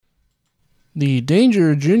The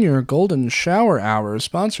Danger Junior Golden Shower Hour is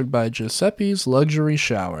sponsored by Giuseppe's Luxury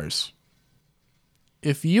Showers.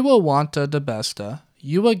 If you wanta the besta,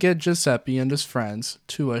 you will get Giuseppe and his friends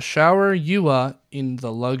to a shower you in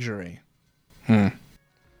the luxury.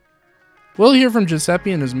 We'll hear from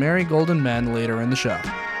Giuseppe and his merry golden men later in the show.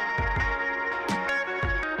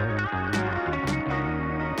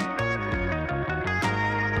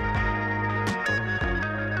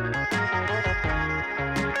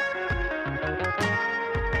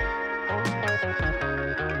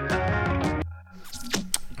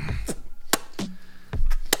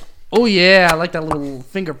 Oh yeah, I like that little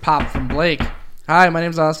finger pop from Blake. Hi, my name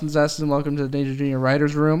is Austin Zestin, and welcome to the Danger Junior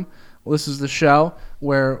Writers Room. Well, this is the show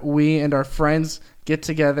where we and our friends get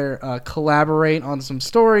together, collaborate on some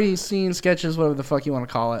stories, scenes, sketches, whatever the fuck you want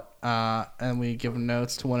to call it, and we give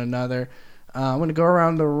notes to one another. I'm going to go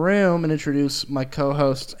around the room and introduce my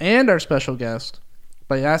co-hosts and our special guest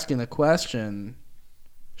by asking the question,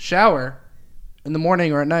 shower in the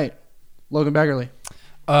morning or at night? Logan Baggerly.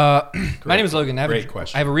 My name is Logan. Great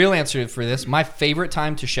question. I have a real answer for this. My favorite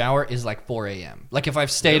time to shower is like 4 a.m. Like if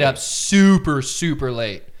I've stayed up super, super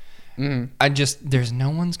late. There's no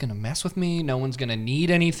one's going to mess with me. No one's going to need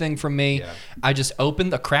anything from me. Yeah. I just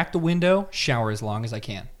crack the window, shower as long as I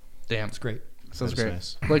can. Damn. It's great. Sounds great.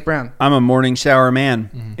 Nice. Blake Brown. I'm a morning shower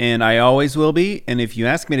man, and I always will be. And if you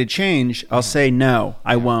ask me to change, I'll say no,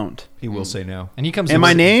 I won't. He will say no. And he comes. And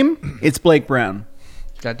my name, it's Blake Brown.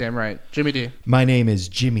 Goddamn right. Jimmy D. My name is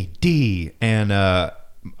Jimmy D, and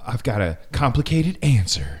I've got a complicated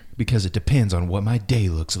answer because it depends on what my day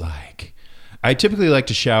looks like. I typically like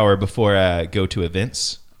to shower before I go to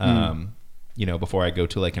events, before I go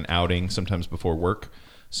to like an outing, sometimes before work.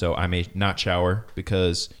 So I may not shower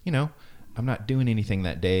because, I'm not doing anything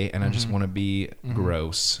that day, and I just want to be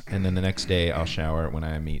gross. And then the next day I'll shower when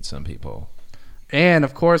I meet some people. And,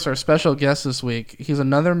 of course, our special guest this week, he's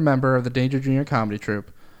another member of the Danger Junior Comedy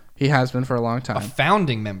Troupe. He has been for a long time. A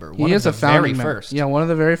founding member. He is a founding member. First. Yeah, one of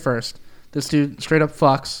the very first. This dude straight up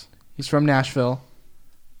fucks. He's from Nashville.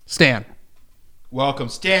 Stan. Welcome,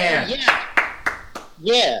 Stan.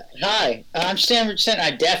 Yeah. Hi. I'm Stan Richardson.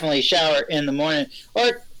 I definitely shower in the morning. Or,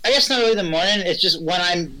 I guess not really the morning. It's just when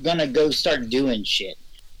I'm going to go start doing shit.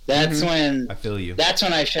 That's when... I feel you. That's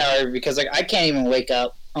when I shower because, I can't even wake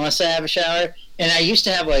up unless I have a shower. And I used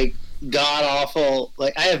to have, god-awful...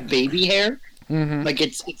 I have baby hair.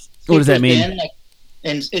 It's what does that mean? Thin,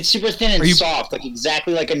 and it's super thin and soft,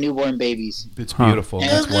 exactly like a newborn baby's. It's beautiful.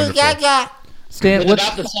 That's wonderful. Stan, with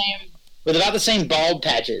about the same bald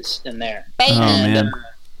patches in there. Oh, man.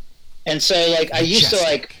 And so, I used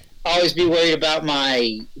to, always be worried about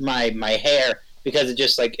my hair because it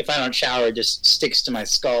just, if I don't shower, it just sticks to my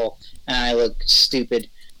skull and I look stupid.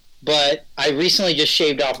 But I recently just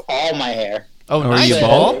shaved off all my hair. Oh, Are you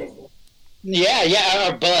bald? Yeah,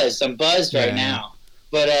 I'm buzzed. I'm buzzed right now.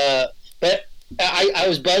 But I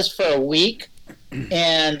was buzzed for a week,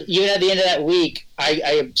 and even at the end of that week,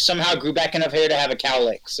 I somehow grew back enough hair to have a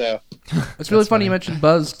cowlick. So it's really funny you mentioned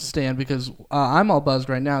buzzed, Stan, because I'm all buzzed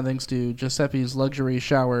right now thanks to Giuseppe's Luxury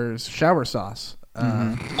Showers shower sauce.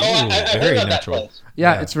 I heard about that place.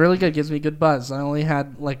 Yeah, it's really good. Gives me good buzz. I only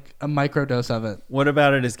had a microdose of it. What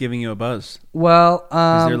about it is giving you a buzz? Well, is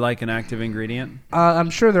there an active ingredient? I'm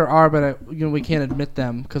sure there are, but we can't admit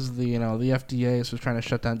them because the FDA is trying to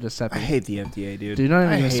shut down Giuseppe. I hate the FDA, dude. Dude,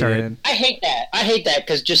 not even started. I hate that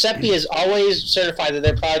because Giuseppe is always certified that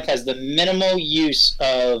their product has the minimal use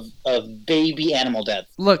of baby animal death.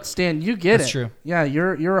 Look, Stan, you get it. That's true. Yeah,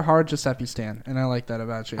 you're a hard Giuseppe Stan, and I like that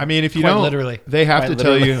about you. I mean, if you Quite don't, literally. they have to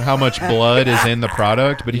tell you how much blood is in the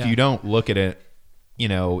product, but if Yeah. you don't look at it,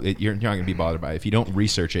 you're not going to be bothered by it. If you don't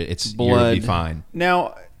research it, you're Blood. going to be fine.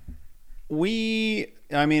 Now,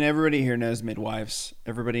 everybody here knows midwives.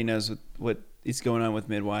 Everybody knows what is going on with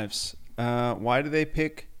midwives. Why do they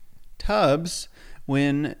pick tubs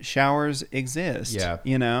when showers exist? Yeah.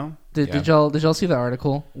 Did y'all see the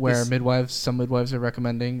article where some midwives are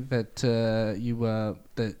recommending that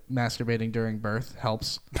that masturbating during birth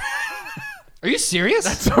helps? Are you serious?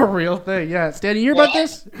 That's a real thing. Yeah, Stan, you hear about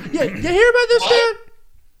this? Yeah, you hear about this, Stan?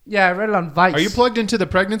 Yeah, I read it on Vice. Are you plugged into the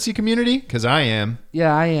pregnancy community? Because I am.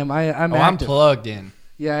 Yeah, I am. I'm I'm active. plugged in.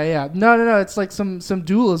 Yeah. No. It's like some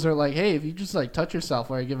doulas are like, hey, if you just touch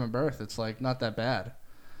yourself while you're giving birth, it's not that bad.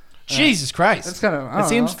 Jesus Christ. It's kind of. It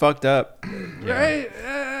seems fucked up. Right?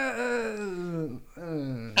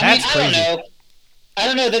 That's I crazy. don't know. I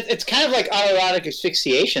don't know. That it's kind of like autoerotic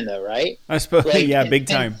asphyxiation, though, right? I suppose. Yeah, big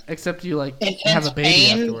time. Except you have Intense a baby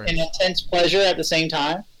pain afterwards. and intense pleasure at the same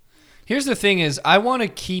time. Here's the thing: is I want to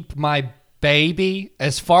keep my baby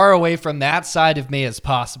as far away from that side of me as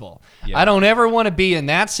possible. Yeah. I don't ever want to be in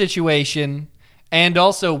that situation, and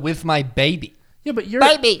also with my baby. Yeah, but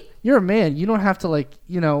Baby. you're a man. You don't have to like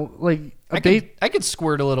a baby. I could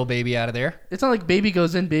squirt a little baby out of there. It's not like baby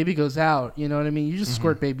goes in, baby goes out. You know what I mean? You just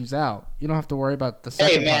squirt babies out. You don't have to worry about the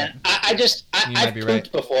second Hey man, part. I've be pooped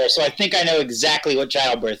right. before, so I think I know exactly what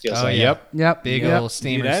childbirth feels Oh, like. yeah. Yep. Big yep. old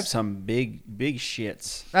steamers. Dude, I have some big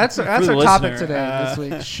shits. That's For our the topic listener, today this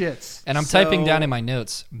week. Shits. And I'm So- typing down in my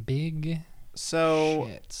notes. Big So,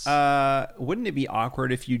 shits. wouldn't it be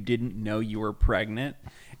awkward if you didn't know you were pregnant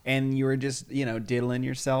and you were just, diddling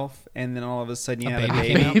yourself, and then all of a sudden you A had a baby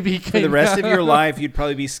baby? came out? Baby For the came rest of out. your life, you'd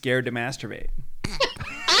probably be scared to masturbate.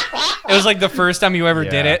 It was like the first time you ever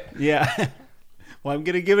did Yeah. it. Yeah. Well, I'm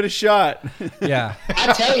gonna give it a shot. Yeah.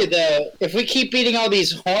 I tell you though, if we keep eating all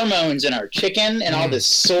these hormones in our chicken and all this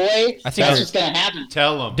soy, I think that's what's gonna happen.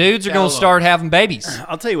 Tell them. Dudes are going to start having babies.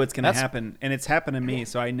 I'll tell you what's gonna That's- happen, and it's happened to me,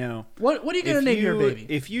 so I know. What are you gonna name your baby?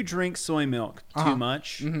 If you drink soy milk too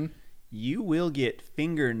much, you will get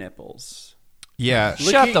finger nipples. Yeah.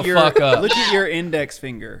 Shut at the your, fuck up. Look at your index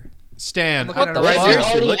finger. Stan. Looking at the it right fuck? now.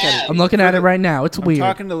 Seriously, look at it. I'm looking at it right now. It's I'm weird.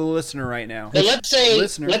 talking to the listener right now. But let's say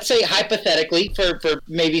Listener. hypothetically, for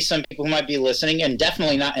maybe some people who might be listening, and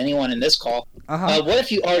definitely not anyone in this call. Uh-huh. What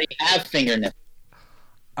if you already have finger nipples?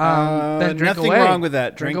 Then drink nothing away. wrong with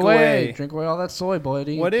that. Drink away. Drink away all that soy,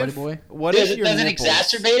 buddy. What buddy if? boy? What Does if it your doesn't nipples?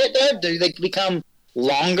 exacerbate it though? Do they become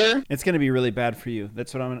longer? It's going to be really bad for you.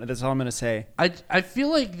 That's all I'm going to say. I feel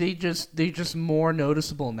like they just more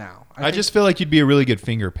noticeable now. I think- just feel like you'd be a really good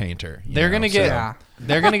finger painter. They're going to get Yeah.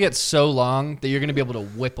 they're going to get so long that you're going to be able to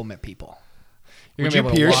whip them at people. You're Would gonna you be able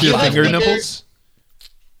to pierce walk your by have finger them. finger- nipples?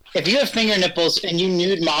 If you have finger nipples and you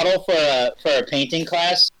nude model for a painting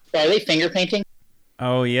class, are they finger painting?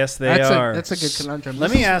 Oh, yes, they that's are. that's a good conundrum.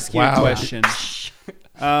 Let me ask you Wow. a question.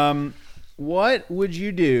 What would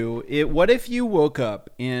you do? What if you woke up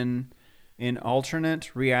in an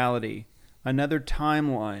alternate reality, another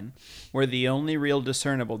timeline, where the only real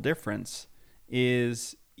discernible difference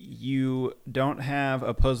is you don't have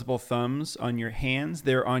opposable thumbs on your hands;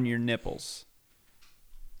 they're on your nipples.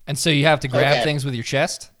 And so you have to grab Okay. things with your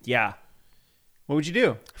chest? Yeah. What would you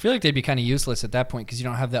do? I feel like they'd be kind of useless at that point because you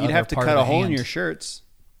don't have the You'd other have to part cut of a the hole in hand. your shirts.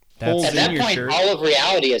 That's- Holes At in that your point, shirt. all of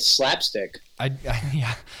reality is slapstick.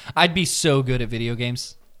 Yeah, I'd be so good at video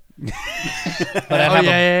games. But I'd Oh, have,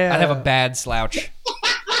 yeah. I'd have a bad slouch.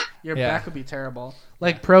 Your Yeah. back would be terrible.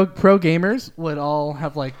 Like pro gamers would all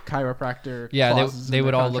have like chiropractor. Yeah, clauses they in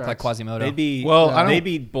would their all look like contracts. Quasimodo. They'd be Well, I don't- they'd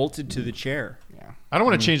be bolted to the chair. I don't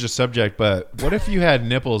want to change the subject, but what if you had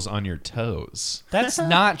nipples on your toes? That's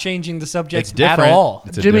not changing the subject It's different. at all.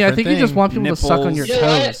 It's a Jimmy, I different think you just thing. want people to suck on your You know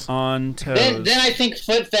what? toes. On toes. Then I think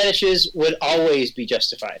foot fetishes would always be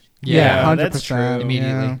justified. Yeah, that's 100%. true.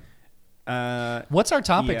 Immediately. Uh, What's our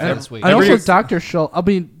topic Yeah. for this week? And also, Every- Dr. Schultz. I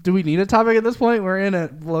mean, do we need a topic at this point? We're in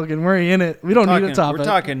it, Logan. We're in it. We don't need a topic. We're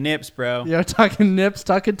talking nips, bro. Yeah, we're talking nips,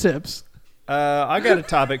 talking tips. I got a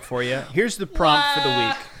topic for you. Here's the prompt for the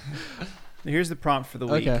week. Here's the prompt for the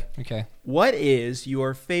week. Okay. Okay. What is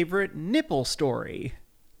your favorite nipple story?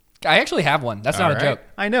 I actually have one. That's not All a right. joke.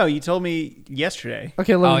 I know you told me yesterday.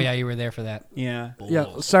 Okay, Oh, Logan. yeah, you were there for that. Yeah. Yeah,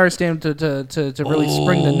 sorry, Stan, to really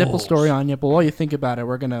spring the nipple story on you. But while you think about it,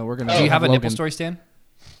 we're gonna. Do you have a Logan. nipple story, Stan?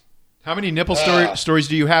 How many nipple stories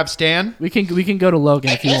do you have, Stan? We can go to Logan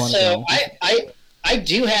I if you guess want so. to. I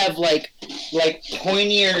do have like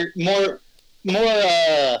pointier, more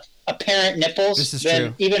apparent nipples This is than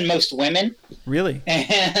true. even most women. Really?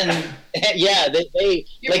 And yeah, they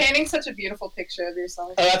You're like. painting such a beautiful picture of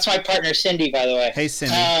yourself. Oh, that's my partner Cindy, by the way. Hey,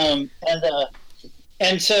 Cindy.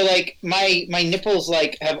 And so like my nipples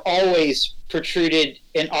like have always protruded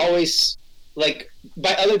and always like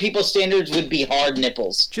by other people's standards would be hard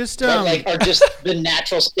nipples. Just But like are just the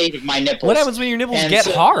natural state of my nipples. What happens when your nipples And get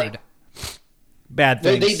so, hard? bad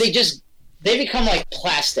They, things. they become like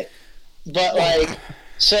plastic. But like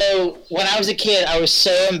so when I was a kid I was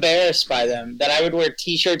so embarrassed by them that I would wear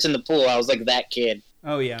t-shirts in the pool. I was like that kid.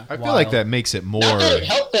 Oh yeah. I feel Wild. like that makes it more Not that it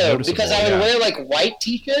helped though, noticeable, because I would yeah. wear like white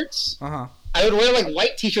t-shirts. Uh-huh. I would wear like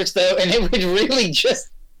white t-shirts though, and it would really just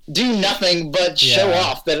do nothing but show Yeah.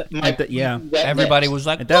 off that my Yeah. wet Everybody nips. was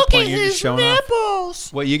like, At that look point, at you're just his showing off. nipples.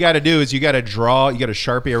 What you got to do is you got to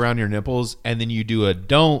Sharpie around your nipples, and then you do a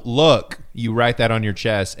don't look. You write that on your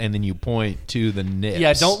chest, and then you point to the nips.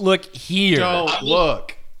 Yeah, don't look here. Don't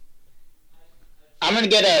look. I'm gonna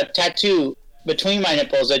get a tattoo between my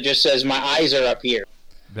nipples that just says my eyes are up here.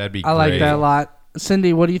 That'd be I like great. that a lot.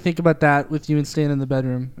 Cindy, what do you think about that with you and Stan in the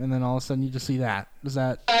bedroom, and then all of a sudden you just see that? Does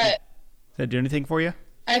that? Does that do anything for you?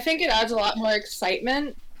 I think it adds a lot more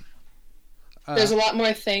excitement. There's a lot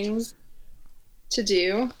more things to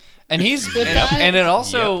do. And he's With that? and it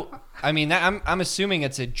also. I mean, I'm assuming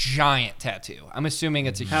it's a giant tattoo. I'm assuming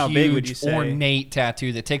it's a How big would you huge, say? ornate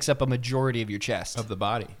tattoo that takes up a majority of your chest. Of the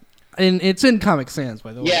body. And it's in Comic Sans,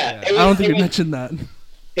 by the way. Yeah, I don't think we mentioned that.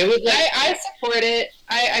 It was like, I support it.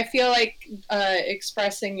 I feel like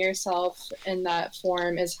expressing yourself in that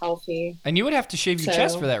form is healthy. And you would have to shave your So-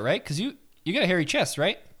 chest for that, right? Because you got a hairy chest,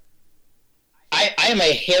 right? I am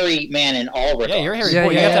a hairy man in all regards. Yeah, you're a hairy Yeah,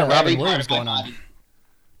 boy. yeah, You got that yeah. Robin Every part Williams of my going on. body.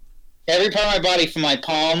 Every part of my body, from my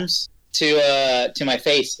palms to my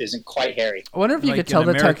face, isn't quite hairy. I wonder if you Like could tell an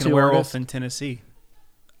the American tattoo werewolf artist. in Tennessee.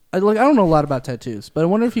 I don't know a lot about tattoos, but I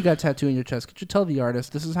wonder if you got a tattoo in your chest. Could you tell the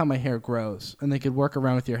artist this is how my hair grows, and they could work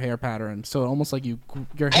around with your hair pattern, so almost like your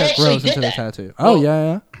hair actually grows did into the that. tattoo. Oh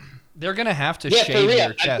yeah. They're gonna have to Yeah, for shave real. your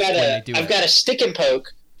I've chest got when they do I've it. got a stick and poke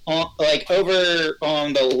on, like over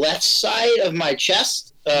on the left side of my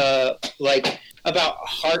chest, like about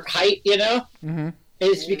heart height. You know, Mm-hmm.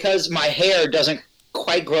 it's because my hair doesn't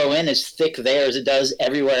quite grow in as thick there as it does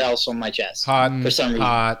everywhere else on my chest Hot. for some reason.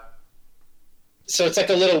 Hot. So it's like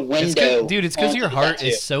a little It's window. dude, it's because on your the heart tattoo.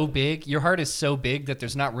 is so big. Your heart is so big that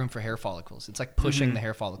there's not room for hair follicles. It's like pushing Mm-hmm. the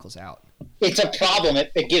hair follicles out. It's a problem.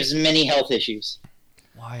 It gives many health issues.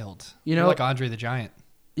 Wild. You You're know- like Andre the Giant.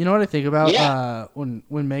 You know what I think about Yeah. when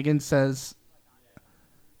Megan says.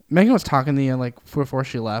 Megan was talking to you like before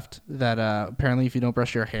she left that apparently if you don't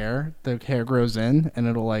brush your hair, the hair grows in and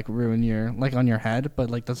it'll like ruin your like on your head. But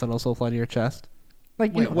like, does that also apply to your chest?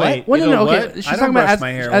 Like, you know, wait, what? it'll Okay. what? She's I don't talking about brush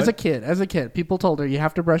my hair, as a what? kid. As a kid, people told her you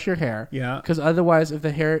have to brush your hair. Yeah. Because otherwise, if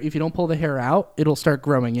you don't pull the hair out, it'll start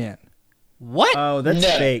growing in. What? Oh, that's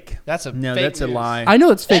No. fake. That's a No, fake that's a news. lie. I know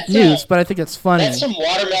it's fake That's news, a- but I think it's funny. That's some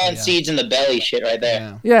watermelon seeds in the belly shit right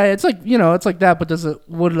there. Yeah. Yeah, it's like it's like that. But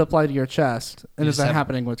would it apply to your chest? And You is just that have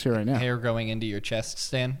happening with you right now? Hair growing into your chest,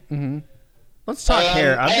 Stan. Mm-hmm. Let's talk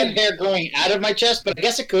hair. I have hair growing out of my chest, but I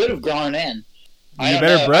guess it could have grown in. I You don't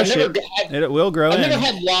better know. brush I've it. never had- It will grow I've in. never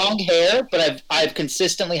had long hair, but I've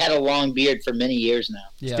consistently had a long beard for many years now.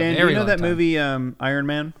 Yeah, Stan, do very you know long that time. movie Iron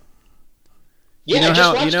Man? Yeah, you know I just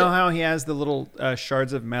how watched it. how he has the little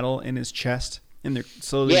shards of metal in his chest, and they're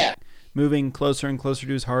slowly Yeah. moving closer and closer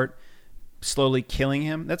to his heart, slowly killing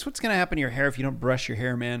him. That's what's gonna happen to your hair if you don't brush your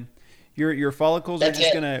hair, man. Your follicles That's are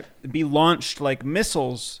just it. gonna be launched like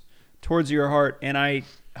missiles towards your heart, and I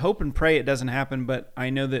hope and pray it doesn't happen. But I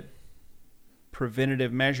know that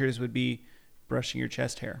preventative measures would be brushing your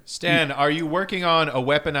chest hair. Stan, are you working on a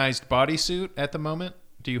weaponized bodysuit at the moment?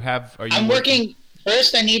 I'm working.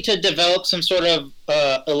 First, I need to develop some sort of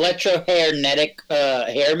electrohairenetic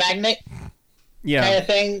hair magnet kind Yeah, of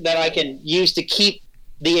thing that I can use to keep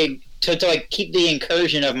keep the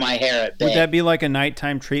incursion of my hair at bay. would that be like a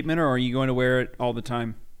nighttime treatment, or are you going to wear it all the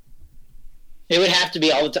time? It would have to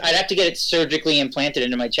be all the time. I'd have to get it surgically implanted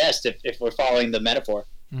into my chest if we're following the metaphor.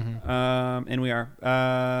 And we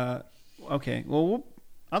are. Okay. Well,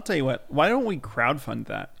 I'll tell you what. Why don't we crowdfund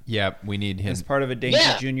that Yeah, we need him. as part of a Danger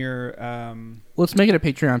Yeah. Junior Let's make it a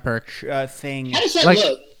Patreon perk. thing? How does that Like-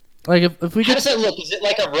 look? Like if we How could, does that look? Is it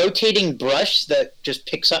like a rotating brush that just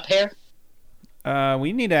picks up hair?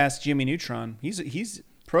 We need to ask Jimmy Neutron. He's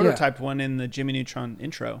prototyped one in the Jimmy Neutron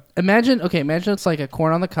intro. imagine it's like a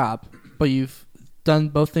corn on the cob, but you've done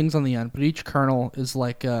both things on the end. But each kernel is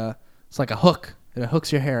like it's like a hook. It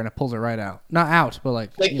hooks your hair and it pulls it right out. Not out, but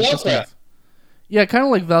like just Velcro. enough. Yeah, kind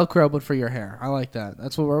of like Velcro, but for your hair. I like that.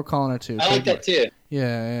 That's what we're calling it too. I like that too.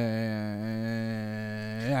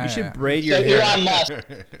 Yeah. You should braid your So hair.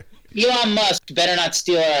 Elon Musk better not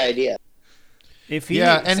steal our idea. If he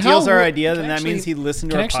Yeah, and steals how- our idea, can then I that actually- means he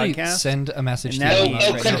listened to Can I our actually podcast. send a message And to that Elon means- Musk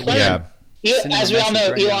Oh, right now? confirmed. Yeah. Send him As a we all know,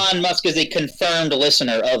 message right now. Elon Musk is a confirmed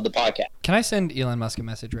listener of the podcast. Can I send Elon Musk a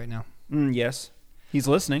message right now? Yes, he's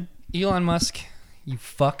listening. Elon Musk, you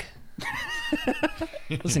fuck.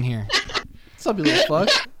 Listen here. What's up, you little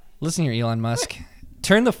fuck? Listen here, Elon Musk.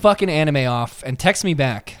 Turn the fucking anime off and text me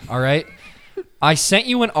back, all right? I sent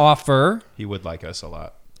you an offer. He would like us a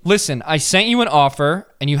lot. Listen, I sent you an offer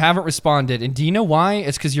and you haven't responded. And do you know why?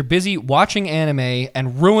 It's because you're busy watching anime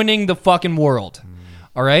and ruining the fucking world.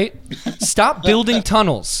 All right? Stop building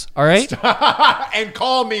tunnels, all right? And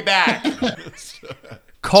call me back.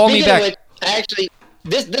 Call me Speaking of back. which, actually,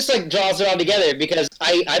 this like draws it all together because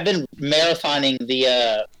I've been marathoning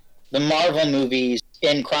the Marvel movies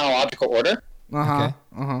in chronological order, Okay.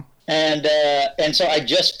 and so I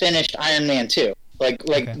just finished Iron Man 2, like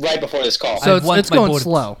Okay. right before this call. So I've won it's my going board.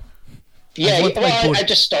 slow. Yeah, went to my well, board. I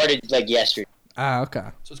just started like yesterday. Ah, okay.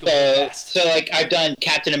 So like I've done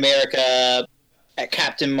Captain America,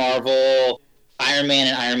 Captain Marvel, Iron Man,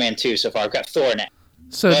 and Iron Man 2 so far. I've got Thor now.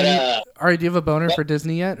 So But, do you have a boner for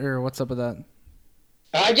Disney yet, or what's up with that?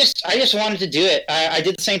 I just wanted to do it. I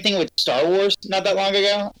did the same thing with Star Wars not that long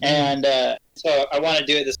ago, and so I want to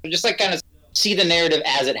do it this, just like kind of see the narrative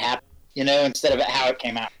as it happened, instead of how it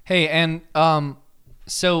came out. Hey, and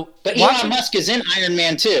so. But Elon Musk is in Iron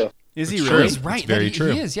Man too. Is he True. really? He's right. It's very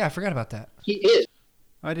true. He is. Yeah, I forgot about that. He is.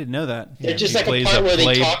 I didn't know that. There's just He like a plays part where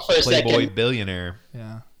they talk for a Playboy second. billionaire.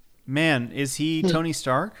 Yeah. Man, is he Tony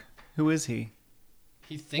Stark? Who is he?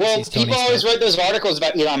 He thinks Well, he's Tony people always Stark. wrote those articles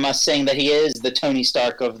about Elon Musk saying that he is the Tony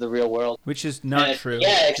Stark of the real world. Which is not And true.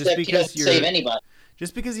 Yeah, just except he because doesn't save anybody.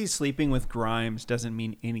 just because he's sleeping with Grimes doesn't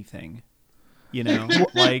mean anything.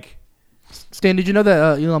 Like Stan, did you know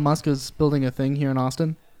that Elon Musk is building a thing here in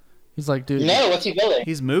Austin? He's like, dude. No, what's he building?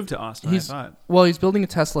 he's moved to Austin. I thought. Well, he's building a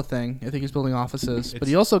Tesla thing. I think he's building offices, but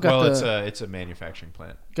he also got it's a manufacturing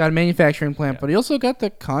plant. got a manufacturing plant. Yeah. But he also got the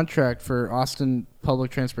contract for Austin public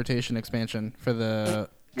transportation expansion for the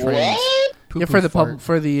trains. What? Yeah, for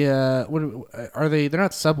the what are they? They're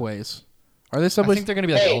not subways. Are they I subways? think they're going to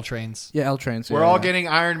be like Hey. L trains. Yeah, L trains. We're yeah, all yeah. getting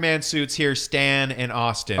Iron Man suits here, Stan and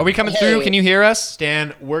Austin. Are we coming Hey. through? Can you hear us?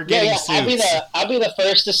 Stan, we're Yeah, getting yeah. I'll be suits. the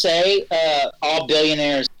first to say all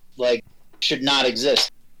billionaires should not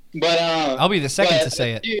exist. But I'll be the second but, to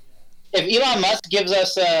say it. dude, if Elon Musk gives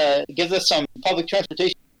us some public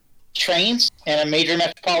transportation trains in a major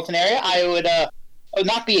metropolitan area, I would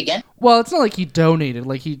not be against. Well, it's not like he donated.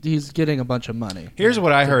 Like he's getting a bunch of money. Here's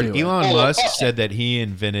what I to heard. do it. Elon Oh, Musk okay. said that he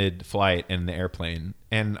invented flight in the airplane.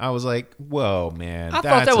 And I was like, whoa, man. I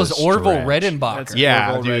thought that was Orville stretch. Redenbacher. That's-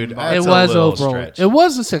 Yeah, Orville dude. Redenbacher. that's It a was little overall. stretch. It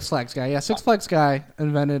was the Six Flags guy. Yeah, Six Flags guy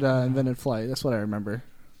invented flight. That's what I remember.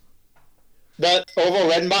 The Orville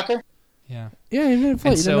Redenbacher, Yeah. Yeah, he invented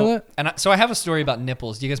flight. And You didn't know that? so I have a story about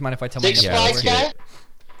nipples. Do you guys mind if I tell my Six nipple Flags story? guy.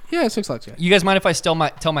 Yeah, Six Flags guy. You guys mind if I tell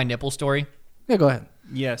my nipple story? Yeah, go ahead.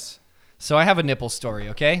 Yes. So I have a nipple story,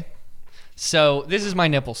 okay? So this is my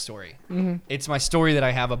nipple story. Mm-hmm. It's my story that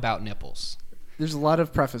I have about nipples. There's a lot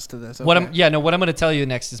of preface to this. What okay. I'm going to tell you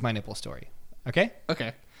next is my nipple story. Okay?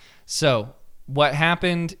 Okay. So what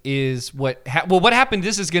happened is what happened.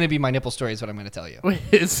 This is going to be my nipple story. Is what I'm going to tell you. Wait,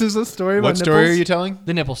 is this a story about What story are nipples? you telling?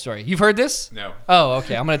 The nipple story. You've heard this? No. Oh,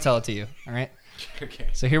 okay. I'm going to tell it to you. All right. Okay.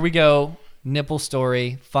 So here we go. Nipple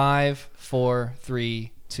story. 5, 4,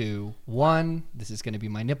 3, 2, 1. This is going to be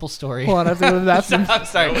my nipple story. Hold on, I have to go to that. I'm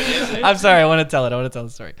sorry. I'm sorry. I want to tell it. I want to tell the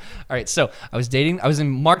story. All right. So I was in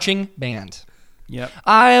marching band. Yep.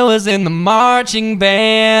 I was in the marching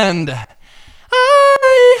band.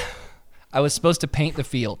 I was supposed to paint the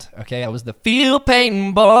field. Okay. I was the field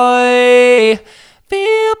painting boy.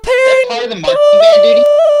 Field painting part of the marching band duty?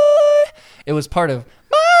 boy. It was part of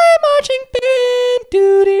my marching band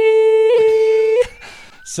duty.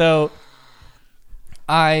 So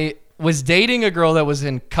I was dating a girl that was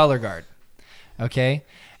in color guard. Okay.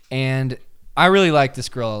 And I really liked this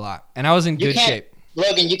girl a lot. And I was in good shape.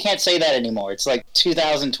 Logan, you can't say that anymore. It's like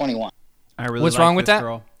 2021. I really What's like wrong with this that?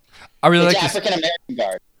 girl. I really It's like this. African American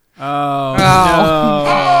guard. Oh,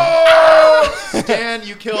 no. Stan,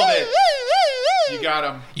 you killed it. You got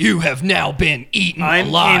him. You have now been eaten I'm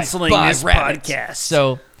alive canceling by this rabbits. podcast.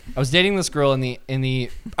 So I was dating this girl in the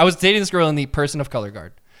person of color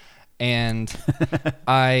guard, and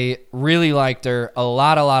I really liked her a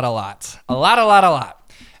lot,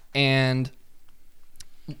 and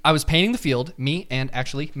I was painting the field, me and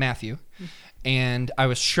actually Matthew. And I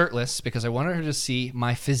was shirtless because I wanted her to see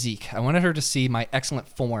my physique. I wanted her to see my excellent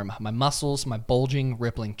form, my muscles, my bulging,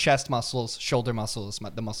 rippling chest muscles, shoulder muscles,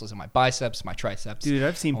 the muscles in my biceps, my triceps. Dude,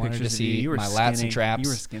 I've seen I wanted her pictures to of you. see You were my skinny. lats and traps. You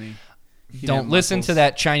were skinny. You didn't Don't have listen to muscles.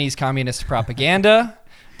 that Chinese communist propaganda.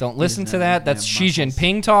 Don't listen to that. That's Xi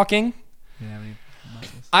Jinping talking. You didn't have any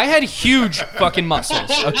muscles. I had huge fucking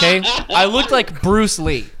muscles, okay? I looked like Bruce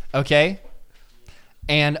Lee, okay?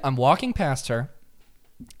 And I'm walking past her,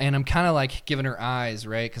 and I'm kind of like giving her eyes,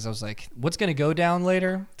 right? Because I was like, what's going to go down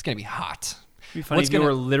later? It's going to be hot. It'd be funny What's if you gonna-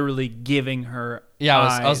 were literally giving her Yeah,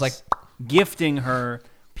 eyes, I was like, gifting her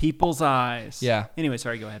people's eyes. Yeah. Anyway,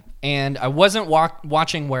 sorry, go ahead. and I wasn't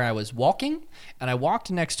watching where I was walking, and I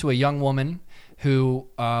walked next to a young woman who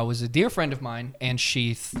was a dear friend of mine, and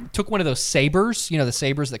she took one of those sabers, you know, the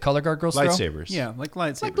sabers that color guard girls throw? Lightsabers. Yeah, like lightsabers.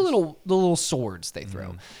 It's like the little swords they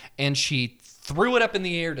throw, and she threw it up in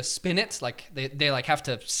the air to spin it. Like they like have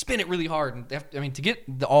to spin it really hard, and they have to get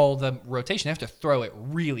all the rotation, they have to throw it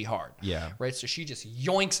really hard. Yeah. Right. So she just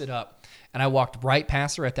yoinks it up, and I walked right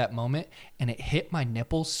past her at that moment, and it hit my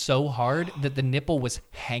nipple so hard that the nipple was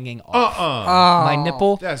hanging off. My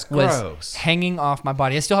nipple that's was gross. hanging off my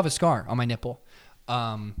body. I still have a scar on my nipple.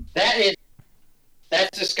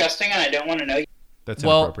 That's disgusting, and I don't want to know. That's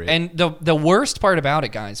Well, inappropriate. and the worst part about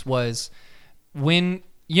it, guys, was when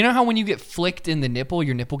you know how when you get flicked in the nipple,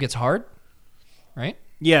 your nipple gets hard. right?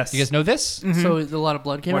 Yes. You guys know this? So a lot of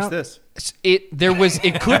blood came What's out. this?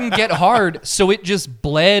 It couldn't get hard, so it just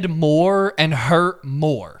bled more and hurt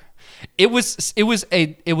more. It was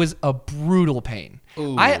a brutal pain.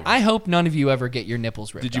 Ooh. I hope none of you ever get your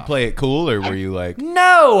nipples ripped Did you off. play it cool, or were you like?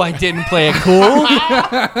 No, I didn't play it cool.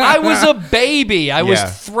 I was a baby. I was Yeah.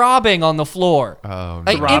 throbbing on the floor. Oh,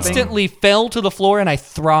 I no. instantly fell to the floor and I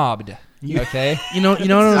throbbed. Okay. You know what I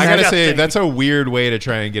gotta Disgusting. say that's a weird way to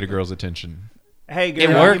try and get a girl's attention. Hey, It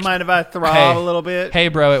girl, worked. you mind if I throb Hey. a little bit? Hey,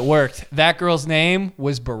 bro, it worked. That girl's name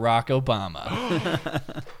was Barack Obama.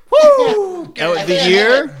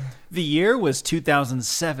 The year was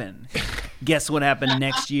 2007. Guess what happened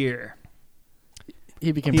next year?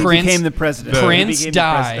 he became He Prince- became the president. He Prince became the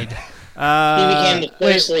died. president. He became the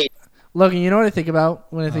first leader. Logan, you know what I think about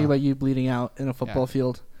when I think about you bleeding out in a football Yeah.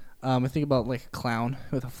 field? I think about like a clown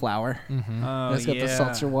with a flower. Oh, It's got the yeah.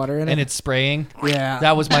 seltzer water in it. And it's spraying. yeah,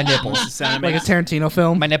 That was my nipple. What's the sound it like a makes? Tarantino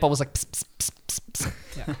film. My nipple was like. Pss, pss, pss, pss, pss.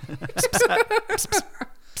 Yeah.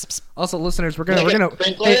 Also, listeners, we're gonna Like we're a gonna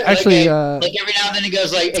sprinkler, hey, actually, like every now and then it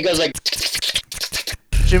goes like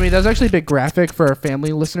Jimmy, that was actually a big graphic for our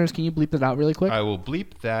family listeners. Can you bleep it out really quick? I will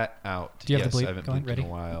bleep that out. Do you have yes, the bleep? I haven't Go on, bleeped ready? in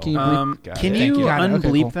a while. Can you bleep? Got Can it. Thank you you. Got it. Okay,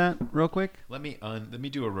 unbleep cool. that real quick? Let me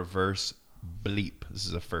do a reverse bleep. This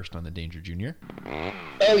is a first on the Danger Junior.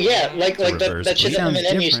 oh yeah, like reverse that shit that Sounds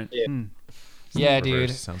Eminem used different. to do. Hmm. Yeah, Reverse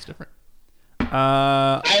dude. sounds different.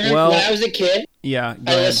 I remember Well, when I was a kid, yeah. Go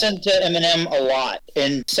I ahead. listened to Eminem a lot.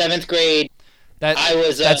 In 7th grade, That I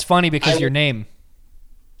was, that's funny because I- your name.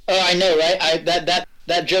 oh I know, right?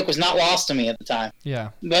 That joke was not lost to me at the time.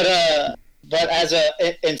 Yeah. But as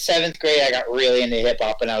in 7th grade, I got really into hip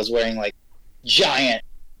hop, and I was wearing like giant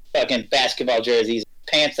fucking basketball jerseys,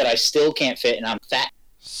 pants that I still can't fit, and I'm fat.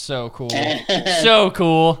 So cool. and So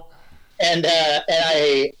cool.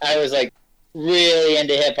 I was like really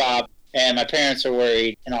into hip hop, and my parents were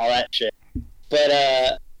worried and all that shit. But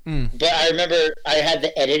I remember I had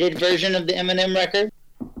the edited version of the Eminem record.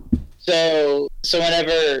 So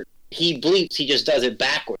whenever he bleeps, he just does it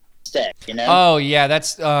backwards instead, you know? Oh yeah,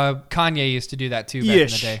 that's Kanye used to do that too back in the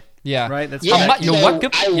Yeesh. day. Yeah. Right? That's Yeah, my- your so what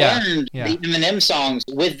good- I yeah, learned yeah. the Eminem songs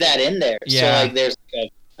with that in there. Yeah. So like there's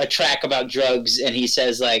a track about drugs, and he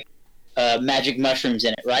says like magic mushrooms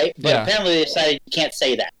in it, right? But Yeah. apparently they decided you can't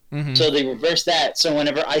say that. Mhm. So they reversed that. So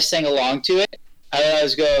whenever I sang along to it, I would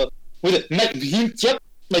always go with it,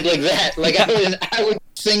 like that. Like I would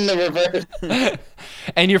sing the reverse.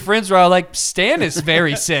 And your friends were all like, Stan is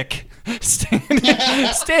very sick.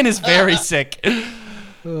 Stan is very sick.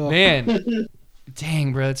 Man.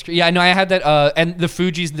 Dang, bro. That's yeah, I know I had that. And the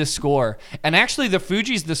Fugees, The Score. And actually, the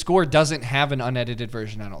Fugees, The Score doesn't have an unedited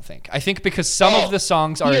version, I don't think. I think because some of the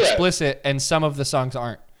songs are Heroes. explicit and some of the songs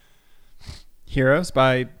aren't. Heroes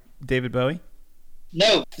by David Bowie.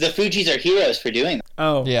 No, the Fugees are heroes for doing that.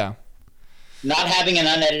 Oh, Yeah. Not having an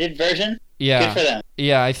unedited version. Yeah. Good for them.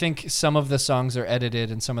 Yeah, I think some of the songs are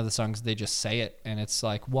edited and some of the songs they just say it. And it's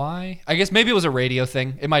like, why? I guess maybe it was a radio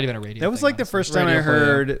thing. It might have been a radio that was thing, like the honestly. first time I Radio play, yeah.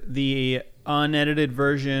 heard the unedited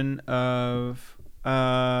version of.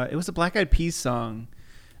 It was a Black Eyed Peas song.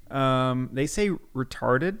 They say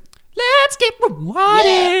retarded. Let's get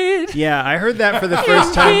rewarded. Yeah, I heard that for the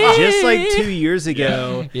first time just like 2 years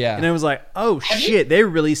ago. Yeah. And I was like, oh shit, they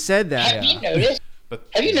really said that. Have you noticed? But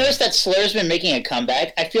Have you noticed that slur's been making a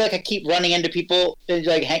comeback? I feel like I keep running into people.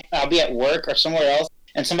 Like, I'll be at work or somewhere else,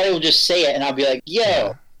 and somebody will just say it, and I'll be like,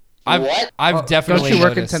 "Yo, what?" I've definitely Don't you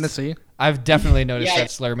work in noticed- Tennessee? I've definitely noticed Yeah.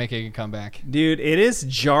 that slur making a comeback. Dude, it is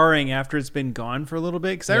jarring after it's been gone for a little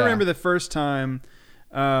bit. Because I Yeah. remember the first time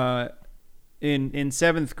in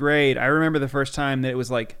seventh grade, I remember the first time that it was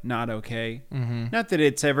like not okay. Mm-hmm. Not that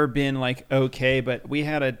it's ever been like okay, but we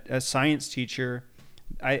had a science teacher.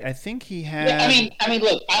 I think he had. Yeah, I mean,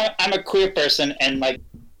 look, I'm a queer person, and like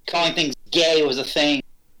calling things gay was a thing.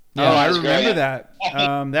 Oh, I was growing remember up.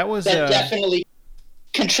 that. That was That definitely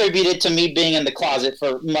contributed to me being in the closet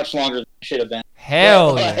for much longer than I should have been.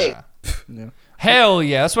 Hell But, yeah. Yeah. Hell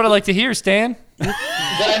yeah. That's what I like to hear, Stan. But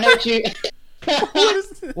I know what you.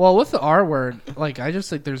 Well, with the R word, like I just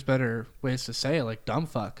think there's better ways to say it, like dumb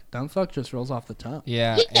fuck. Dumb fuck just rolls off the tongue.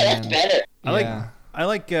 Yeah. Yeah, that's and- better. I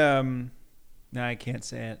like. No, I can't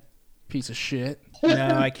say it. Piece of shit. No,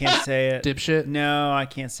 I can't say it. Dipshit. No, I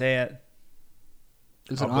can't say it.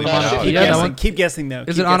 Is it I'll bleep it out. onomatopoeia? Keep That guessing. one? Keep guessing though. Is Keep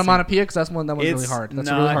it guessing. onomatopoeia? Because that one's really It's hard. That's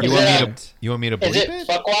not. a really hard You Is want it- me to? You want me to Is bleep it it?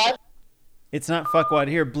 fuckwad? It's not fuckwad.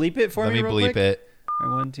 Here, bleep it for Let me real bleep quick. it. All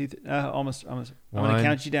right, 1, 2, 3. Almost. I'm One. gonna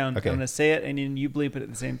count you down. Okay. I'm gonna say it, and then you bleep it at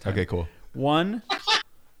the same time. Okay, cool. 1,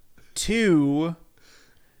 2.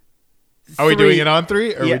 Are we doing 3. it on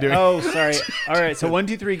 3? Or are Yeah. we doing? Oh, sorry. All right. So 1,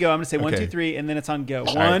 2, 3, go. I'm gonna say 1, Okay. 2, 3, and then it's on go.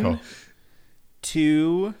 All right, 1, cool.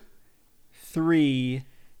 2, 3,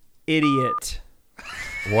 idiot.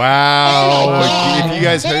 Wow. Oh, if you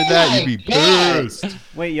guys heard that, you'd be God. pissed.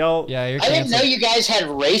 Wait, y'all. Yeah, you're I didn't know canceled. you guys had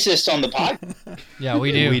racist on the pod. Yeah,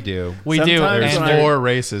 we do. We do. We do. Sometimes There's when And more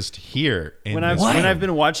racist here. In When this I've room.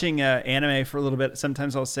 been watching anime for a little bit,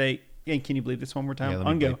 sometimes I'll say, "Hey, can you believe this one more time?" Yeah, let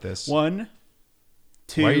me On go. beat this. 1,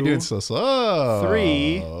 2. Why are you doing so slow?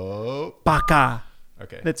 3. Baka.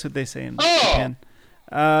 Okay. That's what they say in Oh. Japan.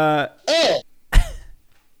 Oh,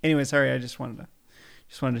 Anyway, sorry. I just wanted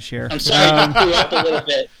to share. I'm sorry. I threw up a little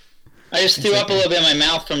bit. I just threw up a little bit in my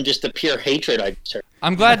mouth from just the pure hatred I just heard.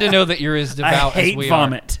 I'm glad to know that you're as I devout as hate we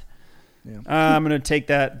vomit. Yeah. I'm gonna take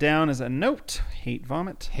that down as a note. Hate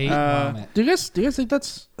vomit. are. Hate vomit. Do you guys think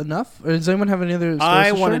that's enough? Or does anyone have any other stories I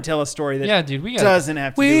to want to share? tell a story that Yeah, dude, we got. doesn't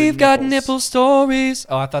have to. do We've with got nipples. nipple stories.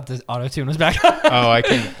 Oh, I thought the auto tune was back. Oh, I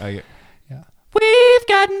can. Yeah. We've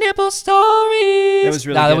got nipple stories. That was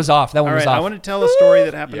really Nah, good. that was off. That one All was right, off. I want to tell a story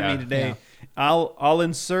that happened Yeah. to me today. Yeah. I'll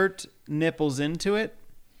insert nipples into it.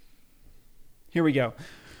 Here we go.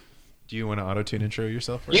 Do you want to auto-tune intro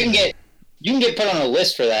yourself? You can get put on a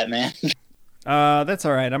list for that, man. That's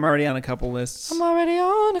all right. I'm already on a couple lists. I'm already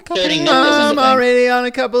on a couple. Inserting nipples into I'm things. already on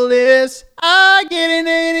a couple lists. I get in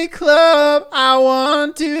any club I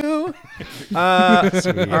want to.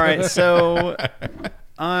 All right, so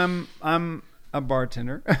I'm a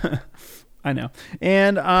bartender. I know.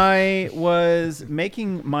 And I was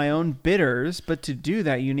making my own bitters, but to do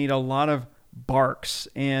that you need a lot of barks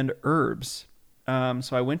and herbs. So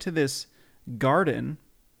I went to this garden.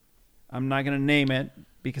 I'm not going to name it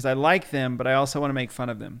because I like them, but I also want to make fun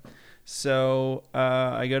of them. So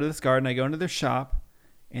I go to this garden, I go into their shop,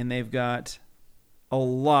 and they've got a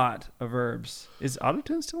lot of herbs. Is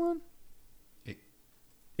Autotune still on?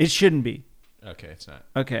 It shouldn't be. Okay, it's not.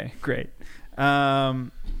 Okay, great.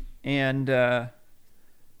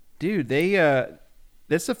 Dude,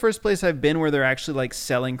 that's the first place I've been where they're actually like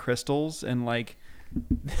selling crystals, and like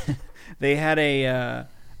they had a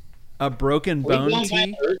broken We bone don't buy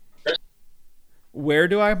tea. herbs. Where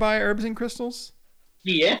do I buy herbs and crystals?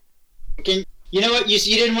 Yeah. You know what? You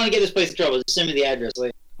didn't want to get this place in trouble. Just send me the address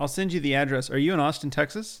later. I'll send you the address. Are you in Austin,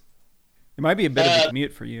 Texas? It might be a bit of a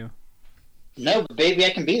commute for you. No, but baby, I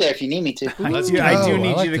can be there if you need me to. Let's I do I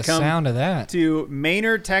need like you to the come sound of that. to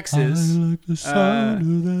Maynard, Texas,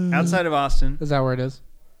 outside of Austin. Is that where it is?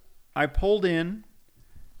 I pulled in.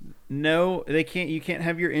 No, they can't. You can't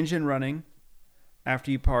have your engine running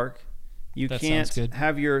after you park. You That can't sounds good.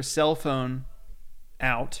 have your cell phone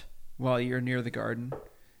out while you're near the garden.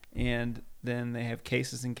 And then they have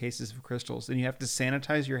cases and cases of crystals, and you have to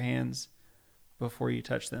sanitize your hands before you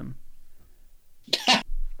touch them.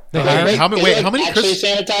 They hire- How many? Is it, Wait, how many? actually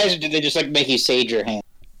Crystals? sanitize, or do they just like make you sage your hand?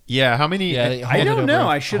 Yeah, how many? Yeah, they I hold it don't over know. a-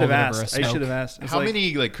 I should have hold it over a asked. I smoke. should have asked. It's how like,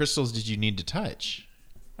 many like crystals did you need to touch?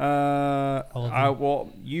 of them.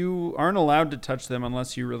 Well, you aren't allowed to touch them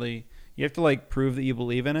unless you have to like prove that you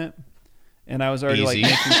believe in it. And I was already Easy.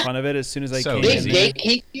 like making fun of it as soon as I So came They in. easy.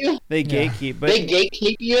 gatekeep you. They gatekeep, but They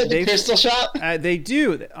gatekeep you at the They- crystal shop. they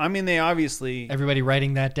do. I mean, they obviously Everybody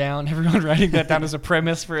writing that down. Everyone writing that down as a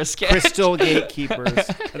premise for a sketch. crystal gatekeepers.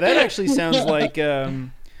 That actually sounds like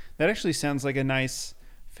a nice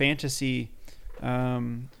fantasy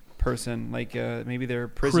person. Like maybe they're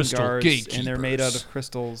prison Crystal guards and they're made out gatekeepers. of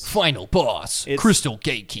crystals. Final boss. It's- Crystal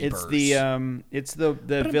Gatekeepers. It's the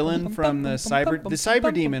villain from the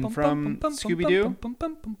cyber demon from Scooby Doo.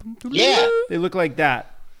 Yeah. They look like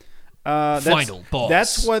that. Final boss.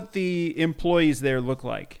 That's what the employees there look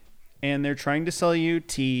like. And they're trying to sell you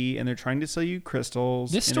tea, and they're trying to sell you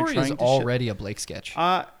crystals. This and they're story is trying to already a Blake sketch.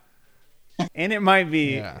 and it might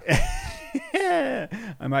be. Yeah.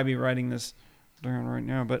 I might be writing this down right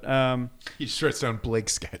now, but He just writes down Blake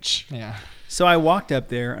sketch. Yeah. so I walked up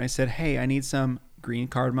there. I said, "Hey, I need some green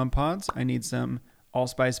cardamom pods. I need some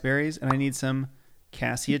allspice berries, and I need some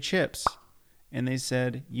cassia chips." And they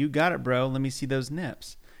said, "You got it, bro. Let me see those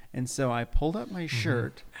nips." And so I pulled up my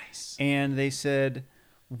shirt, and they said,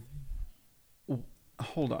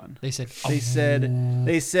 "Hold on." They said.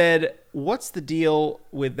 They said, "What's the deal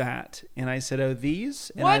with that?" And I said, "Oh,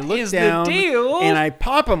 these." And I What look is the down, deal? and I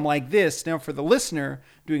pop them like this. Now, for the listener,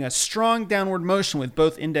 doing a strong downward motion with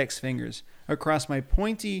both index fingers across my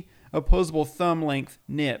pointy, opposable thumb length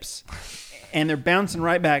nips, and they're bouncing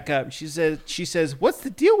right back up. She says, "What's the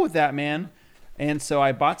deal with that, man?" And so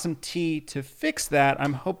I bought some tea to fix that.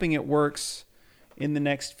 I'm hoping it works in the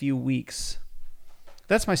next few weeks.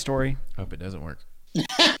 That's my story. Hope it doesn't work. They're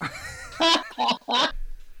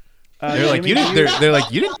They're like you didn't. They're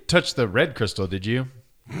like you didn't touch the red crystal, did you?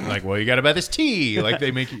 Like, well, you got to buy this tea. Like they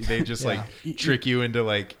make you. They just like trick you into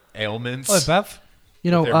like ailments. Oh, Bev.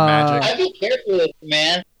 You know, their magic. I'd be careful with it,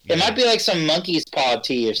 man. It might be like some monkey's paw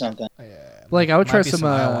tea or something. like I would Might try be some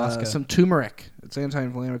ayahuasca. some turmeric. It's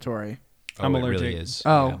anti-inflammatory. I'm it allergic. Really is.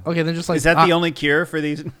 Oh, Yeah. okay. Then just like Is that the only cure for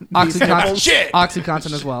these? OxyContin?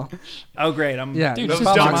 OxyContin as well. Oh, great! I'm Yeah, Dude, just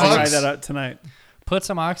those drop I'm dogs- gonna mine. try that out tonight. Put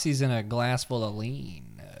some oxys in a glass full of lean.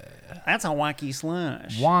 That's a wacky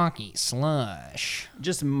slush. Wonky slush.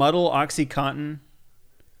 Just muddle OxyContin,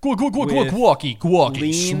 Walkie, walkie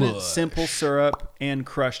lean, slush. simple syrup, and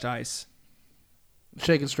crushed ice.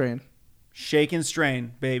 Shake and strain. Shake and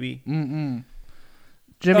strain, baby. Jimmy,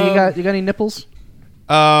 you got any nipples?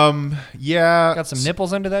 Yeah. Got some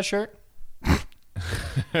nipples under that shirt?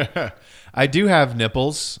 I do have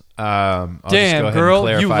nipples. I'll just go Damn, ahead girl,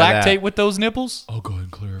 and you clarify lactate that. with those nipples? I'll go ahead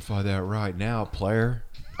and clarify that right now, player.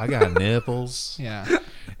 I got nipples. Yeah.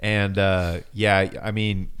 And yeah, I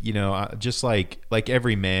mean, you know, just like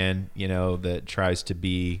every man, you know, that tries to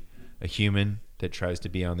be a human, that tries to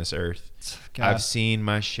be on this earth, God. I've seen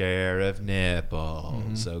my share of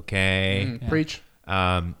nipples. Okay. Preach.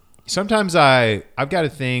 Sometimes I've got a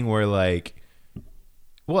thing where like,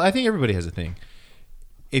 well, I think everybody has a thing.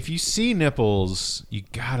 If you see nipples, you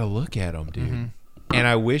gotta look at them, dude. And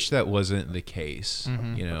I wish that wasn't the case.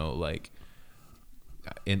 You know, like,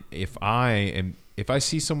 and if I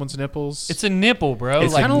see someone's nipples, It's a nipple, bro.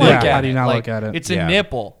 It's like, kinda look like- at how do you it. not Like, look at it? It's Yeah. a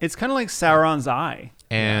nipple. It's kind of like Sauron's eye.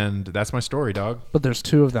 and that's my story, dog. But there's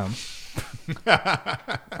two of them.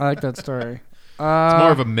 I like that story. It's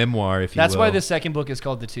more of a memoir, if you That's will. why the second book is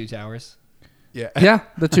called The Two Towers. Yeah. Yeah,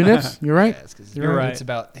 the two nips. You're right. Yes, because You're right. it's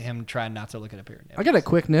about him trying not to look at a pair of nips. I got a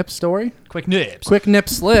quick nip story. Quick nips. Quick nip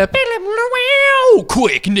slip.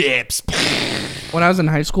 Quick nips. When I was in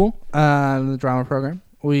high school, in the drama program,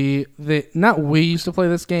 we used to play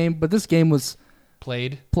this game, but this game was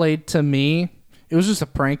Played. played to me. It was just a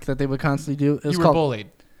prank that they would constantly do. It was You were called bullied.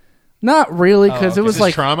 not really because okay. it was Is this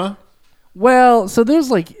like trauma? well, so there was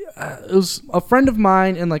like it was a friend of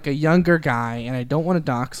mine and like a younger guy, and I don't want to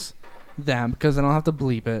dox them because I don't have to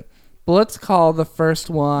bleep it. But let's call the first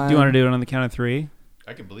one. Do you want to do it on the count of three?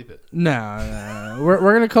 I can believe it. No.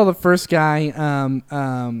 We're gonna call the first guy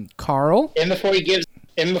Carl. And before he gives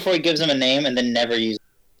him a name and then never use it.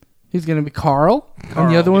 He's gonna be Carl,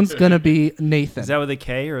 and the other one's gonna be Nathan. Is that with a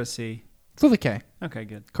K or a C? It's with a K. Okay,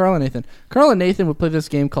 good. Carl and Nathan. Carl and Nathan would play this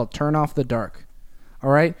game called Turn Off the Dark. All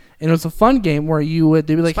right, and it was a fun game where they'd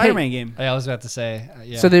be like, Spider-Man hey. game. I was about to say,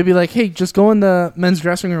 yeah. So they'd be like, hey, just go in the men's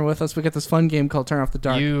dressing room with us. We got this fun game called Turn Off the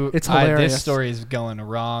Dark. It's hilarious. This story is going the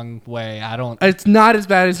wrong way. I don't. It's not as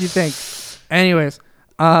bad as you think. Anyways,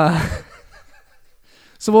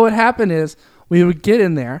 so what would happen is we would get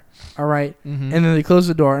in there, all right, and then they close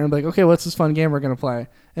the door and be like, okay, what's this fun game we're going to play?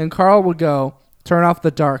 And Carl would go, turn off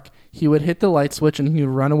the dark. He would hit the light switch and he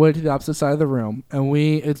would run away to the opposite side of the room. And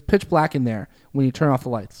it's pitch black in there when you turn off the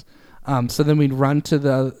lights. So then we'd run to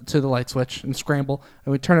the light switch and scramble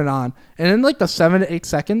and we'd turn it on. And in like the 7 to 8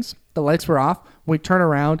 seconds, the lights were off. We'd turn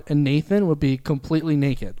around and Nathan would be completely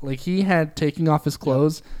naked. Like he had taken off his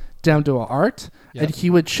clothes down to a art, and he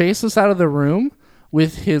would chase us out of the room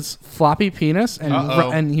with his floppy penis,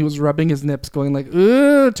 and he was rubbing his nips, going like,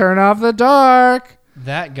 "Ooh, turn off the dark."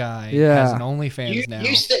 That guy Yeah. has an OnlyFans now.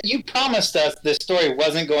 You promised us this story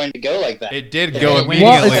wasn't going to go like that. It did Yeah, go it went-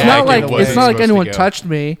 immediately. Well, it's not like it was it's not like supposed to anyone go. touched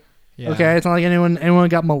me. Yeah. Okay, it's not like anyone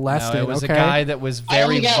got No, molested. it was okay? a guy that was I very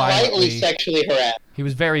only got lightly violently. sexually harassed. He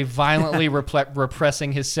was very violently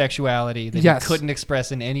repressing his sexuality that Yes. he couldn't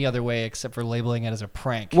express in any other way except for labeling it as a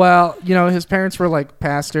prank. Well, you know, his parents were like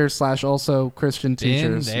pastors / also Christian Been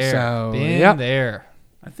teachers. there. So Been yep. there.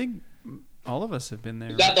 I think all of us have been there.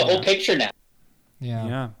 You got the whole picture now. Yeah.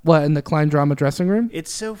 Yeah. What, in the Klein drama dressing room?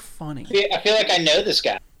 It's so funny. I feel like I know this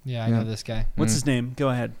guy. Yeah, I know this guy. What's his name? Go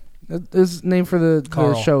ahead. His name for the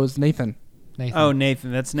Carl. show is Nathan. Nathan. Oh,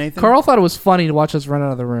 Nathan. That's Nathan. Carl thought it was funny to watch us run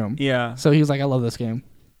out of the room. Yeah. So he was like, I love this game.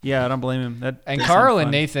 Yeah. I don't blame him. That And does Carl sound and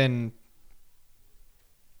fun. Nathan.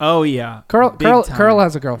 Oh yeah. Carl Big time. Carl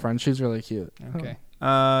has a girlfriend. She's really cute. Okay.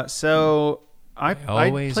 So I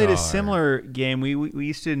always played are. a similar game. We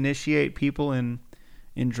used to initiate people in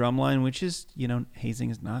drumline, which is, you know, hazing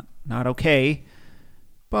is not okay,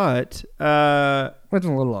 but It's a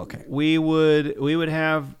little okay. we would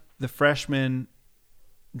have the freshmen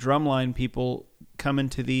drumline people come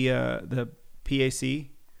into the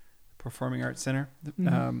PAC, Performing Arts Center.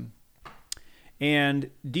 And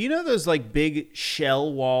do you know those like big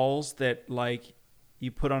shell walls that like you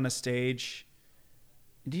put on a stage?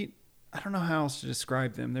 I don't know how else to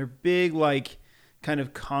describe them. They're big, like kind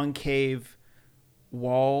of concave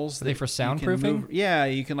walls. Are they that for you can soundproofing? move- yeah,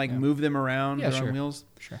 you can like move them around. Yeah, They're on sure. wheels.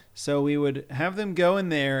 Sure. So we would have them go in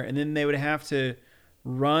there, and then they would have to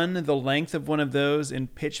run the length of one of those in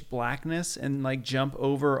pitch blackness and like jump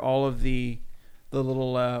over all of the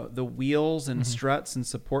little the wheels and struts and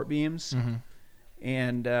support beams,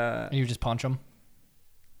 and You just punch them.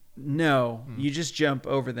 no, you just jump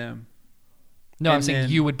over them. No, I'm And saying then-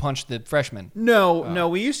 you would punch the freshman. No,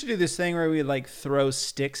 we used to do this thing where we would like throw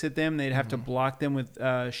sticks at them. They'd have to block them with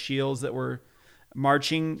shields that were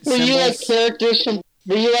marching Were symbols. you like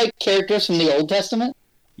characters from the Old Testament?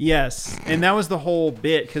 Yes, and that was the whole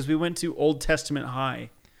bit because we went to Old Testament High,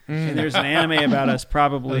 and there's an anime about us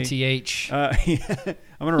probably. OTH. I'm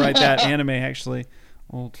gonna write that anime actually.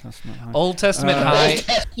 Old Testament High. Old Testament High.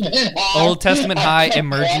 Old Testament High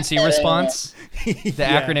emergency response. The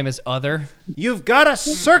acronym is OTHER. You've got to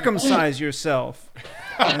circumcise yourself.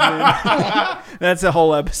 And then- that's a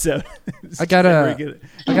whole episode. I got a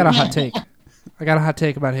hot take. I got a hot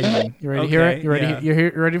take about hazing. You ready to hear Okay, it? You ready? yeah.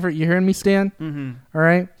 You ready for? You hearing me, Stan? Mm-hmm. All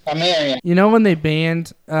right. I'm hearing you. You know when they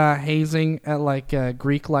banned hazing at like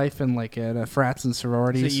Greek life and like at frats and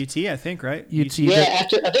sororities? It's at UT, I think, right? UT. Yeah,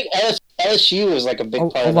 that- I think LSU was like a big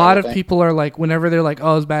part a of lot of everything. people are like, whenever they're like,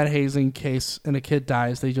 oh, it's bad hazing case and a kid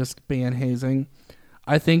dies, they just ban hazing.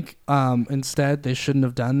 I think instead they shouldn't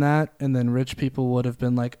have done that, and then rich people would have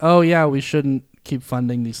been like, oh yeah, we shouldn't keep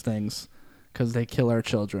funding these things because they kill our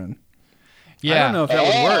children. Yeah. I don't know if that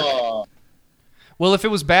would work. Oh. Well, if it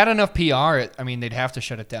was bad enough PR, they'd have to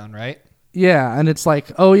shut it down, right? Yeah, and it's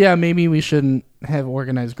like, oh yeah, maybe we shouldn't have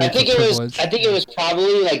organized I groups think of it was. privilege. I think it was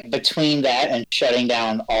probably like between that and shutting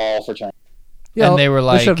down all fraternities. Yeah, and they were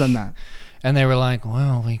we should have like- done that. And they were like,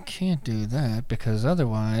 well, we can't do that because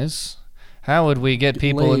otherwise, how would we get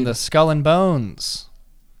people in Laid. the Skull and Bones?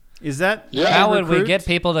 Is that Yeah. How would we recruit? get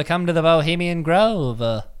people to come to the Bohemian Grove?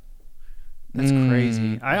 That's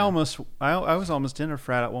crazy. I was almost in a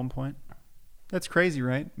frat at one point. That's crazy,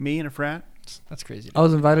 right? Me in a frat, That's crazy. I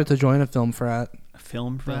was invited to join a film frat. a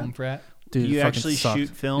film frat. Film frat. Dude, you it fucking actually sucked. shoot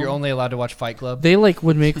film. You're only allowed to watch Fight Club. They like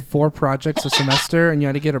would make 4 projects a semester, and you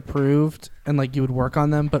had to get approved, and like you would work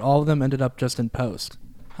on them, but all of them ended up just in post.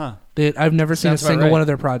 Huh? I've never seen a Sounds about single right. one of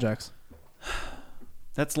their projects.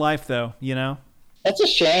 That's life, though. You know. That's a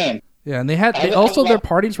shame. Yeah, and they also their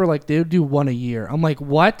parties were like they would do one a year. I'm like,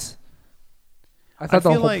 what? I thought the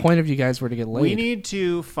feel whole like point of you guys were to get laid. We need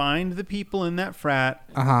to find the people in that frat,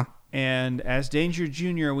 Uh-huh. and as Danger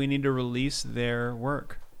Junior, we need to release their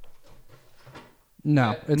work.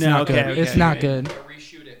 No, it's No, not okay, good. okay. It's not good.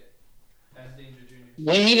 Reshoot it as Danger Junior.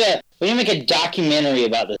 We need to make a documentary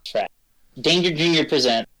about this frat. Danger Junior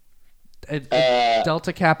present.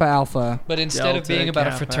 Delta Kappa Alpha. But instead of Delta being about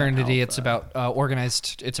a Kappa fraternity, it's Alpha. about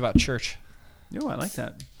organized. It's about church. Oh, I like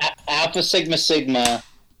that. Alpha Sigma Sigma.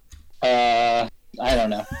 I don't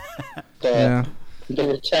know. Yeah. The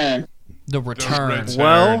return. The return.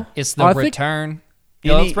 Well, It's the I think- return.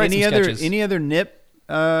 Yeah, let's write some sketches. any other nip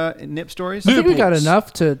stories? I think we got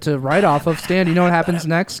enough to write off of. Stan, do you know what happens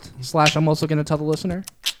next? / I'm also going to tell the listener.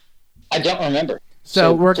 I don't remember.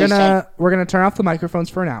 So we're please gonna turn off the microphones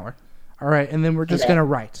for an hour. All right, and then we're just Okay. gonna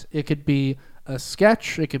write. It could be a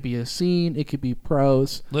sketch, it could be a scene, it could be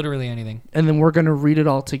prose, Literally anything. and then we're gonna read it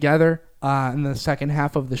all together in the second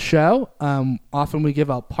half of the show. Often we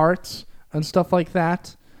give out parts and stuff like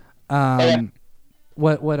that.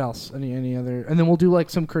 What else? Any other? And then we'll do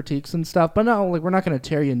like some critiques and stuff. But no, like we're not gonna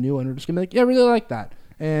tear you a new one. We're just gonna be like, yeah, I really like that.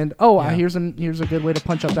 And here's a good way to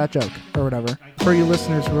punch up that joke or whatever. For you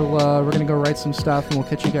listeners, we're gonna go write some stuff, and we'll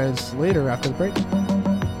catch you guys later after the break.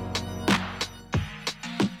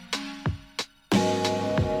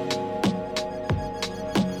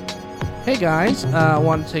 Hey guys, I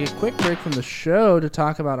want to take a quick break from the show to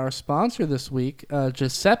talk about our sponsor this week,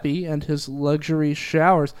 Giuseppe and his luxury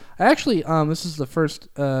showers. Actually, this is the first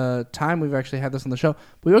time we've actually had this on the show.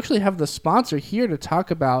 We actually have the sponsor here to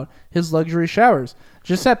talk about his luxury showers.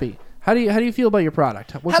 Giuseppe, how do you feel about your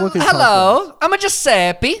product? What can you tell us about Hello, I'm a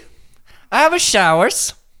Giuseppe. I have a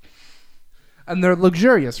showers. this? And they're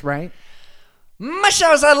luxurious, right? My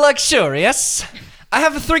showers are luxurious. I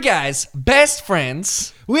have 3 guys, best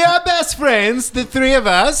friends. We are best friends, the 3 of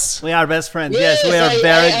us. We are best friends. Yes, we are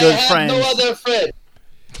very good I friends. have no other friend.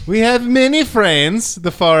 We have many friends,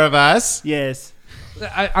 the 4 of us. Yes.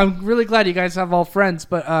 I'm really glad you guys have all friends,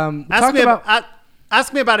 but Ask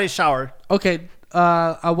me about his shower, okay.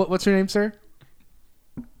 What's your name, sir?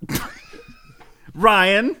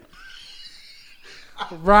 Ryan.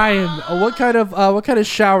 Ryan. What kind of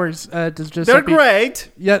showers does Giuseppe? They're great.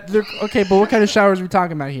 Yeah, they're okay. But what kind of showers are we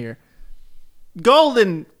talking about here?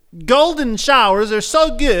 Golden showers are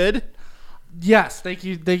so good. Yes, thank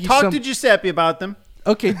you. Talk to Giuseppe about them.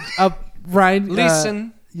 Okay, Ryan.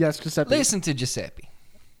 Listen. Yes, Giuseppe. Listen to Giuseppe.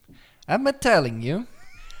 I'm telling you,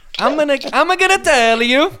 I'm gonna tell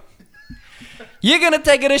you. You're gonna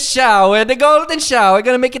take a shower, the golden shower.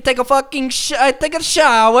 Gonna make you take a fucking take a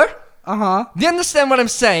shower. Uh-huh. Do you understand what I'm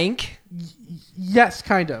saying? Yes,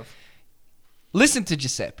 kind of. Listen to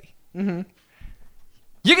Giuseppe. Mm-hmm.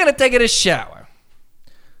 You're gonna take a shower.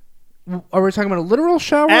 Are we talking about a literal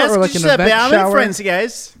shower Ask or like an Giuseppe. event How shower? many friends,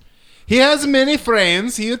 guys? He has many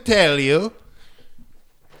friends, he'll tell you.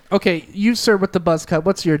 Okay, you sir with the buzz cut.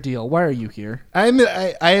 What's your deal? Why are you here? I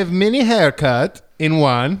have many haircut in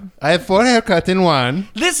one. I have 4 haircut in one.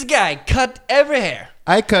 This guy cut every hair.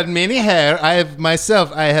 I cut many hair. I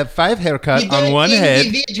have 5 haircut You do on it one head.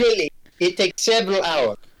 individually. It takes several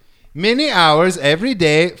hours. Many hours every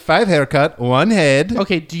day. 5 haircut, 1 head.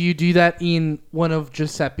 Okay, do you do that in one of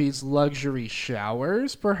Giuseppe's luxury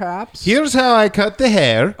showers, perhaps? Here's how I cut the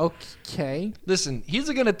hair. Okay. Listen, he's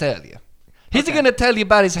gonna tell you. He's gonna tell you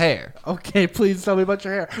about his hair. Okay, please tell me about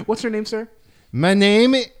your hair. What's your name, sir? My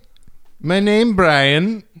name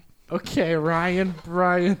Brian. Okay, Ryan,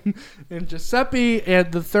 Brian, and Giuseppe,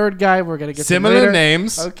 and the third guy we're gonna get to Similar later.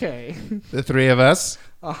 names. Okay. The 3 of us.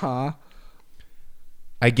 Uh-huh.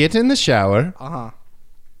 I get in the shower. Uh-huh.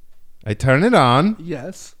 I turn it on.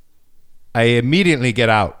 Yes. I immediately get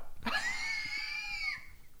out.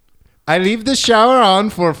 I leave the shower on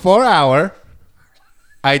for 4 hours.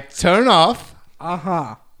 I turn off.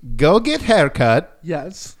 Uh-huh. Go get haircut.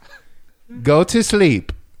 Yes. Go to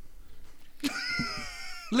sleep.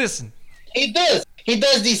 Listen, He does. He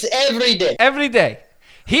does this every day. every day.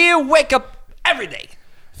 He wake up every day.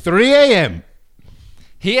 3 a.m.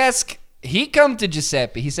 He come to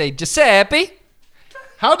Giuseppe. He say, Giuseppe,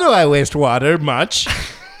 How do I waste water? Much.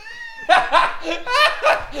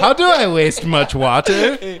 How do I waste much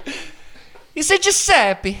water? he said,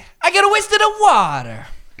 Giuseppe, I gotta waste the water.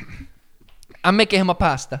 I'm making him a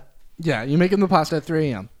pasta. Yeah, you make him the pasta at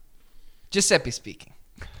 3 a.m. Giuseppe speaking.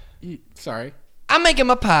 Sorry. I'm making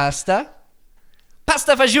my pasta.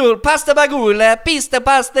 Pasta fagioli, pasta bagula,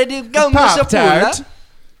 pasta di gomma Pop-Tart. sapula.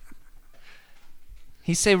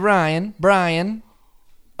 He say, Brian,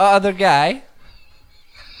 other guy.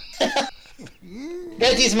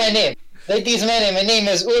 That is my name. That is my name. My name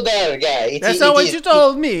is Udar guy. That's not what you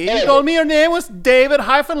told me. You told me your name was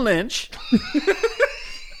David-Lynch.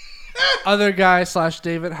 Other guy /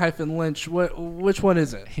 David - Lynch. Which one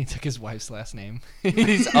is it? He took his wife's last name.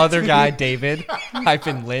 He's other guy, David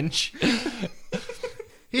Lynch.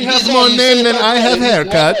 He has more name than I have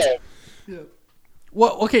haircut.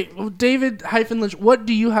 Well, okay, David - Lynch. What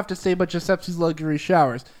do you have to say about Giuseppe's luxury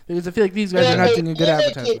showers? Because I feel like these guys are not doing a good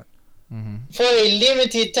advertisement. For a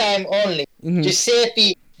limited time only. Mhm.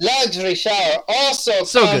 Giuseppe Luxury Shower also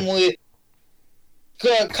So come good.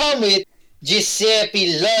 with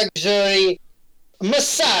Giuseppe Luxury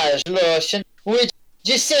Massage Lotion, which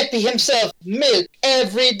Giuseppe himself milk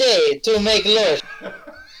every day to make lotion.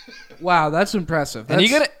 Wow, that's impressive. And you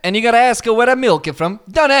gotta ask her where I milk it from.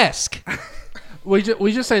 Don't ask. We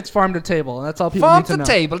just say it's farm to table, and that's all people Farm need to to know.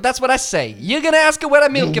 table. That's what I say. You're gonna ask her where I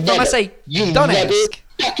milk it from. I say, You don't never ask.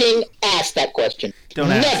 fucking ask that question. Don't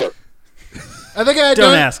ask. Never. I think I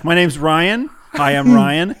Don't ask. My name's Ryan. Hi, I'm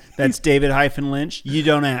Ryan. That's David-Lynch. You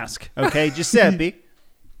don't ask. Okay, Giuseppe,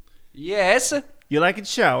 Yes, you like it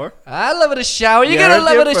shower. I love it a shower. You're Yeah, gonna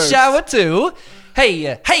love it a first. shower too.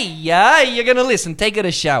 Hey, you're gonna listen. Take it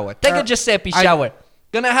a shower. Take a Giuseppe shower.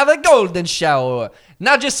 Gonna have a golden shower.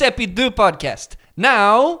 Now Giuseppe do podcast.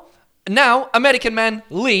 Now, American man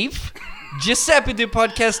leave. Giuseppe do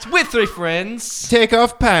podcast with 3 friends. Take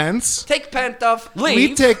off pants. Take pant off. Leave.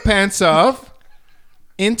 We take pants off.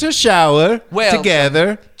 Enter shower Welcome.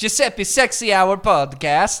 together. Giuseppe Sexy Hour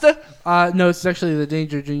podcast. No, it's actually the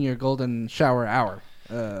Danger Junior Golden Shower Hour.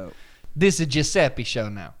 This is Giuseppe show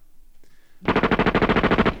now.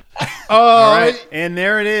 All right, and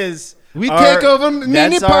there it is. We take over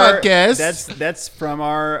mini that's our- podcast. That's from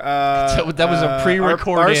our That was a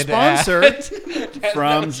pre-recorded our sponsor ad.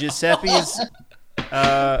 from Giuseppe's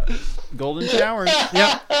Golden Showers.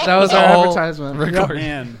 Yep, that was our all advertisement. Yep. recorded.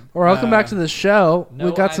 Man, Welcome back to the show. no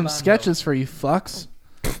We got some Ivan, sketches for you fucks.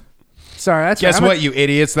 Sorry, that's Guess right. what, you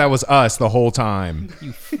idiots? That was us the whole time.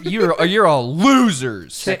 You're all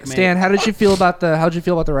losers. Stan, how'd you feel about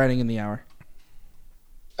the writing in the hour?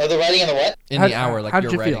 Oh, the writing on the what? In the hour, like how'd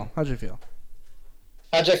you're you writing. feel? How'd you feel?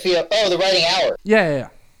 How'd I feel? Oh, the writing hour. Yeah.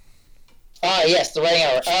 Ah, yes, the writing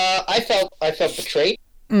hour. I felt betrayed.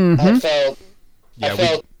 Mm-hmm. I felt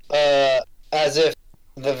Yeah, as if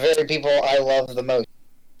the very people I love the most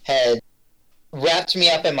had wrapped me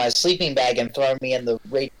up in my sleeping bag and thrown me in the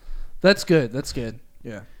rape. That's good. That's good.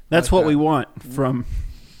 Yeah. that's Like what that. we want for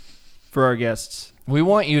our guests. We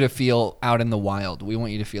want you to feel out in the wild. We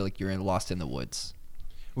want you to feel like you're lost in the woods.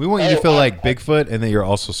 We want you to feel like Bigfoot, and that you're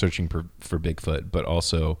also searching for Bigfoot, but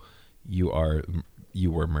also you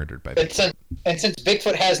were murdered by Bigfoot. And since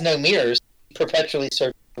Bigfoot has no mirrors, he perpetually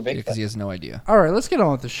searches for Bigfoot. Because he has no idea. All right, let's get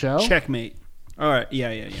on with the show. Checkmate. All right.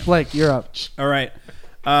 Yeah. Blake, you're up. All right.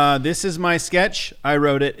 This is my sketch. I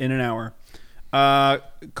wrote it in an hour.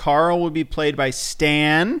 Carl will be played by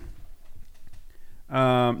Stan.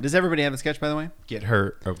 Does everybody have a sketch, by the way? Get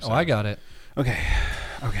hurt. Oh, I got it. Okay.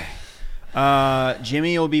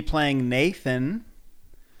 Jimmy will be playing Nathan.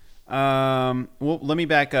 Well, let me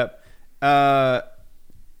back up.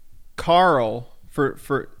 Carl,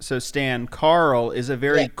 so Stan, Carl is a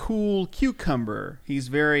very cool cucumber. He's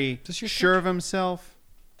very sure of himself.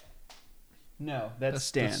 No, that's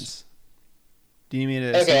Stan's. Do you need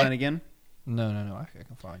me to say that again? No. I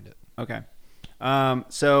can find it. Okay.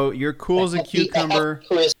 So you're cool as a cucumber.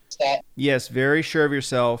 Yes, very sure of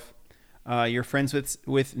yourself. You're friends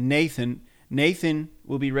with Nathan. Nathan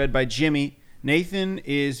will be read by Jimmy. Nathan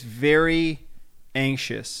is very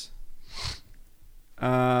anxious.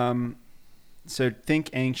 So think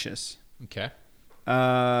anxious. Okay.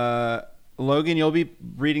 Logan, you'll be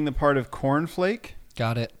reading the part of Cornflake.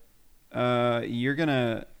 Got it. You're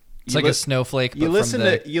gonna. It's like a snowflake. But you listen from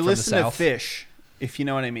the to Fish, if you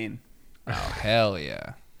know what I mean. Oh hell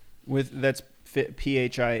yeah! That's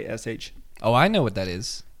PHISH. Oh, I know what that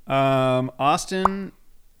is. Austin.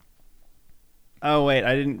 Oh wait,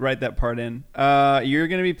 I didn't write that part in. You're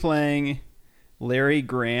gonna be playing Larry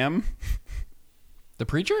Graham. The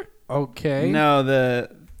preacher? Okay. No,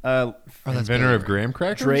 the inventor of graham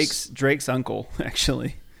crackers. Drake's uncle,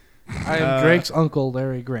 actually. I am Drake's uncle,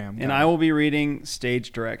 Larry Graham. And I will be reading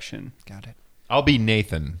stage direction. Got it. I'll be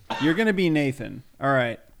Nathan. You're gonna be Nathan. All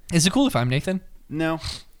right. Is it cool if I'm Nathan? No.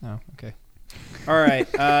 Oh, okay. All right.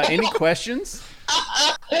 Any questions?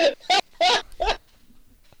 All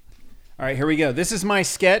right, here we go. This is my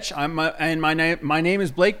sketch. My name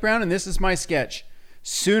is Blake Brown, and this is my sketch.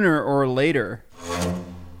 Sooner or later.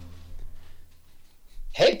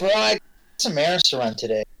 Hey, bro, I got some errands to run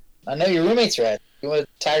today. I know your roommate's right. You want to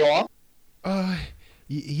tag along?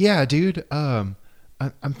 Yeah, dude. I'm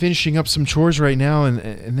finishing up some chores right now,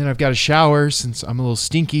 and then I've got a shower since I'm a little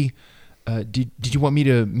stinky. Did you want me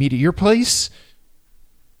to meet at your place?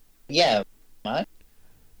 Yeah. Mine?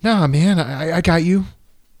 Nah, man. I got you.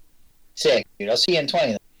 Sick, dude. I'll see you in 20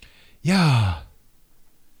 then. Yeah.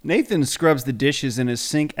 Nathan scrubs the dishes in his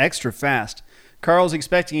sink extra fast. Carl's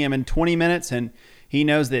expecting him in 20 minutes, and he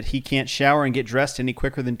knows that he can't shower and get dressed any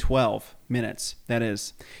quicker than 12 minutes, that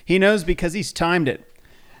is. He knows because he's timed it.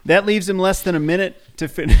 That leaves him less than a minute to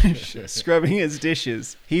finish scrubbing his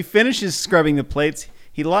dishes. He finishes scrubbing the plates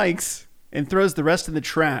he likes and throws the rest in the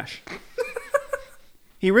trash.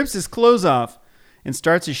 He rips his clothes off and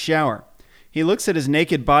starts his shower. He looks at his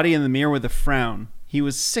naked body in the mirror with a frown. He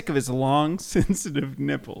was sick of his long, sensitive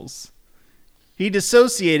nipples. He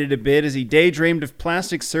dissociated a bit as he daydreamed of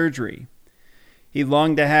plastic surgery. He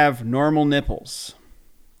longed to have normal nipples.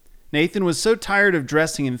 Nathan was so tired of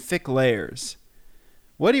dressing in thick layers.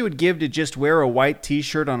 What he would give to just wear a white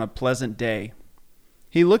t-shirt on a pleasant day.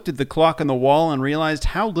 He looked at the clock on the wall and realized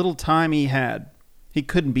how little time he had. He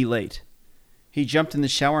couldn't be late. He jumped in the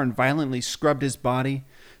shower and violently scrubbed his body,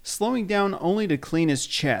 slowing down only to clean his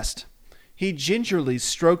chest. He gingerly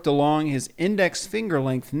stroked along his index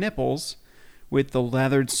finger-length nipples with the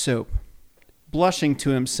lathered soap. Blushing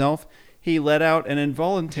to himself, he let out an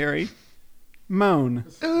involuntary moan.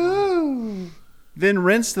 Ooh. Then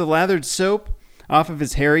rinsed the lathered soap off of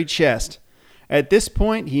his hairy chest. At this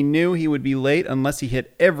point, he knew he would be late unless he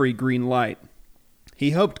hit every green light.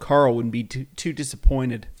 He hoped Carl wouldn't be too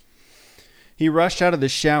disappointed. He rushed out of the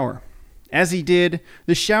shower. As he did,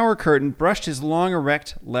 the shower curtain brushed his long,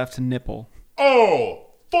 erect left nipple. Oh,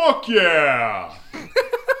 fuck yeah!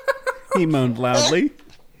 He moaned loudly.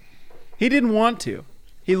 He didn't want to.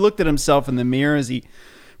 He looked at himself in the mirror as he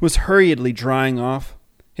was hurriedly drying off.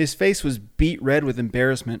 His face was beet red with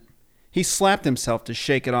embarrassment. He slapped himself to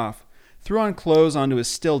shake it off, threw on clothes onto his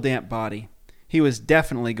still damp body. He was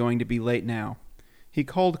definitely going to be late now. He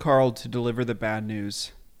called Carl to deliver the bad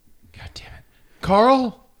news. God damn it.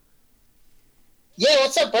 Carl? Yeah,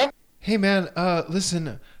 what's up, bro? Hey, man,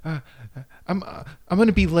 listen, I'm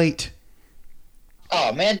gonna be late.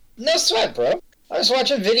 Oh, man, no sweat, bro. I was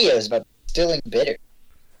watching videos about distilling bitter.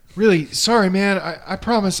 Really, sorry, man. I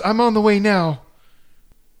promise, I'm on the way now.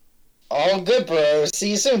 All good, bro.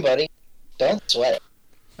 See you soon, buddy. Don't sweat.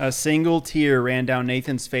 A single tear ran down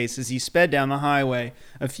Nathan's face as he sped down the highway.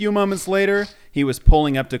 A few moments later, he was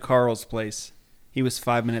pulling up to Carl's place. He was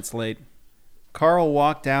 5 minutes late. Carl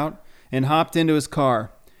walked out and hopped into his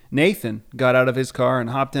car. Nathan got out of his car and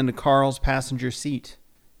hopped into Carl's passenger seat.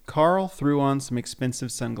 Carl threw on some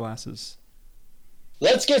expensive sunglasses.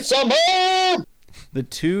 Let's get some herb! The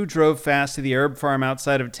two drove fast to the herb farm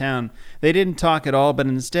outside of town. They didn't talk at all, but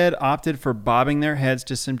instead opted for bobbing their heads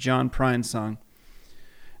to some John Prine song.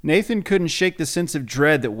 Nathan couldn't shake the sense of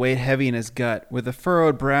dread that weighed heavy in his gut. With a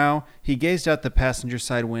furrowed brow, he gazed out the passenger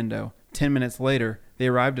side window. 10 minutes later, they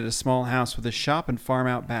arrived at a small house with a shop and farm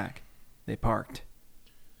out back. They parked.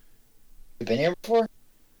 You been here before?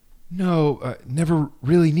 No, never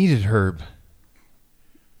really needed Herb.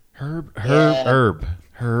 Herb.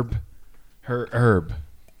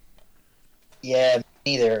 Yeah, me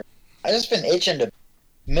neither. I just been itching to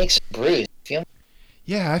make some brews. Feel me?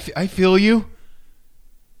 Yeah, I feel you.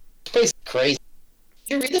 This place is crazy.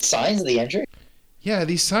 Did you read the signs of the entry? Yeah,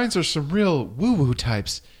 these signs are some real woo-woo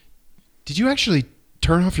types. Did you actually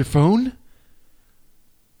turn off your phone?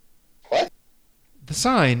 What? The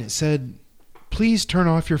sign said, "Please turn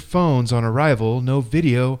off your phones on arrival. No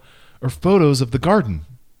video or photos of the garden."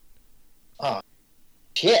 Oh,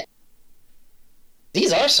 shit.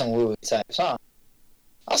 These are some woo-woo types, huh?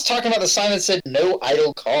 I was talking about the sign that said no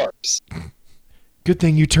idle cars. Good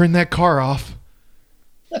thing you turned that car off.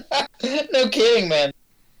 No kidding, man.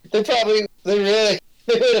 They would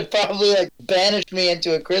have probably like banished me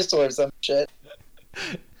into a crystal or some shit.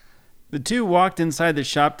 The two walked inside the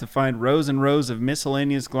shop to find rows and rows of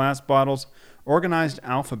miscellaneous glass bottles organized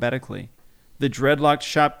alphabetically. The dreadlocked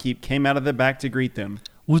shopkeep came out of the back to greet them.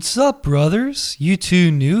 What's up, brothers? You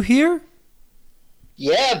two new here?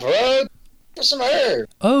 Yeah, bro. For some herb.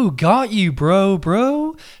 Oh, got you,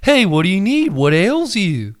 bro. Hey, what do you need? What ails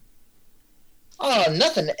you? Oh,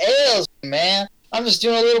 nothing ails me, man. I'm just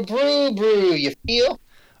doing a little brew, you feel?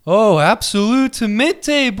 Oh,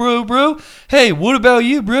 absolutamente, bro. Hey, what about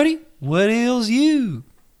you, Brody? What ails you?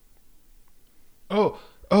 Oh,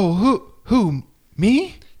 who?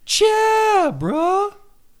 Me? Yeah, bro.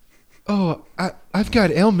 Oh, I've got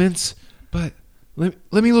ailments, but let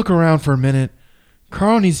me look around for a minute.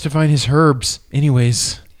 Carl needs to find his herbs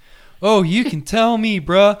anyways. Oh, you can tell me,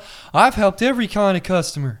 bruh. I've helped every kind of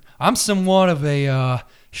customer. I'm somewhat of a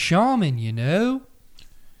shaman, you know.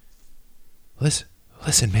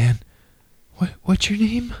 Listen, man. What's your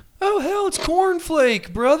name? Oh, hell, it's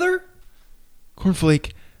Cornflake, brother.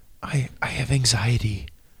 Cornflake, I have anxiety.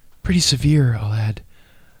 Pretty severe, I'll add.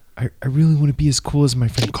 I really want to be as cool as my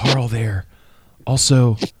friend Carl there.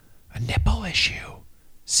 Also, a nipple issue.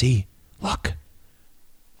 See? Look.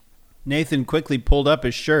 Nathan quickly pulled up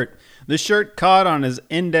his shirt. The shirt caught on his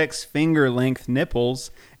index finger-length nipples,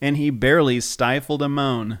 and he barely stifled a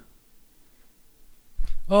moan.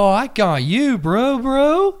 Oh, I got you,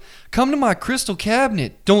 bro. Come to my crystal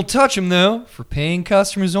cabinet. Don't touch them, though. For paying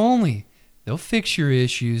customers only. They'll fix your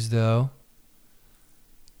issues, though.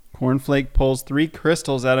 Cornflake pulls 3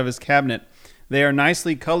 crystals out of his cabinet. They are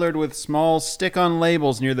nicely colored with small stick-on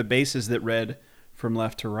labels near the bases that read, from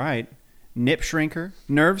left to right, Nip Shrinker,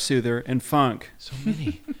 Nerve Soother, and Funk. So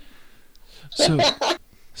many.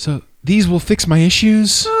 So these will fix my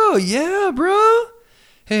issues? Oh, yeah, bro.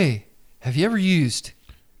 Hey, have you ever used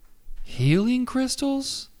healing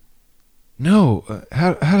crystals? No.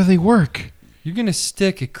 How do they work? You're going to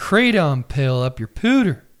stick a kratom pill up your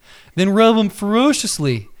pooter, then rub them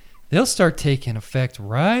ferociously. They'll start taking effect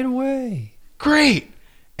right away. Great!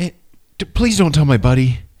 Please don't tell my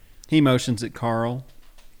buddy. He motions at Carl.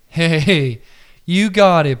 Hey, you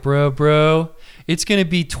got it, bro. It's going to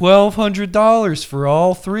be $1,200 for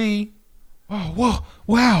all 3. Oh, whoa,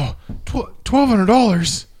 wow.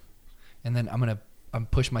 $1,200. And then I'm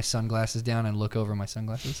push my sunglasses down and look over my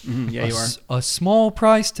sunglasses. Yeah, you are. A small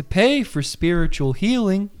price to pay for spiritual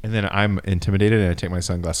healing. And then I'm intimidated and I take my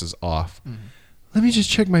sunglasses off. Mm-hmm. Let me just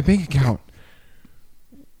check my bank account.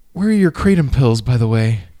 Where are your kratom pills, by the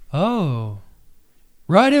way? Oh,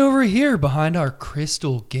 right over here behind our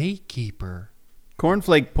crystal gatekeeper.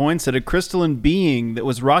 Cornflake points at a crystalline being that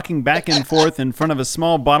was rocking back and forth in front of a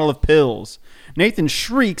small bottle of pills. Nathan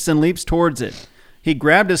shrieks and leaps towards it. He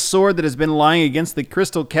grabbed a sword that has been lying against the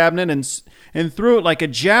crystal cabinet and threw it like a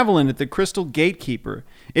javelin at the crystal gatekeeper.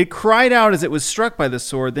 It cried out as it was struck by the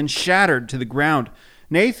sword, then shattered to the ground.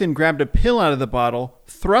 Nathan grabbed a pill out of the bottle,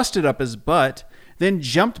 thrust it up his butt, then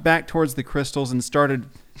jumped back towards the crystals and started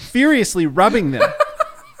furiously rubbing them.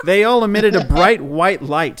 They all emitted a bright white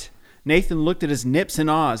light. Nathan looked at his nips in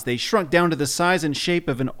awe as they shrunk down to the size and shape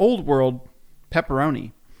of an old-world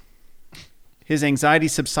pepperoni. His anxiety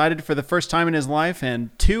subsided for the first time in his life, and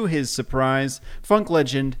to his surprise, funk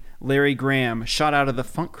legend Larry Graham shot out of the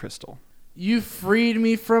funk crystal. You freed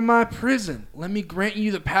me from my prison. Let me grant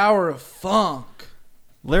you the power of funk.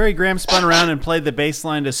 Larry Graham spun around and played the bass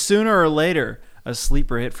line to Sooner or Later, a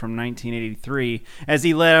sleeper hit from 1983, as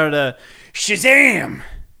he let out a Shazam,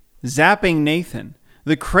 zapping Nathan.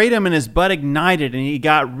 The kratom in his butt ignited, and he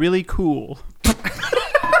got really cool.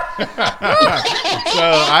 So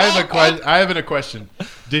I have a question.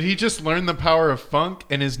 Did he just learn the power of funk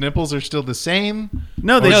and his nipples are still the same?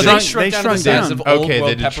 No, they shrunk down to the size of old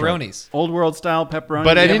world pepperonis. Old world style pepperoni.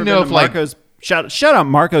 But I didn't know if Marco's, shout out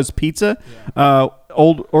Marco's Pizza.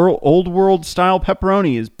 Old world style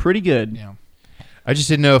pepperoni is pretty good. Yeah. I just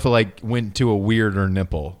didn't know if it went to a weirder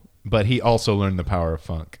nipple. But he also learned the power of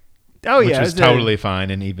funk. Oh which yeah, is totally fine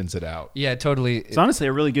and evens it out. Yeah, totally. It's honestly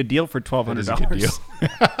a really good deal for $1,200. It is a good deal.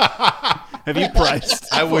 Have you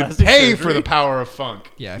priced? I would pay for the power of funk.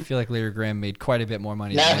 Yeah, I feel like Larry Graham made quite a bit more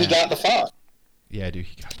money. Now than he that. got the funk. Yeah, dude,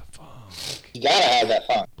 he got the funk. You gotta have that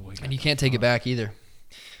funk. And you can't take it back either.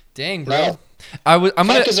 Dang, bro. No.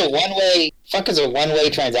 Funk is a one-way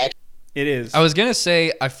transaction. It is. I was gonna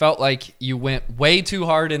say I felt like you went way too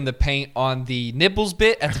hard in the paint on the nipples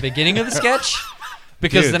bit at the beginning of the sketch,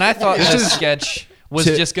 because Dude, then I thought this sketch was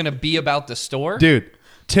just gonna be about the store. Dude,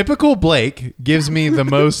 typical Blake gives me the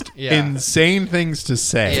most Yeah. insane things to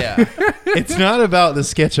say. Yeah. It's not about the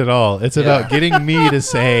sketch at all. It's about getting me to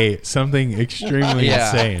say something extremely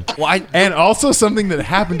insane. Well, And also something that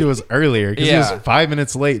happened to us earlier because he Yeah. was 5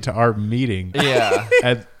 minutes late to our meeting. Yeah.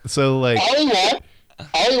 And so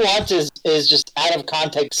All he wants is just out of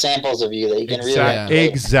context samples of you that you can really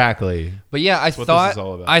Exactly. But yeah, I what this is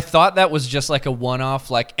all about. thought that was just like a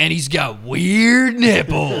one-off, and he's got weird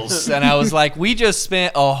nipples, and I was like, we just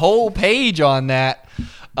spent a whole page on that.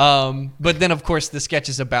 But then of course the sketch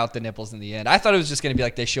is about the nipples in the end. I thought it was just gonna be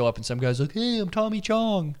like they show up and some guy's like, "Hey, I'm Tommy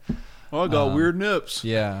Chong." I got weird nips.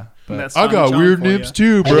 Yeah, but That's I got Tommy Chong weird for ya. nips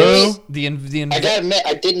too, bro. I gotta admit,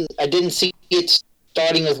 I didn't see it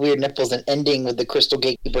starting with weird nipples and ending with the Crystal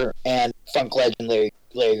Gatekeeper and funk legend Larry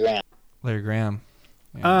Graham. Larry Graham.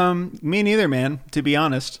 Me neither, man. To be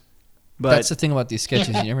honest, but That's the thing about these sketches.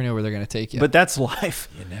 You never know where they're gonna take you. but that's life.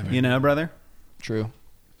 You know, brother. True.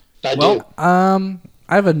 I do. Well,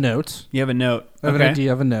 I have a note. you have a note. I have an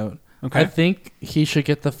idea of a note. Okay. I think he should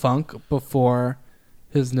get the funk before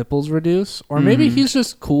his nipples reduce, or maybe he's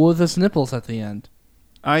just cool with his nipples at the end.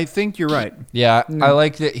 I think you're right. Yeah, I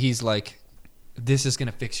like that he's like, this is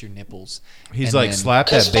gonna fix your nipples. He's And like, then- slap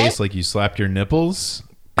that bass like you slapped your nipples,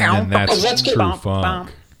 and then Let's that's get- true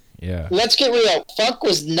funk. Yeah. Let's get real. Funk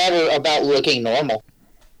was never about looking normal.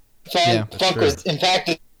 Funk true. was, in fact,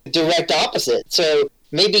 the direct opposite. So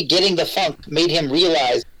maybe getting the funk made him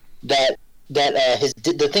realize that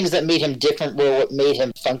the things that made him different were what made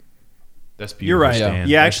him funk. That's beautiful. You're right. Stan.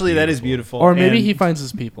 Yeah, That's actually, that is beautiful. Or maybe And, he finds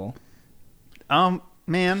his people.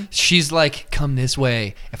 man. She's like, "Come this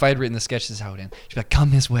way." If I had written the sketch, this is how it ends. She's like, "Come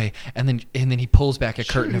this way," and then he pulls back a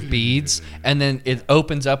curtain of beads, and then it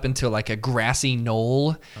opens up into like a grassy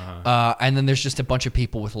knoll, and then there's just a bunch of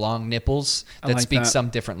people with long nipples that like speak that. some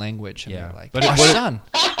different language, and Yeah. they're like, But "Our what if- son,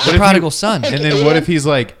 the prodigal son." And then what if he's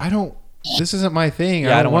like, this isn't my thing.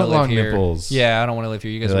 Yeah, I don't want wanna live long here. nipples. Yeah, I don't want to live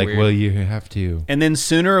here. You guys They're are like, weird. well, you have to. And then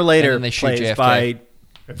sooner or later, And then they shoot plays JFK. by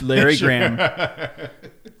Larry Graham.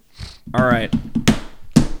 All right.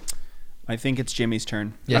 I think it's Jimmy's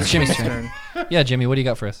turn. Yeah, it's Jimmy's turn. Yeah, Jimmy, what do you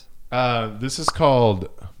got for us? This is called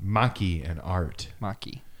Maki and Art.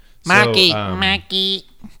 Maki. Maki.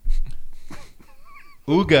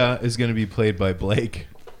 Uga is going to be played by Blake.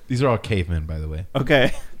 These are all cavemen, by the way.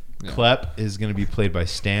 Okay. Klep is going to be played by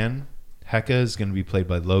Stan. Heka is going to be played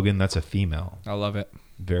by Logan. That's a female. I love it.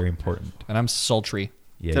 Very important. And I'm sultry.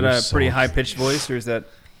 Yeah, Is that you're a pretty soft. high-pitched voice, or is that...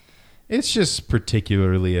 It's just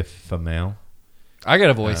particularly a female. I got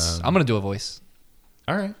a voice. I'm going to do a voice.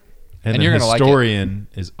 All right. And the you're gonna like it. historian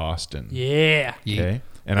is Austin. Yeah. Okay.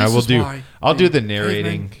 And This I will is do. why I'll do the cavemen-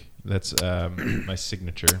 narrating. That's my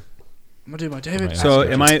signature. I'm gonna do my David. My So,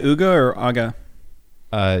 Oscar. am I Uga or Aga?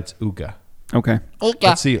 It's Uga. Okay.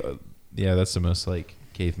 Let's see. Yeah, that's the most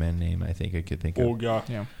caveman name I think I could think of.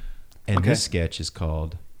 Yeah. And Okay. this sketch is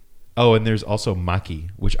called. Oh, and there's also Maki,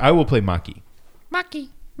 which I will play Maki. Maki.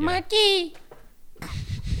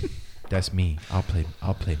 That's me. I'll play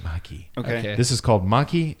Maki. Okay. This is called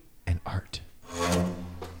Maki and Art.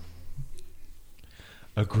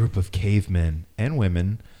 A group of cavemen and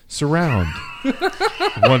women surround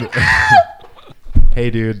one. Hey,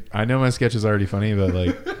 dude, I know my sketch is already funny, but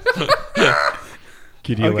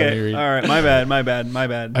could you let me Okay. read? All right. My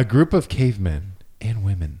bad. A group of cavemen and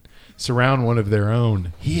women surround one of their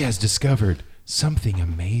own. He has discovered something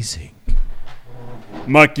amazing.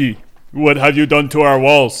 Maki, what have you done to our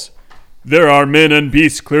walls? There are men and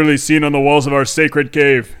beasts clearly seen on the walls of our sacred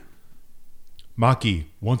cave. Maki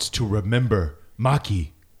wants to remember. Maki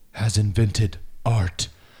has invented art.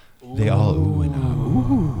 They all ooh and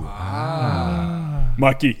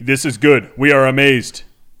Maki, this is good. We are amazed.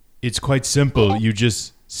 It's quite simple. You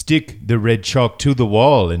just stick the red chalk to the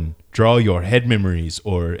wall and draw your head memories,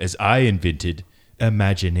 or as I invented,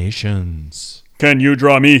 imaginations. Can you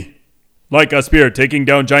draw me? Like a spear taking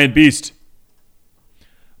down giant beast.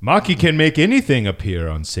 Maki can make anything appear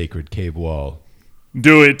on sacred cave wall.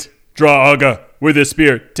 Do it. Draw Aga with a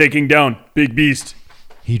spear taking down big beast.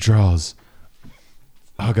 He draws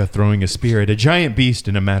Aga throwing a spear at a giant beast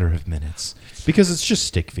in a matter of minutes. Because it's just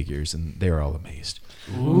stick figures and they're all amazed.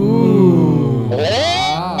 Oh.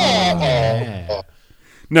 Yeah.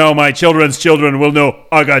 Now my children's children will know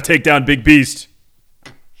Aga take down big beast.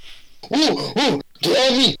 Draw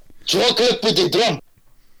me. Draw clap with the drum.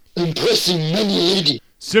 Impressing many lady.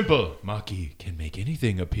 Simple. Maki can make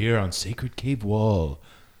anything appear on sacred cave wall.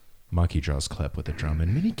 Maki draws Klep with a drum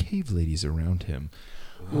and many cave ladies around him.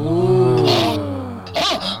 Ooh.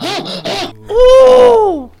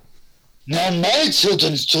 Now my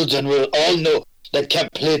children's children will all know that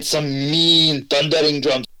Cap played some mean thundering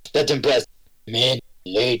drums that impressed many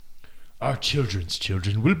ladies. Our children's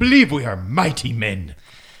children will believe we are mighty men.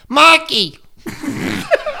 Maki.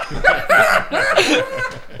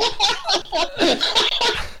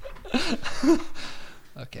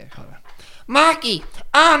 Okay, hold on. Maki,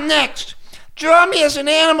 I'm next. Draw me as an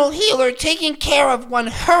animal healer taking care of one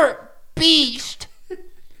hurt beast.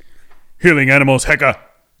 Healing animals, Heka.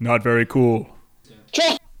 Not very cool.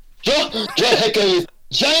 Draw Heka with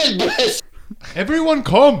giant breasts. Everyone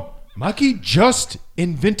calm. Maki just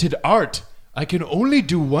invented art. I can only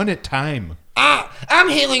do one at a time. I'm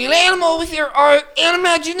healing an animal with your art and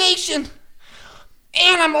imagination.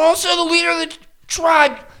 And I'm also the leader of the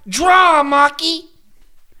tribe. Draw, Maki.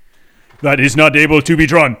 That is not able to be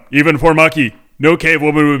drawn, even for Maki. No cave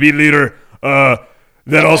woman would be leader.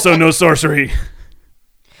 Then also no sorcery.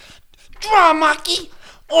 Draw, Maki,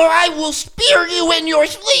 or I will spear you in your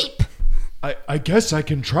sleep. I guess I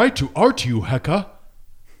can try to art you, Heka.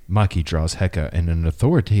 Maki draws Heka in an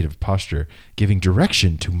authoritative posture, giving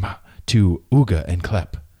direction to Uga and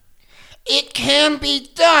Klep. It can be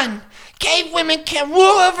done. Cave women can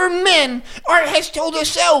rule over men. Art has told us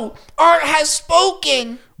so. Art has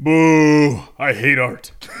spoken. Boo! I hate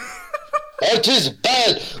art. Art is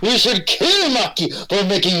bad. We should kill Maki for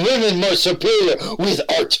making women more superior with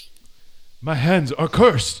art. My hands are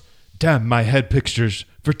cursed. Damn my head pictures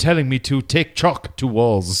for telling me to take chalk to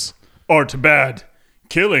walls. Art bad.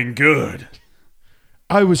 Killing good.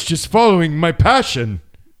 I was just following my passion.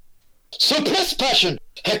 Suppress passion.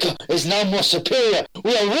 Heka is now more superior.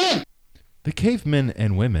 We are ruined. The cavemen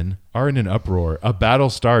and women are in an uproar. A battle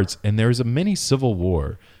starts, and there is a mini civil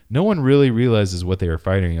war. No one really realizes what they are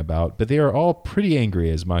fighting about, but they are all pretty angry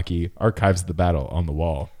as Maki archives the battle on the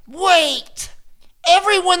wall. Wait!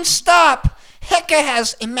 Everyone stop! Heka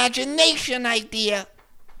has imagination idea.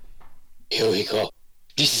 Here we go.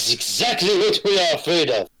 This is exactly what we are afraid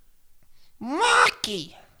of.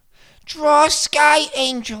 Maki! Draw sky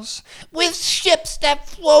angels with ships that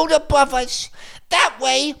float above us. That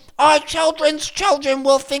way, our children's children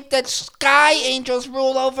will think that sky angels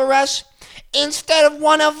rule over us instead of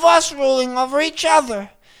one of us ruling over each other.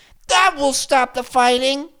 That will stop the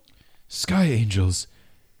fighting. Sky angels,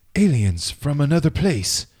 aliens from another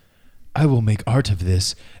place. I will make art of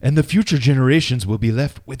this, and the future generations will be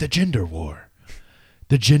left with a gender war.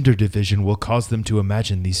 The gender division will cause them to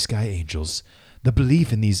imagine these sky angels. The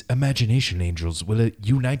belief in these imagination angels will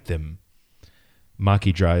unite them.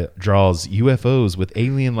 Maki draws UFOs with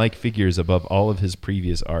alien-like figures above all of his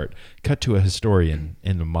previous art, cut to a historian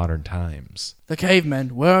in the modern times. The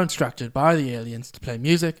cavemen were instructed by the aliens to play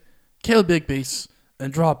music, kill big beasts,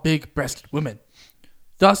 and draw big-breasted women.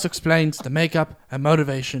 Thus explains the makeup and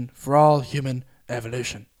motivation for all human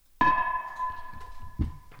evolution.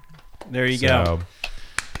 There you go.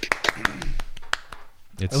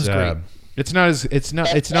 It's That was great.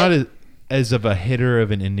 It's not as of a hitter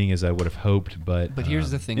of an ending as I would have hoped, but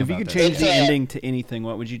Here's the thing If you about could that. change the ending to anything,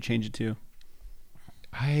 what would you change it to?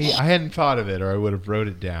 I hadn't thought of it, or I would have wrote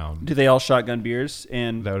it down. Do they all shotgun beers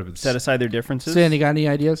and That would have been set aside their differences? Sandy, got any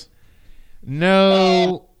ideas?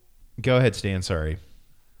 No, go ahead, Stan. Sorry.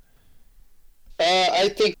 I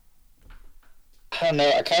think, I don't know,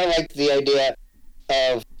 I kind of like the idea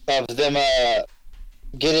of them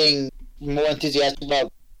getting more enthusiastic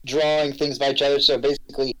about drawing things by each other, so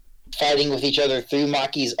basically fighting with each other through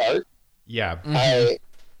Maki's art. Yeah.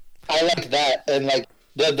 I like that, and like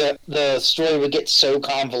the story would get so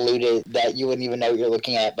convoluted that you wouldn't even know what you're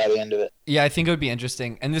looking at by the end of it. Yeah, I think it would be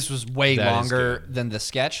interesting. And this was way That is longer good. than the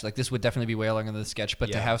sketch. Like, this would definitely be way longer than the sketch. But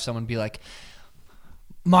to Yeah. have someone be like,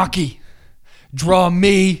 Maki, draw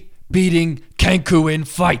me beating Kenku in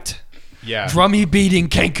fight. Yeah. Drummy beating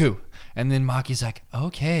Kenku. And then Maki's like,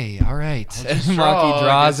 okay, all right. And just Maki draw. I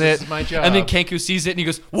draws guess this it. is my job. And then Kenku sees it and he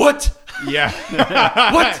goes, what? Yeah.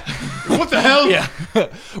 What? What the hell? Yeah.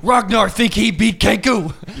 Ragnar think he beat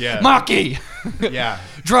Kenku. Yeah. Maki. Yeah.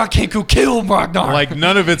 Draw Kenku, kill Ragnar. Like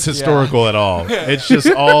none of it's historical at all. It's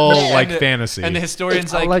just all like And the- fantasy. And the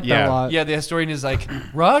historian's I like, like that yeah. a lot. yeah, the historian is like,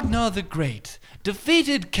 Ragnar the Great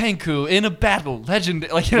defeated Kenku in a battle. Legend.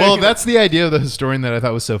 Like, Well, that's the idea of the historian that I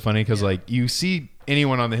thought was so funny because like you see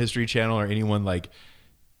anyone on the History Channel or anyone like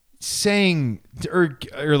saying or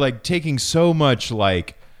like taking so much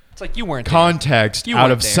like it's like you weren't there. context You out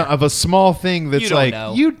weren't of there. of a small thing that's You don't like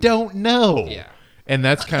know. you don't know. Yeah. And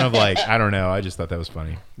that's kind of like I don't know. I just thought that was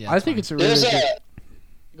funny. Yeah, I think it's a really There's good.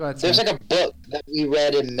 a Go ahead, there's Sam. like a book that we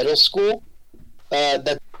read in middle school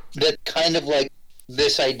that kind of like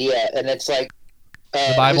this idea, and it's like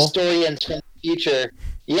The Bible? historians from the future.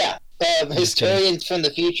 Yeah, historians from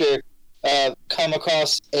the future come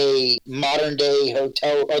across a modern day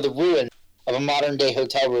hotel or the ruin of a modern day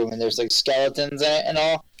hotel room, and there's like skeletons in it and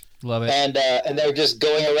all. Love it. And they're just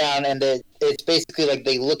going around, and it's basically like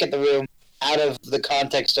they look at the room out of the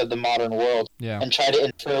context of the modern world Yeah. and try to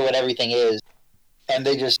infer what everything is, and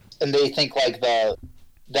they think like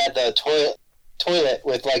the toilet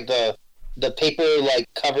with like the paper like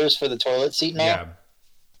covers for the toilet seat and all Yeah.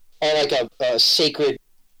 are like a sacred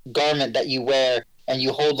garment that you wear, and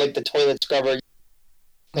you hold like the toilet scrubber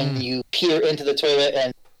and you peer into the toilet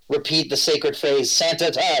and repeat the sacred phrase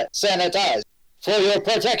sanitize for your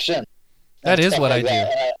protection. That And is stuff what like I do.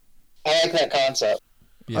 that. I like that concept.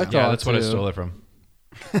 I Yeah, thought that's what I too. stole it from.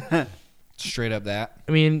 Straight up that.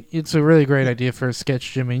 I mean, it's a really great idea for a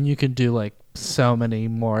sketch, Jimmy. And you could do like so many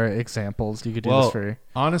more examples. You could do this for.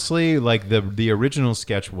 Honestly, like the original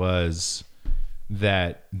sketch was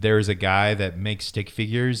that there's a guy that makes stick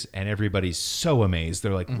figures and everybody's so amazed.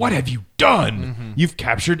 They're like, "What have you done? You've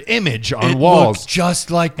captured image on It walls." looks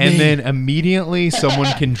just like me. And then immediately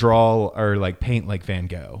someone can draw or like paint like Van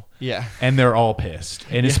Gogh. Yeah. And they're all pissed.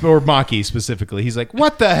 And it's or Maki specifically. He's like,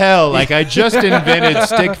 "What the hell? Like I just invented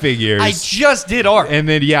stick figures." I just did art. And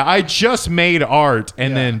then I just made art.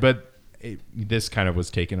 And Yeah. then this kind of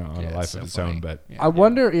was taken on Yeah, a it's life so of its funny. own, but Yeah. I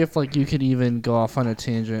wonder if like you could even go off on a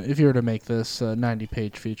tangent if you were to make this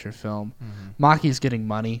 90-page feature film. Maki's getting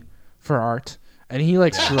money for art, and he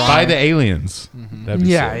likes drawing. by the aliens. That'd be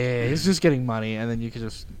Yeah, sick. yeah, he's just getting money, and then you could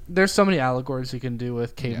just. There's so many allegories you can do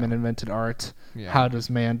with caveman invented art. Yeah. How does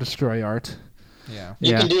man destroy art? Yeah.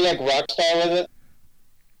 You Yeah. can do like Rockstar with it.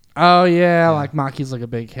 Oh yeah, like Maki's like a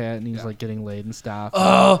big hit, and he's like getting laid and stuff.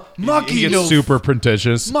 Oh, He Maki gets no super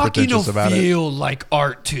pretentious Maki no about it. feel like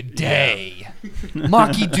art today.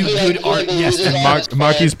 Maki do Yeah, good yeah, art yeah, yesterday. yeah.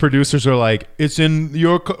 Maki's producers are like, "It's in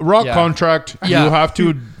your rock Yeah. contract. Yeah. You have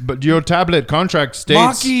to, but your tablet contract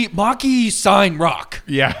states." Maki sign rock.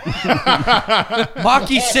 Yeah.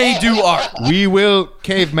 Maki say do art. We will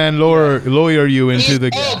caveman lawyer you into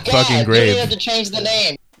the God, fucking You don't grave. have to change the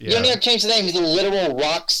name. You don't Yeah. have to change the name. He's a literal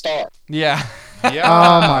rock star. Yeah. Oh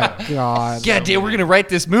my god. Yeah, dude, we're gonna write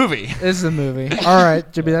this movie. This is a movie. All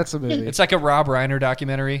right, Jimmy, that's a movie. It's like a Rob Reiner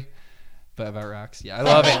documentary, but about rocks. Yeah, I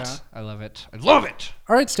love it. I love it. I love it.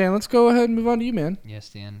 All right, Stan, let's go ahead and move on to you, man. Yes,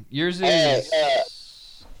 Dan. Yours Uh,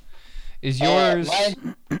 is yours.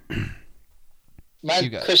 Mine's You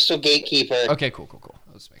got it. Crystal Gatekeeper. Okay, cool.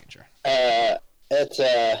 I was making sure. It's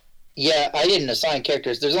yeah. I didn't assign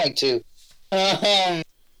characters. There's only two.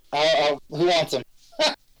 Who wants them?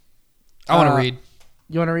 I want to Uh, read.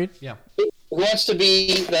 You want to read? Yeah. Who wants to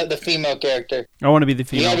be the female character? I want to be the You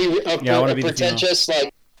female. gotta be Yeah, I want to be the female. pretentious,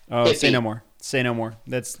 like Oh, hippie. say no more. Say no more.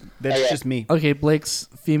 That's Okay. just me. Okay, Blake's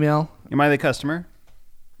female. Am I the customer?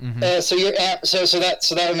 So you're so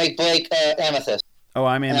that would make Blake Amethyst, Oh,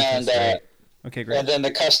 I'm Amethyst. and Right. Okay, great. and then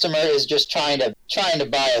the customer is just trying to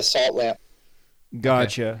buy a salt lamp.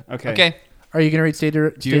 Gotcha. Okay. Okay. Are you going to read stage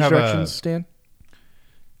you have directions, a- Stan?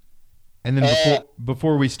 And then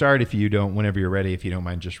before we start, whenever you're ready, if you don't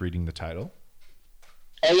mind just reading the title.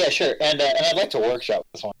 Oh yeah, sure. And I'd like to workshop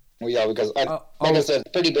this one. Yeah, because like I said,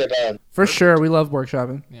 pretty bare bones. For sure, we love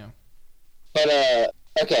workshopping. Yeah. But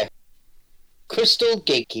okay. Crystal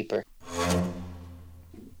Gatekeeper.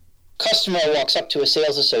 Customer walks up to a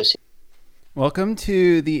sales associate. Welcome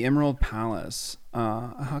to the Emerald Palace.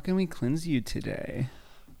 How can we cleanse you today?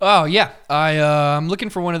 Oh yeah, I'm looking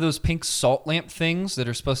for one of those pink salt lamp things that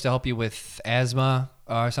are supposed to help you with asthma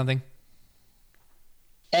or something.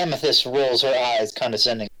 Amethyst rolls her eyes,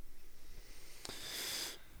 condescending.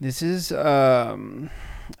 This is a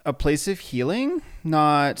place of healing,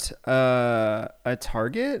 not a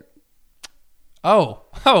target. Oh,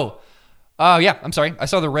 yeah. I'm sorry. I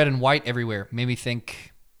saw the red and white everywhere. Made me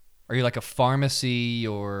think. Are you like a pharmacy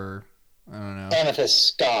or I don't know?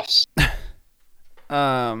 Amethyst scoffs.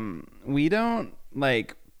 We don't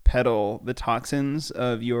like peddle the toxins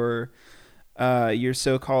of your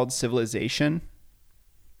so-called civilization.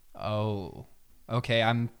 Oh, okay.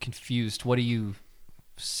 I'm confused. What do you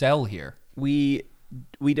sell here? We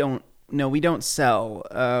don't. No, we don't sell.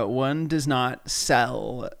 One does not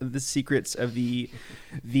sell the secrets of the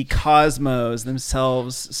cosmos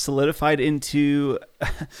themselves, solidified into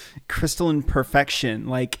crystalline perfection.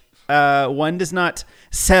 Like one does not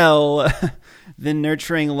sell the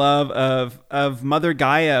nurturing love of Mother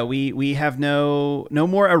Gaia. We have no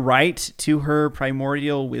more a right to her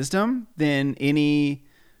primordial wisdom than any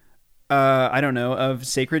I don't know, of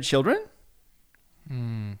sacred children.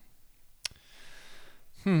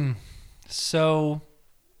 So,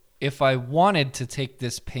 if I wanted to take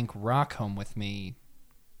this pink rock home with me,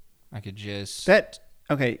 I could just... That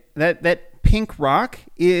pink rock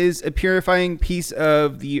is a purifying piece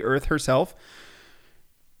of the earth herself.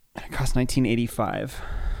 It cost $19.85.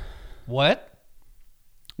 What?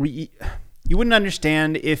 You wouldn't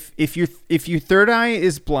understand if your third eye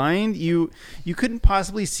is blind, you couldn't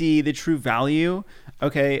possibly see the true value,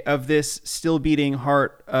 of this still beating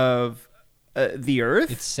heart of the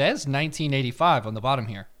earth. It says 1985 on the bottom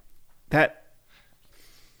here. That's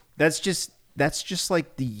just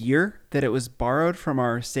like the year that it was borrowed from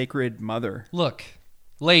our sacred mother. Look,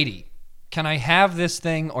 lady, can I have this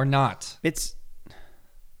thing or not? It's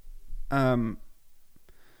how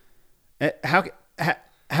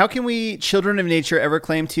can we, children of nature, ever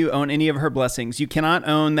claim to own any of her blessings? You cannot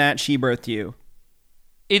own that she birthed you.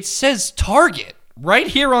 It says Target right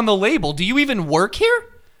here on the label. Do you even work here?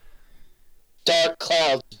 Dark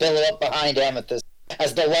clouds billow up behind Amethyst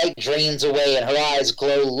as the light drains away and her eyes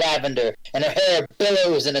glow lavender and her hair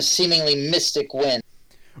billows in a seemingly mystic wind.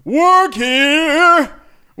 Work here!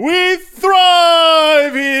 We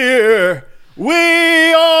thrive here!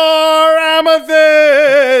 We are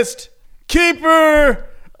Amethyst! Keeper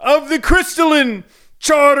of the crystalline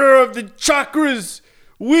charter of the chakras!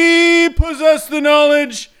 We possess the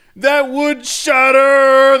knowledge that would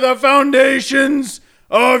shatter the foundations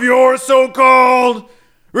of your so-called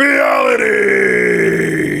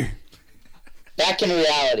reality. Back in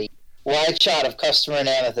reality, wide shot of Customer and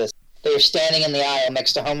Amethyst. They are standing in the aisle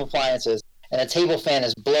next to home appliances, and a table fan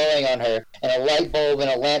is blowing on her, and a light bulb in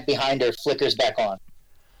a lamp behind her flickers back on.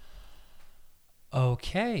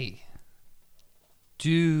 Okay.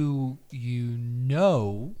 Do you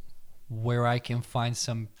know where I can find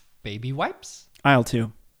some baby wipes? Aisle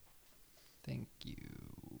 2. Thank you.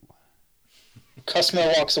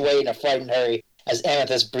 Customer walks away in a frightened hurry as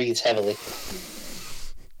Amethyst breathes heavily.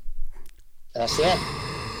 And that's the end.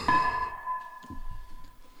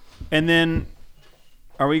 And then,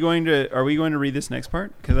 are we going to read this next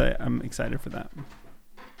part? Because I'm excited for that.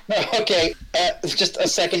 Okay, it's just a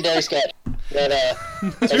secondary sketch. Two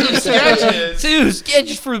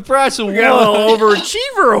sketches for the price of one. We got a little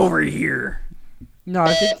overachiever over here. No,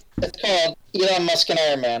 I think It's called Elon Musk and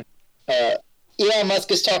Iron Man. Elon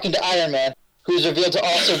Musk is talking to Iron Man, who's revealed to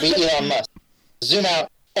also be Elon Musk. Zoom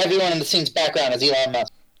out. Everyone in the scene's background is Elon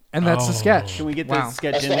Musk. and that's the sketch. Can we get wow. the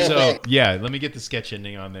sketch That's in? the whole So thing. yeah, let me get the sketch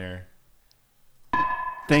ending on there.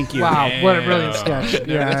 Thank you. Wow, what a Damn. brilliant sketch. That's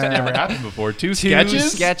never happened before. Two Two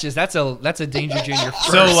sketches. sketches. That's a Danger Junior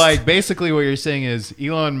first. So like basically what you're saying is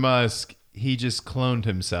Elon Musk, he just cloned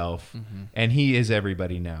himself and he is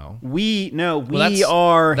everybody now. We that's-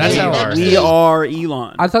 are that's him. how it We is. are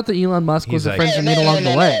Elon. I thought that Elon Musk was He's a like- friend you No, meet no, along no,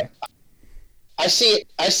 the no, way. no. I see it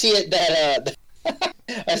that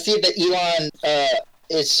I see it that Elon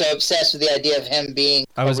is so obsessed with the idea of him being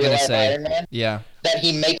I was a real gonna life say, Iron Man yeah. that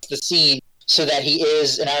he makes the scene so that he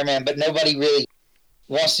is an Iron Man, but nobody really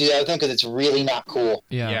wants to do that with him because it's really not cool.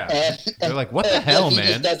 Yeah. And They're like, what the hell, he man?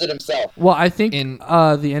 just does it himself. Well, I think In-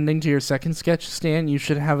 the ending to your second sketch, Stan, you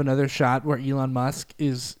should have another shot where Elon Musk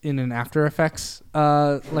is in an After Effects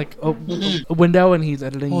a window and he's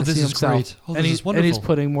editing Oh, the this scene is himself. great. Oh, and this he's is wonderful.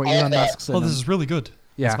 putting more I like Elon that. Musks in Oh, them. this is really good.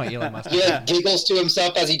 Yeah. That's my Elon Musk. He like giggles to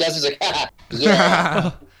himself as he does. He's like, ha,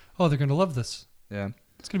 yeah. Oh, they're gonna love this. Yeah.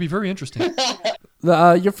 It's gonna be very interesting.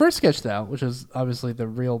 Your first sketch, though, which is obviously the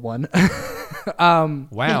real one.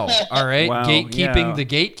 Wow. All right. Wow, Gatekeeping yeah. the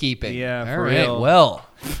gatekeeping. Yeah, All for right. real. Well,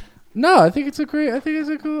 No, I think it's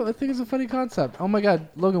a funny concept. Oh my God,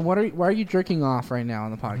 Logan, why are you jerking off right now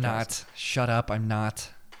on the podcast? I'm not. Shut up. I'm not.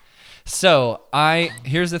 So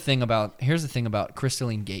here's the thing about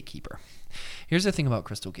Crystalline Gatekeeper. Here's the thing about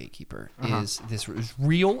Crystal Gatekeeper is this was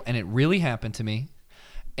real and it really happened to me.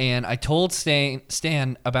 And I told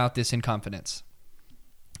Stan about this in confidence.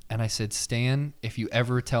 And I said, Stan, if you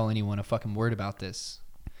ever tell anyone a fucking word about this,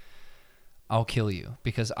 I'll kill you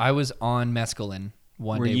because I was on mescaline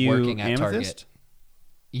one Were day you working at amethyst? Target.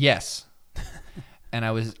 Yes. And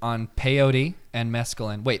I was on peyote and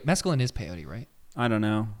mescaline. Wait, mescaline is peyote, right? I don't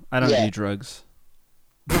know. I don't do drugs.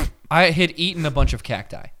 I had eaten a bunch of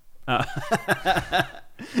cacti.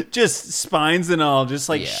 Just spines and all, just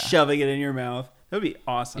like Yeah. shoving it in your mouth. That would be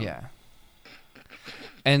awesome. Yeah.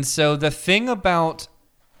 And so the thing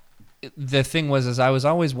was, is I was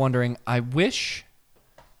always wondering, I wish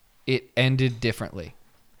it ended differently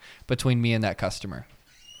between me and that customer.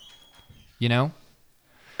 You know?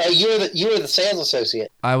 Oh, you were the sales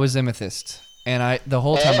associate. I was amethyst. And the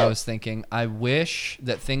whole time I was thinking, I wish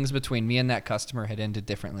that things between me and that customer had ended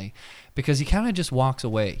differently. Because he kind of just walks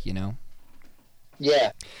away, you know?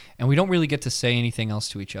 Yeah. And we don't really get to say anything else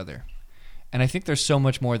to each other. And I think there's so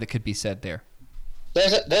much more that could be said there.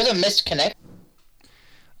 There's a misconnect.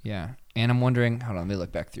 Yeah. And I'm wondering, hold on, let me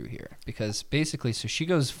look back through here. Because basically, so she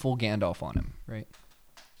goes full Gandalf on him, right?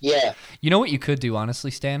 Yeah. You know what you could do,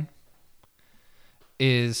 honestly, Stan?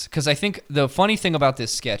 Is, because I think the funny thing about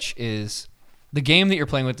this sketch is, the game that you're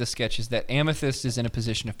playing with this sketch is that Amethyst is in a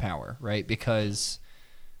position of power, right? Because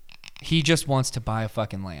he just wants to buy a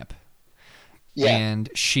fucking lamp. Yeah. And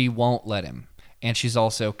she won't let him. And she's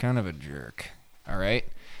also kind of a jerk, all right?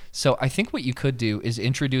 So I think what you could do is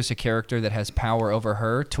introduce a character that has power over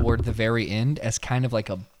her toward the very end as kind of like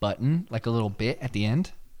a button, like a little bit at the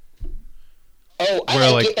end. Oh, I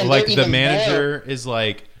Where like it, and like they're the even manager is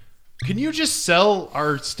like, "Can you just sell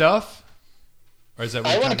our stuff?" Or is that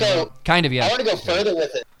what I you're want to talking go. about? Kind of, yeah. I want to go further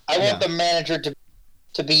with it. I want the manager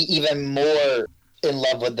to be even more in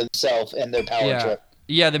love with themselves and their power trip.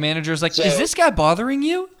 Yeah, the manager's like, So- is this guy bothering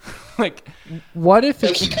you? Like, What if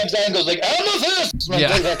Like it's he comes down and goes like, "I'm a this,"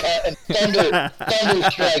 Yeah. and thunder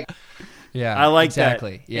strike. yeah, I like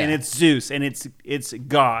exactly. that. Yeah, And it's Zeus, and it's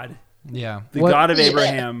God, yeah. the What- God of Yeah.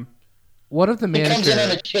 Abraham. what if the He comes in on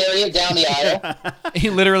manager a chariot down the aisle. He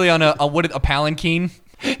literally on a palanquin.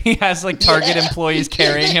 He has like Target Yeah. employees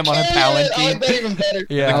carrying him on a Oh, palanquin. that's even better.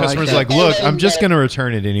 Yeah, The I like customer's that. like, "Look, I'm just gonna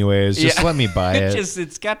return it anyways. Just Yeah. let me buy it."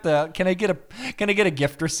 It's got the. Can I get a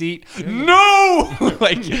gift receipt? No.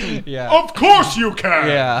 Like, yeah, Of course you can.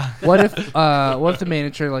 yeah. what if the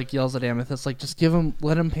manager like yells at Amethyst like, just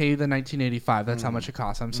let him pay the $19.85. That's how much it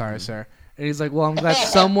costs. I'm sorry, sir. And he's like, well, I'm glad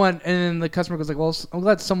someone. And then the customer goes like, well, I'm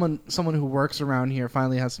glad someone who works around here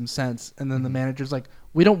finally has some sense. And then the manager's like,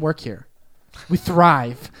 we don't work here. We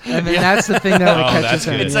thrive. And then that's the thing that like, Oh, catches that's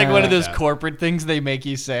him. good. It's yeah. like one of those that. corporate things they make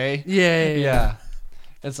you say. Yeah. Yeah.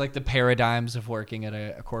 It's like the paradigms of working at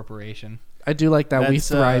a corporation. I do like that we That's,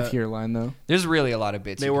 thrive here line though. There's really a lot of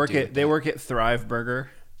bits. They you could work do at with they that. work at Thrive Burger.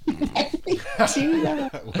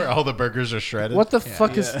 Where all the burgers are shredded. What the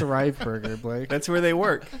fuck is Thrive Burger, Blake? That's where they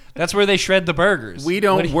work. That's where they shred the burgers. We What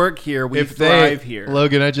don't do you- work here. We If thrive here.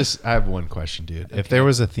 Logan, I have one question, dude. If there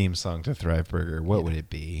was a theme song to Thrive Burger, what would it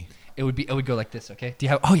be? It would go like this. Okay. Do you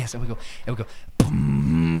have? Oh yes, it would go.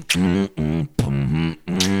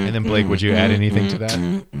 And then Blake, would you add anything to that?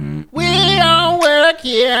 We don't work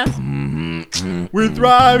here. We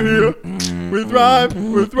thrive here. We thrive.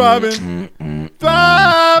 We're thriving.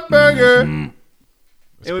 Thrive Burger.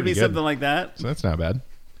 It would be pretty good. something like that. So that's not bad.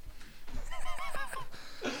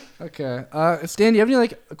 Okay. Stan, do you have any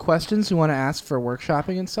like questions you want to ask for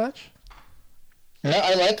workshopping and such? No,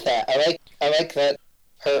 I like that. I like that.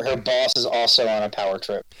 Her boss is also on a power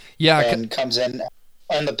trip Yeah. and comes in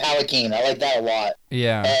on the palanquin. I like that a lot.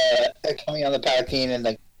 Yeah. Coming on the palanquin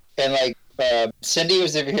and Cindy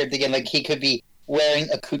was over here thinking like he could be wearing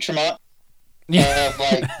accoutrement Yeah. of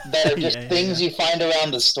like that are just Yeah, things you find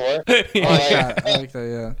around the store, I like that. I like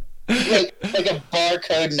that. Yeah. like a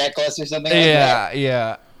barcode necklace or something. Like that.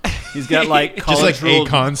 Yeah. He's got like Just college like ruled.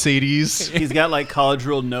 Akon CDs. He's got like college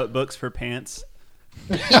ruled notebooks for pants.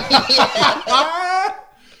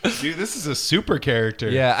 Dude, this is a super character.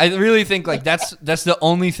 Yeah. I really think like that's the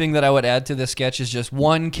only thing that I would add to this sketch is just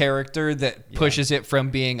one character that pushes it from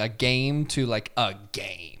being a game to like a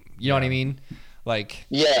game. You know what I mean? Like,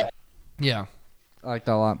 Yeah. yeah, I like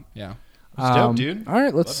that a lot. yeah. It's dope, dude. All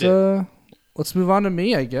right, let's move on to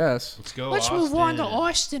me, I guess. Let's go. Let's move on to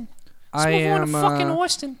Austin. Let's I move on am to fucking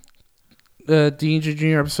Austin. Dean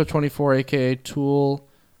Jr. episode 24, aka Tool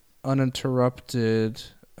Uninterrupted.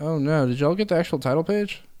 Oh no, did y'all get the actual title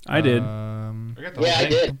page? I did. Yeah, I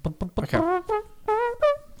did. Okay.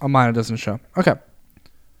 On mine it doesn't show. Okay.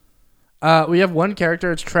 We have one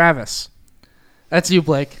character, it's Travis. That's you,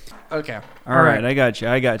 Blake. Okay. All right, I got you.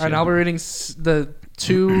 All right, I'll be reading the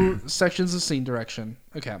two sections of scene direction.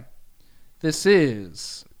 Okay. This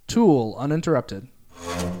is Tool Uninterrupted.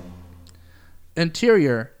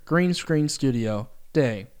 Interior, green screen studio,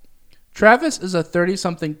 day. Travis is a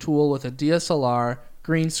 30-something tool with a DSLR,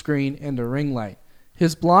 green screen, and a ring light.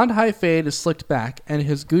 His blonde high fade is slicked back, and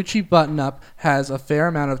his Gucci button-up has a fair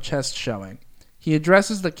amount of chest showing. He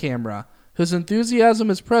addresses the camera. His enthusiasm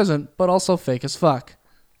is present, but also fake as fuck.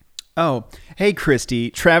 Oh, hey, Christy.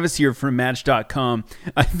 Travis here from Match.com.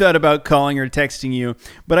 I thought about calling or texting you,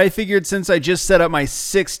 but I figured since I just set up my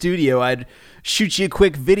 6th studio, I'd shoot you a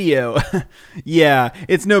quick video. Yeah,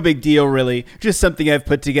 it's no big deal, really. Just something I've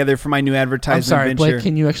put together for my new advertising I'm sorry, venture. Blake,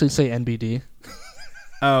 can you actually say NBD?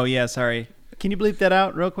 Oh, yeah, sorry. Can you bleep that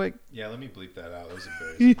out real quick? Yeah, let me bleep that out. That was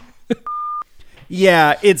embarrassing.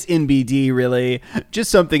 Yeah, it's NBD, really.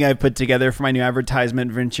 Just something I've put together for my new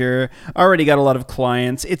advertisement venture. Already got a lot of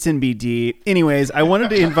clients. It's NBD. Anyways, I wanted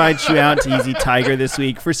to invite you out to Easy Tiger this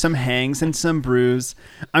week for some hangs and some brews.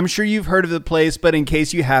 I'm sure you've heard of the place, but in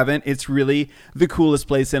case you haven't, it's really the coolest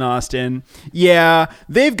place in Austin. Yeah,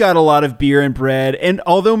 they've got a lot of beer and bread, and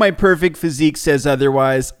although my perfect physique says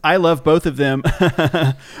otherwise, I love both of them.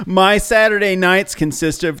 My Saturday nights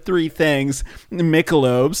consist of 3 things.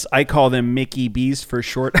 Michelobes, I call them Mickey B's for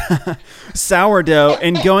short, sourdough,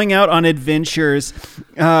 and going out on adventures.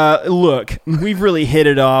 Look, we've really hit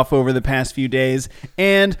it off over the past few days,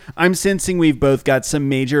 and I'm sensing we've both got some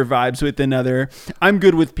major vibes with another. I'm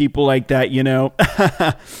good with people like that, you know.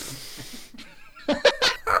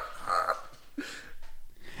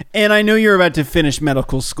 And I know you're about to finish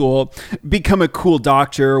medical school, become a cool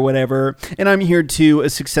doctor or whatever, and I'm here too, a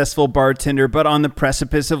successful bartender, but on the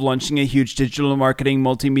precipice of launching a huge digital marketing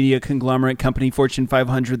multimedia conglomerate company, Fortune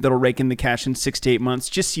 500, that'll rake in the cash in 6 to 8 months.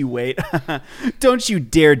 Just you wait. Don't you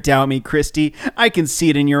dare doubt me, Christy. I can see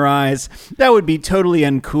it in your eyes. That would be totally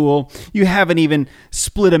uncool. You haven't even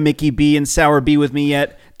split a Mickey B and Sour B with me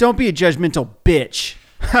yet. Don't be a judgmental bitch.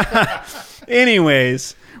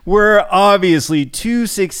 Anyways, we're obviously 2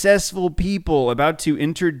 successful people about to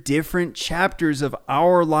enter different chapters of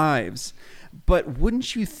our lives. But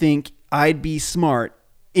wouldn't you think I'd be smart?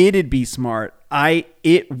 It'd be smart.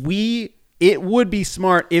 It would be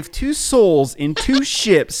smart if 2 souls in 2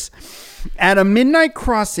 ships at a midnight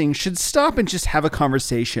crossing should stop and just have a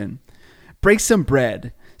conversation. Break some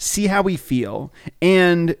bread, see how we feel,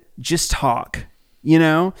 and just talk. You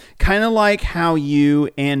know, kind of like how you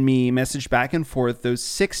and me messaged back and forth those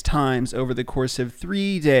 6 times over the course of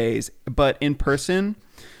 3 days, but in person.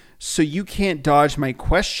 So you can't dodge my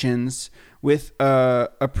questions with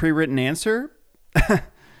a pre-written answer.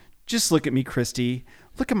 Just look at me, Christy.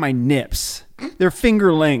 Look at my nips. They're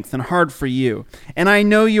finger length and hard for you. And I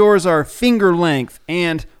know yours are finger length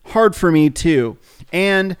and hard for me too.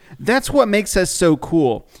 And that's what makes us so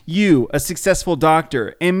cool. You, a successful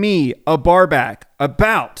doctor, and me, a barback,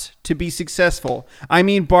 about to be successful. I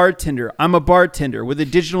mean bartender. I'm a bartender with a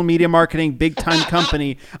digital media marketing big-time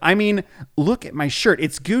company. I mean, look at my shirt.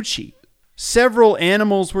 It's Gucci. Several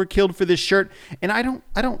animals were killed for this shirt, and I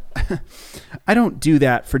don't do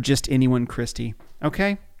that for just anyone, Christy.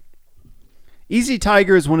 Okay? Easy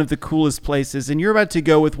Tiger is one of the coolest places, and you're about to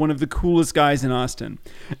go with one of the coolest guys in Austin.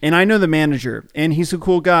 And I know the manager, and he's a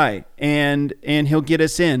cool guy, and he'll get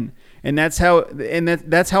us in. And that's how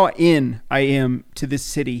in I am to this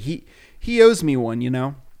city. He owes me one, you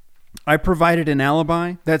know. I provided an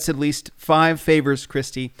alibi. That's at least 5 favors,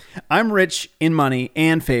 Christy. I'm rich in money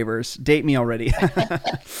and favors. Date me already.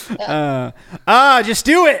 Just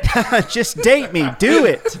do it. Just date me. Do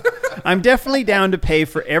it. I'm definitely down to pay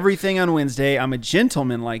for everything on Wednesday. I'm a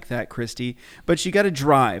gentleman like that, Christy. But you got to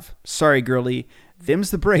drive. Sorry, girlie. Them's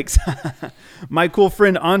the breaks. My cool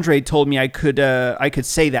friend Andre told me I could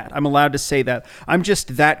say that. I'm allowed to say that. I'm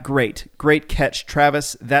just that great. Great catch,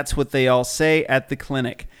 Travis. That's what they all say at the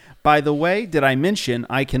clinic. By the way, did I mention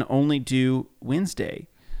I can only do Wednesday?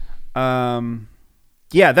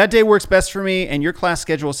 Yeah, that day works best for me, and your class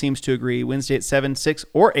schedule seems to agree. Wednesday at 7, 6,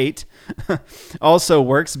 or 8 also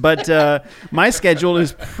works, but my schedule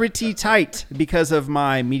is pretty tight because of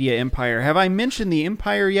my media empire. Have I mentioned the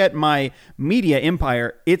empire yet? My media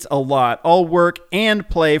empire, it's a lot. All work and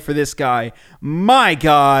play for this guy. My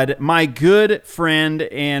God, my good friend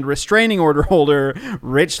and restraining order holder,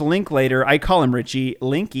 Rich Linklater. I call him Richie,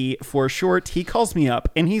 Linky for short. He calls me up,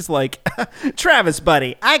 and he's like, Travis,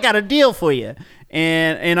 buddy, I got a deal for you.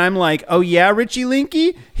 And I'm like, oh yeah, Richie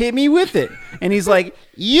Linky, hit me with it. And he's like,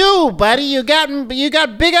 you, buddy, you got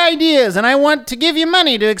big ideas, and I want to give you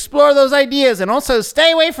money to explore those ideas, and also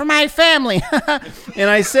stay away from my family. And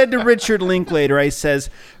I said to Richard Linklater, I says,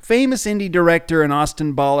 famous indie director and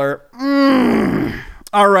Austin baller,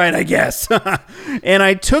 All right, I guess. And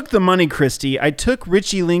I took the money, Christy. I took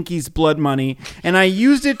Richie Linky's blood money, and I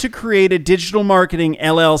used it to create a digital marketing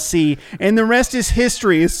LLC, and the rest is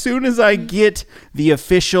history. As soon as I get the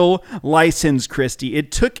official license, Christy,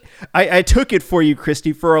 I took it for you,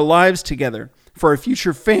 Christy, for our lives together, for our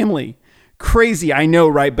future family. Crazy, I know,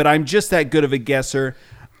 right? But I'm just that good of a guesser.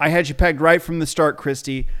 I had you pegged right from the start,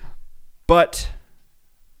 Christy. But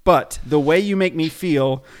the way you make me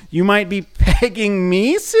feel, you might be pegging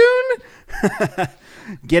me soon?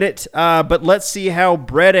 Get it? But let's see how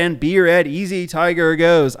bread and beer at Easy Tiger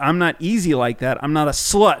goes. I'm not easy like that. I'm not a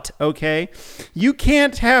slut, okay? You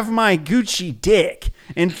can't have my Gucci dick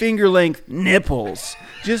and finger-length nipples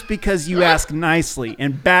just because you ask nicely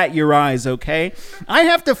and bat your eyes, okay? I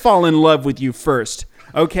have to fall in love with you first.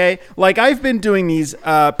 Okay, like I've been doing these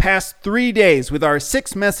past 3 days with our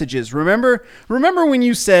 6 messages. Remember when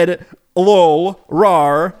you said lol,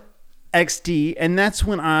 rar, XD, and that's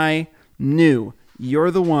when I knew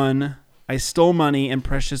you're the one. I stole money and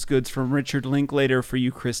precious goods from Richard Linklater for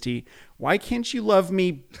you, Christy. Why can't you love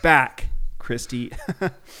me back, Christy?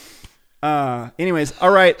 Anyways,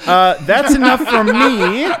 all right. That's enough from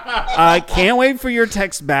me. Can't wait for your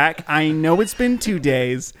text back. I know it's been 2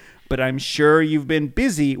 days. But I'm sure you've been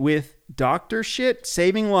busy with doctor shit,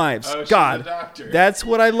 saving lives. Oh, God, that's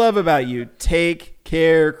what I love about you. Take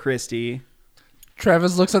care, Christy.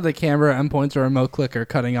 Travis looks at the camera and points a remote clicker,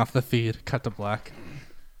 cutting off the feed. Cut to black.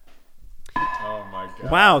 Oh my god!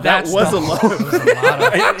 Wow, that was a lot.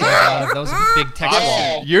 That was a big text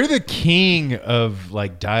wall. You're the king of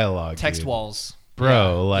like dialogue. Text dude. walls.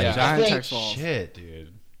 Bro. Like Yeah. Giant think- text walls. shit,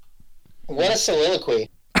 dude. What a soliloquy.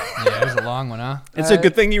 Yeah, it was a long one, huh? It's a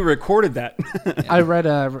good thing you recorded that. I read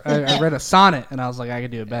a sonnet and I was like, I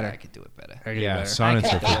could do it better. I could do it better. I could do it Yeah, better.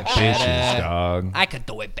 sonnets are for better. bitches, dog. I could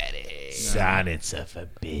do it better. Sonnets are for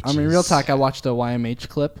bitches. I mean, real talk. I watched a YMH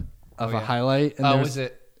clip of a highlight. And Oh, there's- was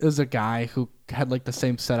it? It was a guy who had like the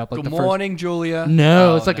same setup. Like Good the morning, Julia.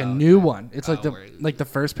 No, Oh, it's like a no. new one. It's like Oh, the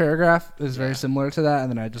first paragraph is very similar to that, and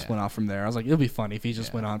then I just went off from there. I was like, it'll be funny if he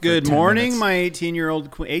just went on. For Good 10 morning, minutes. my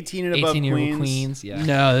 18-year-old, 18 and above 18-year-old queens. queens. Yeah.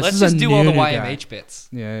 No, this Let's is a just do all the new guy. YMH bits.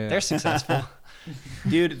 Yeah. They're successful.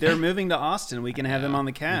 Dude, they're moving to Austin. We can have them on the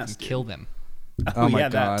We can cast. kill them. Oh my yeah,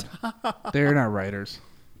 god, that. they're not writers.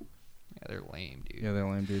 Yeah, they're lame, dude. Yeah, they're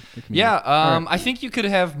lame, dude. They're Yeah, comedians. I think you could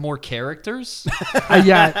have more characters.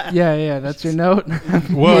 Yeah. That's your note.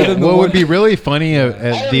 What would be really funny I at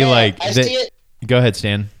don't the know. like I the, see it. Go ahead,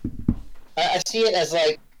 Stan. I see it as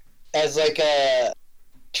like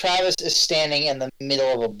Travis is standing in the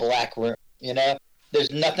middle of a black room. You know,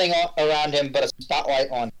 there's nothing around him but a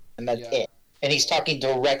spotlight on him, and that's it. And he's talking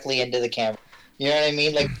directly into the camera. You know what I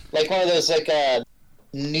mean? Like one of those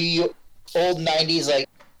New York old '90s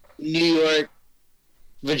New York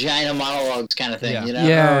vagina monologues kind of thing. Yeah. You know?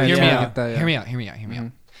 Yeah, Hear me yeah. out. Get that, yeah. Hear me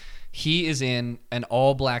out. He is in an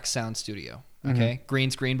all black sound studio. Okay,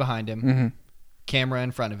 green screen behind him, camera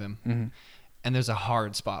in front of him, and there's a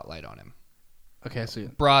hard spotlight on him. Okay, I see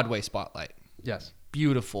it. Broadway spotlight. Yes.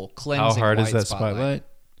 Beautiful, How cleansing. hard is white that spotlight?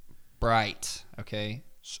 Bright. Okay.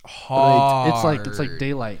 Hard. It's like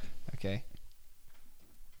daylight. Okay.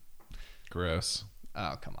 Gross.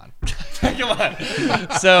 Oh, come on. Come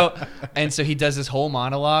on. So he does this whole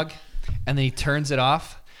monologue, and then he turns it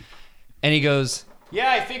off, and he goes,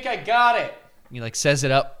 "Yeah, I think I got it." And he says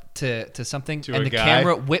it up to something, To and a the guy?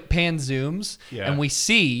 camera whip pan zooms, Yeah. and we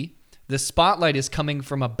see the spotlight is coming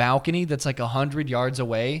from a balcony that's 100 yards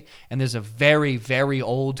away, and there's a very, very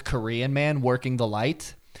old Korean man working the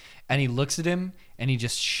light, and he looks at him, and he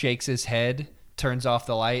just shakes his head, turns off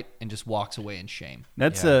the light, and just walks away in shame.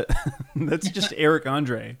 That's that's just Eric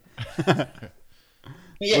Andre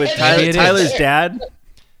Yeah, with Maybe it is. Tyler's dad.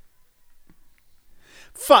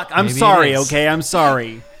 Fuck, I'm Maybe it sorry. is. Okay, I'm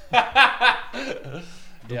sorry.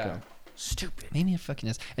 Yeah. Stupid. Maybe it fucking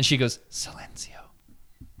is. And she goes, Silencio.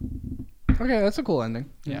 Okay, that's a cool ending.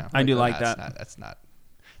 Yeah. I do like that's that. That's not.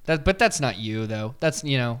 But that's not you, though. That's,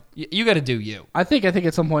 you got to do you. I think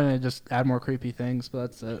at some point I just add more creepy things, but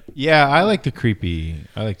that's it. Yeah, I like the creepy.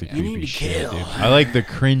 need creepy to shit, kill. dude. I like the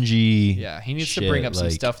cringy. Yeah, he needs shit, to bring up some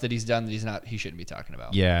like- stuff that he's done that he shouldn't be talking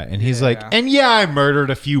about. Yeah, and he's Yeah. like, and I murdered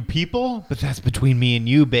a few people, but that's between me and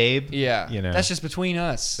you, babe. Yeah. You know. That's just between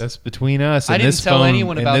us. That's between us. I And didn't this tell phone,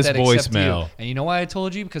 anyone and about this that except voicemail. you. And you know why I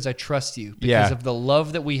told you? Because I trust you. Because Yeah. of the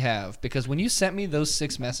love that we have. Because when you sent me those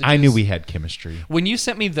 6 messages. I knew we had chemistry. When you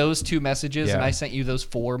sent me those 2 messages Yeah. and I sent you those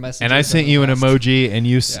 4 messages. And I sent you an emoji, and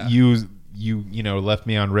Yeah. you left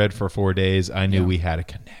me on red for 4 days. I knew Yeah. we had a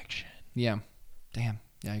connection. Yeah. Damn.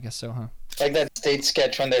 Yeah, I guess so, huh? Like that stage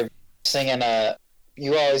sketch when they're singing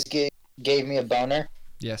 "You Always Gave Me a Boner."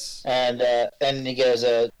 Yes. And he goes,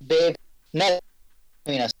 babe, not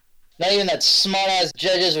even that smart-ass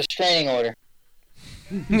judge's restraining order.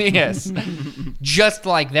 Yes. Just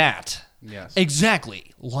like that. Yes.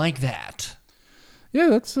 Exactly like that. Yeah,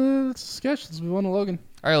 that's a sketch. Let's move on to Logan.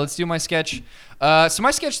 All right, let's do my sketch. So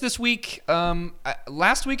my sketch this week,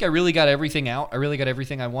 last week I really got everything out. I really got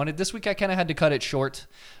everything I wanted. This week I kind of had to cut it short.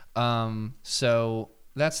 So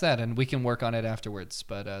that's that, and we can work on it afterwards.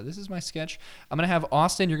 But this is my sketch. I'm going to have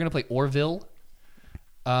Austin. You're going to play Orville.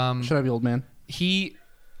 Should I be old man?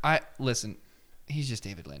 Listen, he's just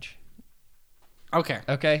David Lynch. Okay.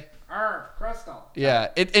 Okay? Crystal. Yeah,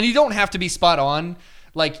 and you don't have to be spot on.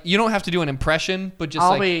 Like, you don't have to do an impression, but just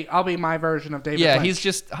I'll be my version of David Lynch. Yeah, he's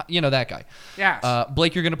just, that guy. Yes.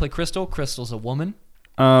 Blake, you're going to play Crystal. Crystal's a woman.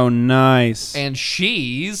 Oh, nice. And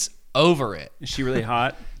she's over it. Is she really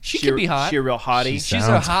hot? She can be hot. She a real hottie?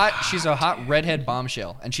 She's a hot redhead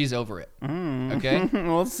bombshell, and she's over it. Okay?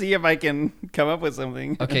 We'll see if I can come up with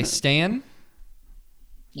something. Okay, Stan.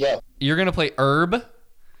 Yeah. You're going to play Herb.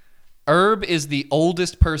 Herb is the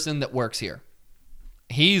oldest person that works here.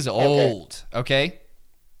 He's old, okay?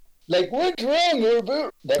 Like, what's wrong,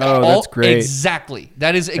 Herbert? Oh, that's great. Exactly.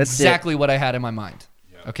 That is exactly what I had in my mind.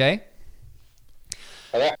 Okay?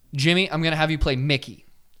 Okay. Jimmy, I'm going to have you play Mickey.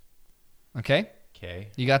 Okay? Okay.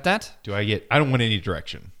 You got that? I don't want any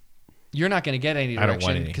direction. You're not going to get any I don't want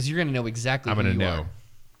direction any. because you're going to know exactly I'm who going to you know.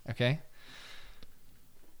 are. Okay?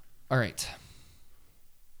 All right.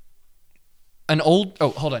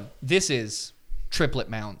 Hold on. This is Triplet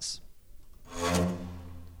Mounds.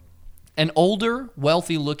 An older,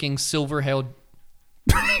 wealthy-looking, silver-haired...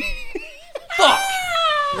 Fuck!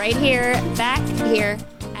 Right here, back here,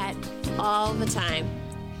 at all the time.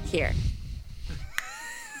 Here.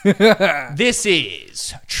 This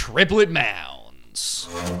is Triplet Mounds.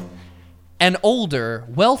 An older,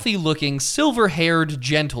 wealthy-looking, silver-haired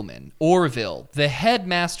gentleman, Orville, the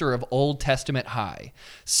headmaster of Old Testament High,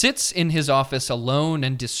 sits in his office alone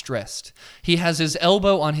and distressed. He has his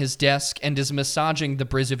elbow on his desk and is massaging the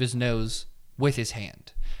bridge of his nose with his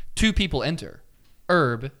hand. Two people enter,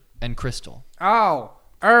 Herb and Crystal. Oh,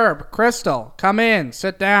 Herb, Crystal, come in,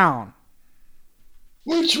 sit down.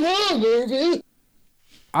 What's wrong, Orville?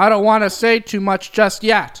 I don't want to say too much just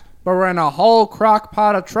yet, but we're in a whole crock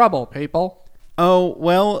pot of trouble, people. Oh,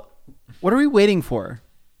 well, what are we waiting for?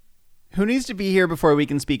 Who needs to be here before we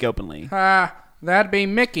can speak openly? That'd be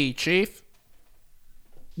Mickey, Chief.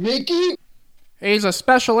 Mickey? He's a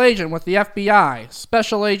special agent with the FBI,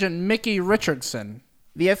 Special Agent Mickey Richardson.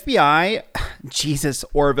 The FBI? Jesus,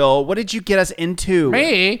 Orville, what did you get us into?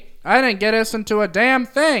 Me? I didn't get us into a damn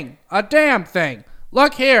thing. A damn thing.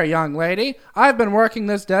 Look here, young lady. I've been working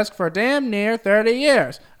this desk for damn near 30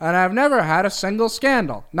 years, and I've never had a single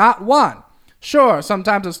scandal. Not one. Sure,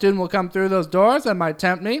 sometimes a student will come through those doors and might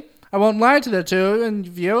tempt me. I won't lie to the two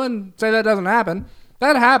of you and say that doesn't happen.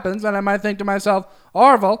 That happens, and I might think to myself,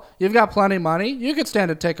 Orville, you've got plenty of money. You could stand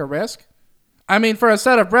to take a risk. I mean, for a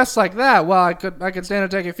set of breasts like that, well, I could stand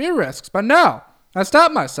to take a few risks. But no, I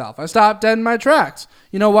stopped myself. I stopped dead in my tracks.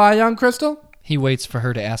 You know why, young Crystal? He waits for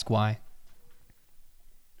her to ask why.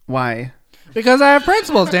 Why? Because I have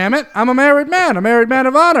principles, damn it. I'm a married man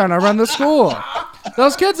of honor, and I run the school.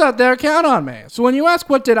 Those kids out there count on me. So when you ask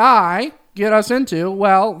what did I get us into,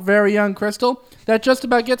 well, very young Crystal, that just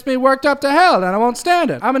about gets me worked up to hell, and I won't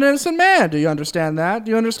stand it. I'm an innocent man. Do you understand that?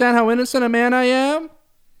 Do you understand how innocent a man I am?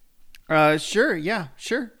 Sure, yeah,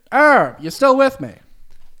 sure. Herb, you still with me?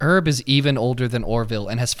 Herb is even older than Orville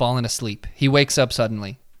and has fallen asleep. He wakes up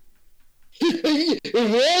suddenly.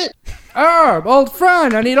 What? Herb, old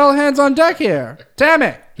friend, I need all hands on deck here.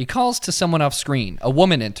 Tammy. He calls to someone off screen. A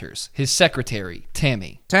woman enters. His secretary,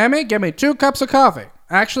 Tammy. Tammy, give me 2 cups of coffee.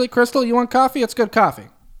 Actually, Crystal, you want coffee? It's good coffee.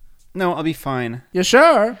 No, I'll be fine. You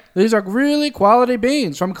sure? These are really quality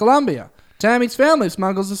beans from Colombia. Tammy's family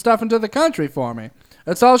smuggles the stuff into the country for me.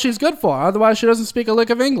 That's all she's good for, otherwise she doesn't speak a lick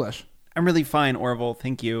of English. I'm really fine, Orville,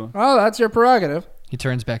 thank you. Oh, that's your prerogative. He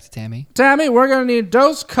turns back to Tammy. Tammy, we're going to need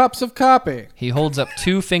 2 cups of coffee. He holds up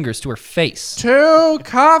 2 fingers to her face. 2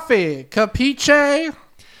 coffee, capiche?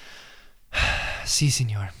 Si,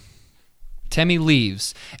 senor. Tammy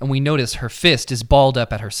leaves, and we notice her fist is balled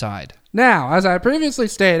up at her side. Now, as I previously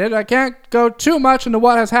stated, I can't go too much into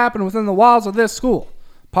what has happened within the walls of this school.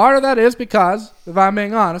 Part of that is because, if I'm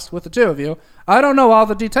being honest with the two of you, I don't know all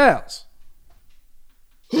the details.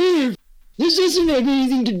 This doesn't have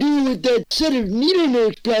anything to do with that set of needle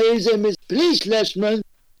nose pliers I misplaced last month,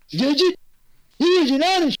 does it? It was an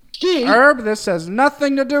honest mistake. Herb, this has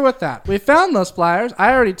nothing to do with that. We found those pliers,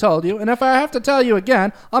 I already told you, and if I have to tell you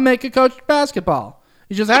again, I'll make you coach basketball.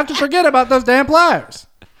 You just have to forget about those damn pliers.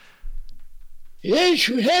 That's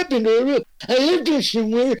what happened, Orville. I left her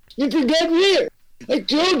somewhere and forgot where. I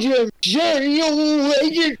told you I'm sorry. Oh, I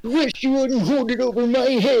just wish you wouldn't hold it over my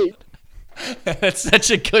head. That's such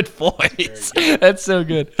a good voice. That's so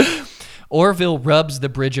good. Orville rubs the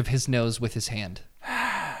bridge of his nose with his hand.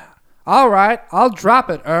 All right, I'll drop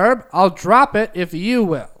it, Herb. I'll drop it if you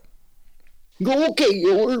will. Okay,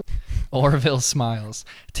 Orv. Orville smiles.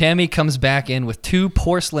 Tammy comes back in with 2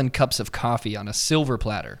 porcelain cups of coffee on a silver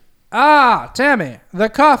platter. Ah, Tammy, the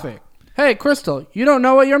coffee. Hey, Crystal, you don't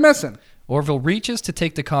know what you're missing. Orville reaches to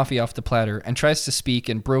take the coffee off the platter and tries to speak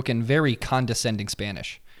in broken, very condescending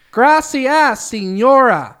Spanish. Gracias,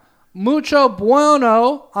 señora. Mucho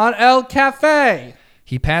bueno on el café.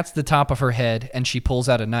 He pats the top of her head and she pulls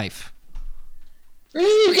out a knife.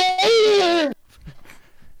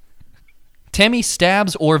 Tammy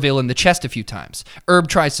stabs Orville in the chest a few times. Herb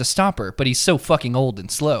tries to stop her, but he's so fucking old and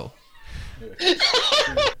slow.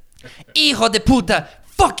 Hijo de puta!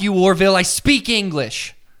 Fuck you, Orville, I speak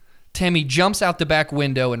English! Tammy jumps out the back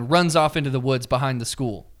window and runs off into the woods behind the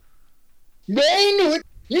school. I knew it.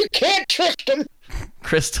 You can't trust him.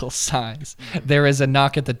 Crystal sighs. There is a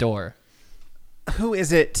knock at the door. Who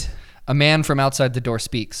is it? A man from outside the door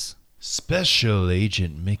speaks. Special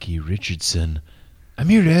Agent Mickey Richardson. I'm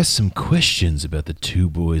here to ask some questions about the 2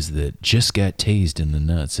 boys that just got tased in the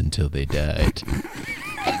nuts until they died.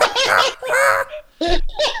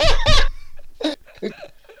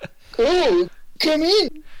 Oh, come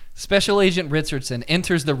in. Special Agent Richardson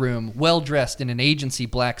enters the room, well-dressed in an agency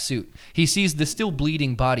black suit. He sees the still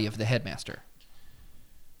bleeding body of the headmaster.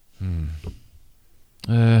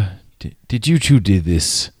 Did you 2 do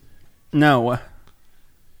this? No.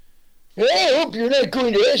 I hope you're not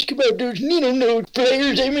going to ask about those needle nose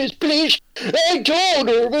players I misplaced. I told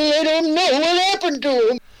Orville I don't know what happened to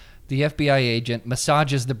him. The FBI agent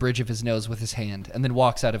massages the bridge of his nose with his hand and then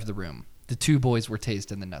walks out of the room. The 2 boys were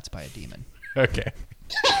tased in the nuts by a demon. Okay.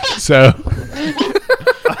 So.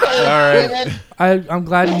 All right. I'm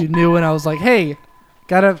glad you knew when I was like, hey,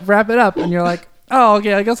 gotta wrap it up. And you're like, oh,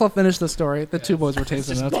 okay, I guess I'll finish the story. The 2 boys were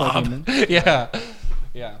tasted. That's what I mean. Yeah.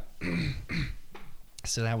 Yeah.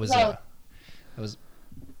 So that was...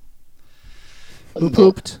 Who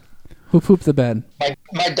pooped? Who pooped the bed?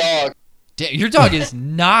 My dog. Damn, your dog is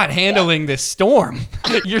not handling this storm.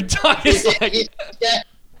 Your dog is like...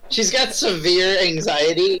 She's got severe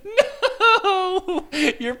anxiety. No!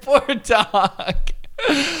 Your poor dog.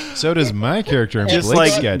 So does my character in Just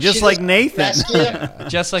Blake's like, sketch. just like Nathan.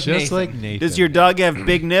 Just like Just Nathan. like Nathan. Does your dog have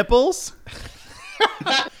big nipples?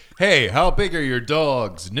 Hey, how big are your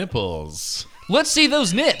dog's nipples? Let's see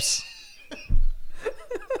those nips.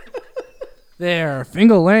 They're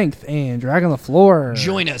finger length and drag on the floor.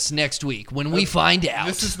 Join us next week when we find out.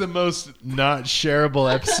 This is the most not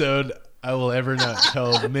shareable episode I will ever not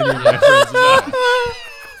tell many of my friends about.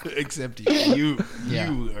 Except you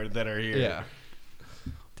that are here. Yeah.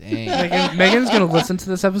 Dang. Megan's gonna listen to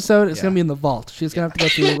this episode. It's gonna be in the vault. She's gonna have to go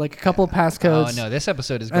through like a couple of passcodes. Oh no, this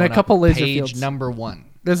episode is going and a couple up laser page fields. number 1.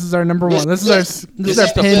 This is our number 1. This is our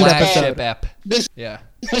the pinned flagship episode. ep. This Yeah.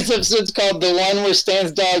 This episode's called The One Where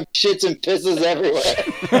Stan's Dog Shits and Pisses Everywhere.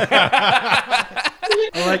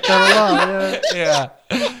 I like that a lot. Yeah.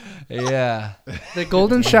 Yeah. Yeah. The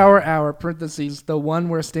golden shower hour (parentheses) the one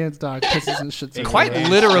where Stan's dog pisses and shits. everywhere. Quite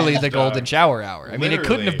literally the golden shower hour. I mean, it couldn't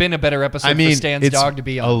Literally. have been a better episode for Stan's it's dog to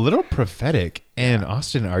be a on. little prophetic. And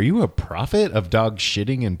Austin, are you a prophet of dogs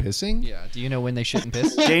shitting and pissing? Yeah. Do you know when they shit and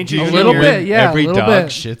piss? Danger A Junior. little bit, yeah. Every a little dog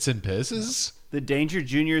bit. shits and pisses? The Danger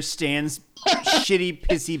Junior stands shitty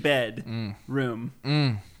pissy bed room.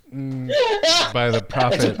 By the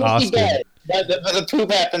prophet Austin. Bad. But the poop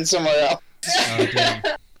happened somewhere else. Oh, damn.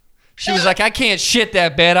 She was like, I can't shit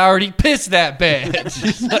that bed. I already pissed that bed.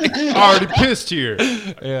 She's like, I already pissed here.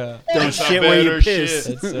 yeah. Don't shit where you piss.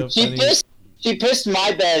 That's so She funny. pissed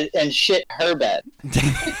my bed and shit her bed.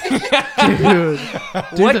 Dude,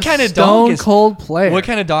 What kind of stone dog is? cold player? What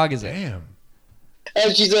kind of dog is it? Damn.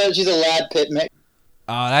 And she's a lab pit mix.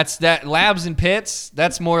 Oh, that's that. Labs and pits.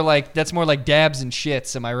 That's more like dabs and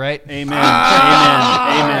shits. Am I right? Amen. Amen.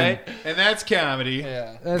 Amen. And that's comedy.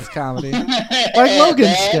 Yeah. That's comedy. Like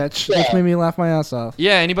Logan's sketch, which made me laugh my ass off.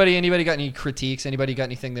 Yeah. Anybody got any critiques? Anybody got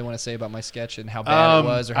anything they want to say about my sketch and how bad it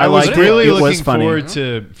was? Or how I was liked it. really It was looking funny.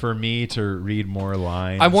 forward for me to read more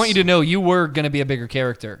lines. I want you to know you were gonna be a bigger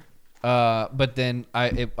character, but then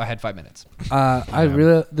I had 5 minutes.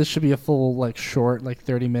 This should be a full like short, like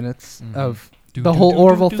 30 minutes of the whole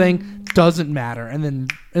Orville thing doesn't matter, and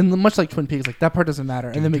much like Twin Peaks, like that part doesn't matter,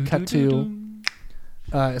 and then we cut to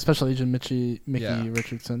Special Agent Mickey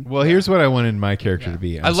Richardson. Well, here's what I wanted my character to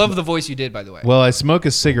be. I love the voice you did, by the way. Well, I smoke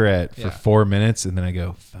a cigarette for Yeah. 4 minutes, and then I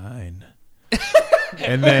go, fine.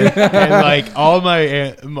 and like all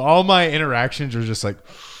my interactions are just like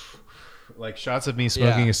shots of me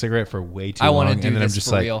smoking a cigarette for way too long. I want to do and then this I'm just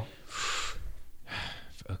for like, real.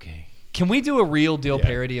 okay. Can we do a real deal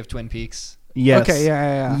parody of Twin Peaks? Yes. Okay,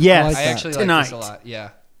 yeah. Yes. I like I that. actually Tonight. like this a lot. Yeah.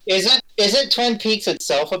 Isn't Twin Peaks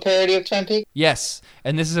itself a parody of Twin Peaks? Yes,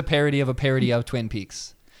 and this is a parody of Twin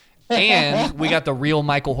Peaks. And we got the real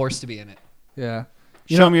Michael Horst to be in it. Yeah.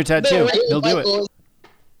 Show him your tattoo. He'll do it.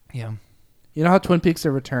 Yeah. You know how Twin Peaks: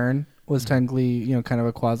 The Return was technically, kind of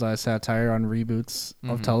a quasi satire on reboots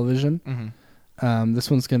of television.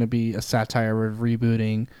 This one's going to be a satire of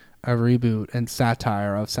rebooting a reboot and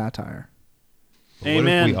satire of satire. Amen.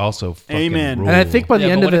 What if we also fucking Amen. rule? And I think by the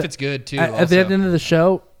end what of if it, it's good too? at the also? end of the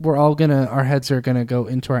show, our heads are gonna go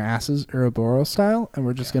into our asses, Ouroboros style, and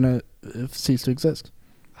we're just gonna cease to exist.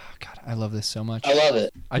 Oh, God, I love this so much. I love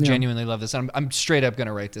it. I genuinely love this. I'm straight up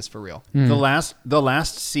gonna write this for real. The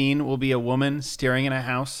last scene will be a woman staring in a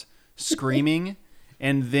house, screaming,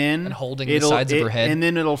 and then And holding the sides of her head. and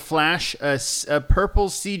then it'll flash a purple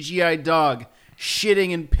CGI dog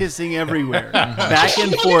shitting and pissing everywhere, back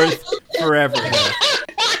and forth forever.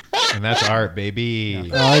 And that's art, baby.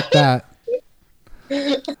 I like that.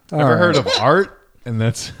 Ever heard of art? And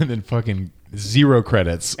then fucking zero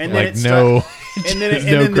credits. And then like it no, And then, there's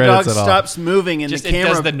and no then the dog credits at all. stops moving, and Just the it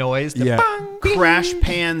camera does the noise. The bang. crash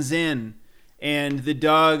pans in, and the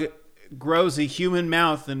dog grows a human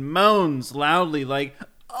mouth and moans loudly like,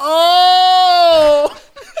 "Oh!"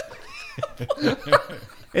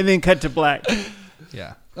 And then cut to black.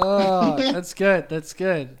 Yeah. Oh, that's good. That's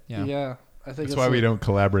good. Yeah. I think That's why we don't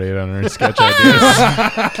collaborate on our sketch ideas.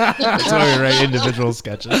 That's why we write individual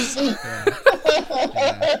sketches.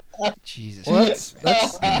 Jesus. Well,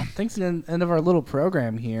 that's thanks to the end of our little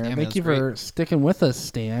program here. man, Thank you that's for sticking with us,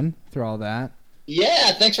 Stan, through all that.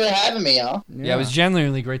 Yeah, thanks for having me, y'all. Yeah, it was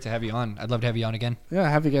genuinely great to have you on. I'd love to have you on again. Yeah,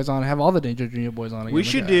 have you guys on. Have all the Danger Junior boys on again. We Look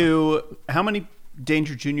should at do. How many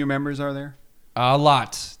Danger Junior members are there? A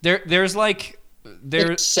lot. There's like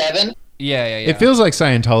there's 7. yeah. It feels like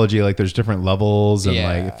Scientology. Like there's different levels, and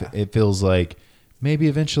Yeah. like it feels like maybe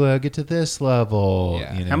eventually I'll get to this level.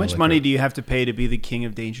 Yeah. You know, How much like money do you have to pay to be the king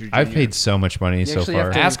of Danger Junior? I've paid so much money You so actually far.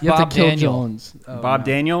 have to, Ask you have Bob to kill Daniel. Jones. Oh, Bob no.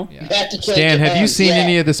 Daniel. Yeah. You have to kill Stan, have you Japan. seen Yeah.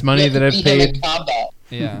 any of this money You have that to I've beat him in paid? combat.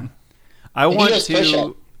 Yeah. I he want does push-up.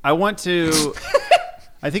 to. I want to.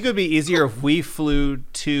 I think it would be easier if we flew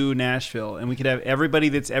to Nashville and we could have everybody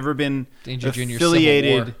that's ever been Danger Junior Civil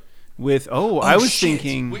affiliated War. with. I was shit.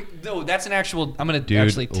 thinking. No, that's an actual. I'm gonna Dude,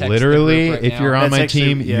 actually text literally, the group right if now. you're on That's my actually-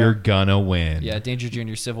 team, yeah. you're gonna win. Yeah, Danger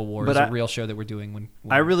Junior Civil War But is a I- real show that we're doing. When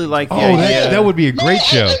I really like the Oh, idea. that would be a great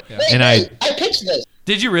show. And I pitched this.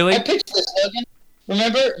 Did you really? I pitched this, Logan.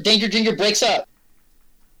 Remember, Danger Junior breaks up.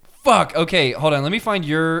 Fuck. Okay, hold on. Let me find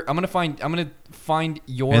your. I'm gonna find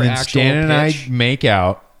your and then actual Stan and I pitch, make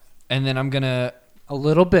out. and then I'm gonna. A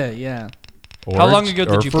little bit, yeah. Or, How long ago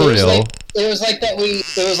did or you for put- real? It was like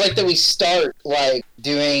that. We start like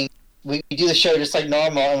doing. We do the show just like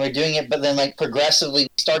normal, and we're doing it, but then like progressively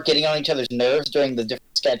we start getting on each other's nerves during the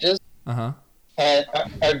different sketches Uh-huh. and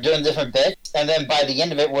are doing different bits, and then by the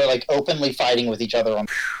end of it, we're like openly fighting with each other on.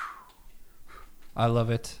 I love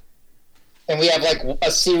it. And we have like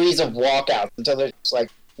a series of walkouts until there's just like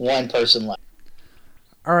one person left.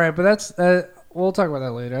 All right, but that's we'll talk about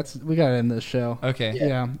that later. We got to end this show. Okay.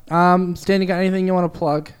 Yeah. Stan, you got anything you want to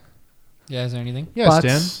plug? Yeah. Is there anything? Yeah,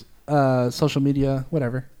 Stan. Butts, social media,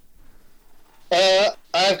 whatever.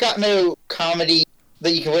 I've got no comedy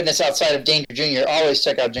that you can witness outside of Danger Junior. Always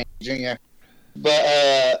check out Danger Junior.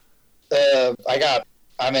 But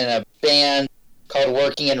I'm in a band called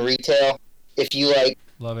Working in Retail. If you like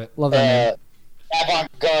Love it. Love that.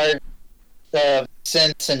 avant-garde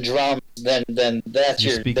synths and drums, then that's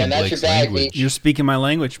You're your speaking bag. Blake's language. Beach. You're speaking my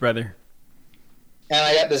language, brother. And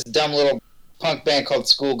I got this dumb little punk band called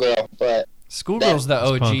Schoolgirl, but Schoolgirl's the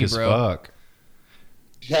It's OG, punk as bro. fuck.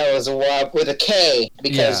 that was a while with a K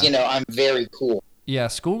because Yeah. I'm very cool. Yeah,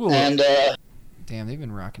 Schoolgirl. And Damn, they've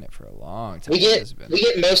been rocking it for a long time. we get Elizabeth.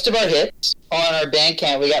 most of our hits on our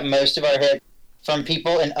Bandcamp. We got most of our hits from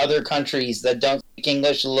people in other countries that don't speak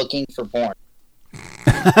English looking for porn.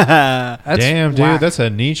 That's Damn, dude, whack. that's a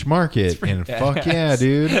niche market. And pretty fuck yeah, badass.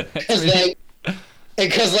 dude.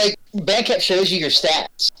 Because Bandcamp shows you your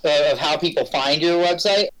stats of how people find your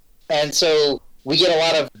website, and so we get a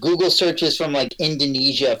lot of Google searches from like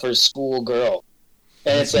Indonesia for Schoolgirl,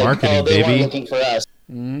 and it's like, Marketing, oh, they baby. weren't looking for us.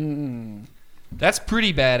 That's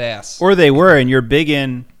pretty badass. Or they were, and you're big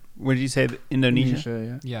in. What did you say?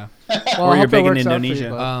 Indonesia. yeah. Yeah. Well, Or I you're hope big it in works out for you, Indonesia.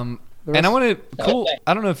 bud. The And I rest- want to cool. Okay.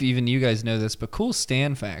 I don't know if even you guys know this, but cool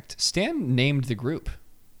Stan fact. Stan named the group.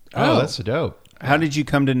 Oh, that's dope. How did you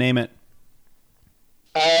come to name it?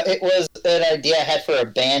 It was an idea I had for a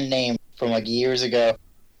band name from like years ago,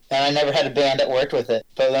 and I never had a band that worked with it.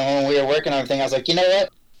 But then when we were working on everything, I was like, you know what?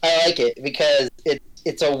 I like it because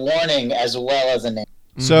it's a warning as well as a name.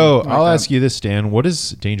 So I'll ask you this, Stan. What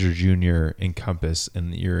does Danger Jr. encompass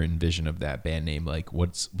in your envision of that band name? Like,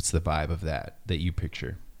 what's the vibe of that you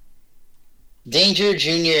picture? Danger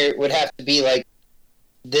Jr. would have to be like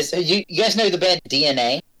this. You guys know the band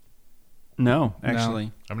DNA? No, actually.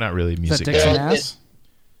 No. I'm not really music Is that guy. Dixon Ass?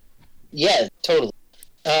 Yeah, totally.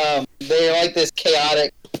 They're like this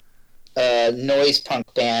chaotic noise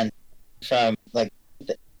punk band from like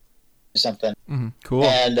something. Mm-hmm. Cool.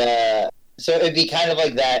 And so it'd be kind of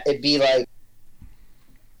like that. It'd be like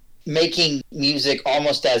making music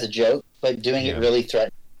almost as a joke, but doing it really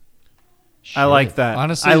threatening. I like that.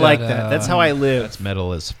 Honestly, I like that. That's how I live. That's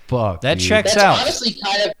metal as fuck. That dude. checks That's out. honestly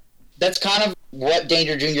that's kind of what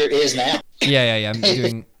Danger Jr. is now. Yeah. I'm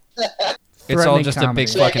doing. It's all Threatening just comedy. a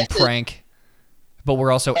big fucking prank, but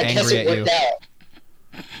we're also I guess angry it at you. worked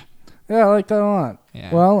out. Yeah, I like that a lot.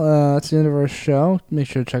 Yeah. Well, that's the end of our show. Make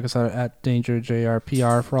sure to check us out at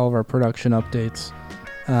DangerJRPR for all of our production updates.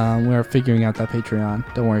 We're figuring out that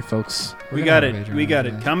Patreon. Don't worry, folks. We got it. have a Patreon, We got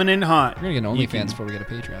it. yeah. Coming in hot. We're gonna get You can- OnlyFans before we get a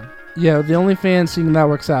Patreon. Yeah, the OnlyFans seeing that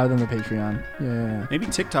works out, then the Patreon. Yeah. Maybe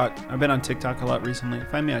TikTok. I've been on TikTok a lot recently.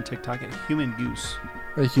 Find me on TikTok at Human Goose.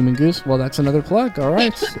 A human goose. Well, that's another plug. All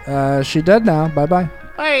right. She dead now. Bye-bye.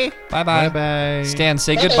 Bye. Bye bye. Bye. Stan,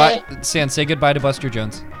 say goodbye. Stan, say goodbye to Buster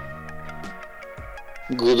Jones.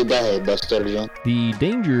 Goodbye, Buster Jones. The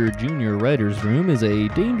Danger Junior Writers Room is a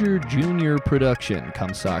Danger Junior production,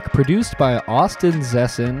 Cumsock, produced by Austin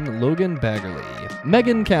Zessin, Logan Baggerly,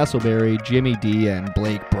 Megan Castleberry, Jimmy D, and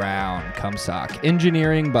Blake Brown, Cumsock.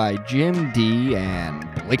 Engineering by Jim D and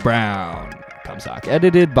Blake Brown, Cumsock.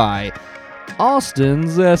 Edited by Austin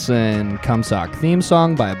Zessin, Cumsock. Theme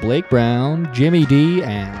song by Blake Brown, Jimmy D,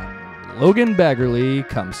 and Logan Baggerly,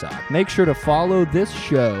 Cumsock. Make sure to follow this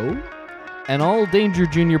show and all Danger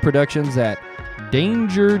Junior productions at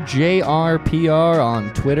Danger JRPR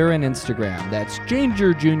on Twitter and Instagram. That's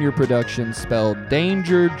Danger Junior Productions spelled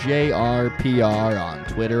Danger JRPR on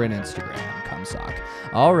Twitter and Instagram. Cumsock.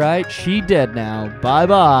 All right, she dead now.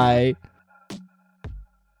 Bye-bye.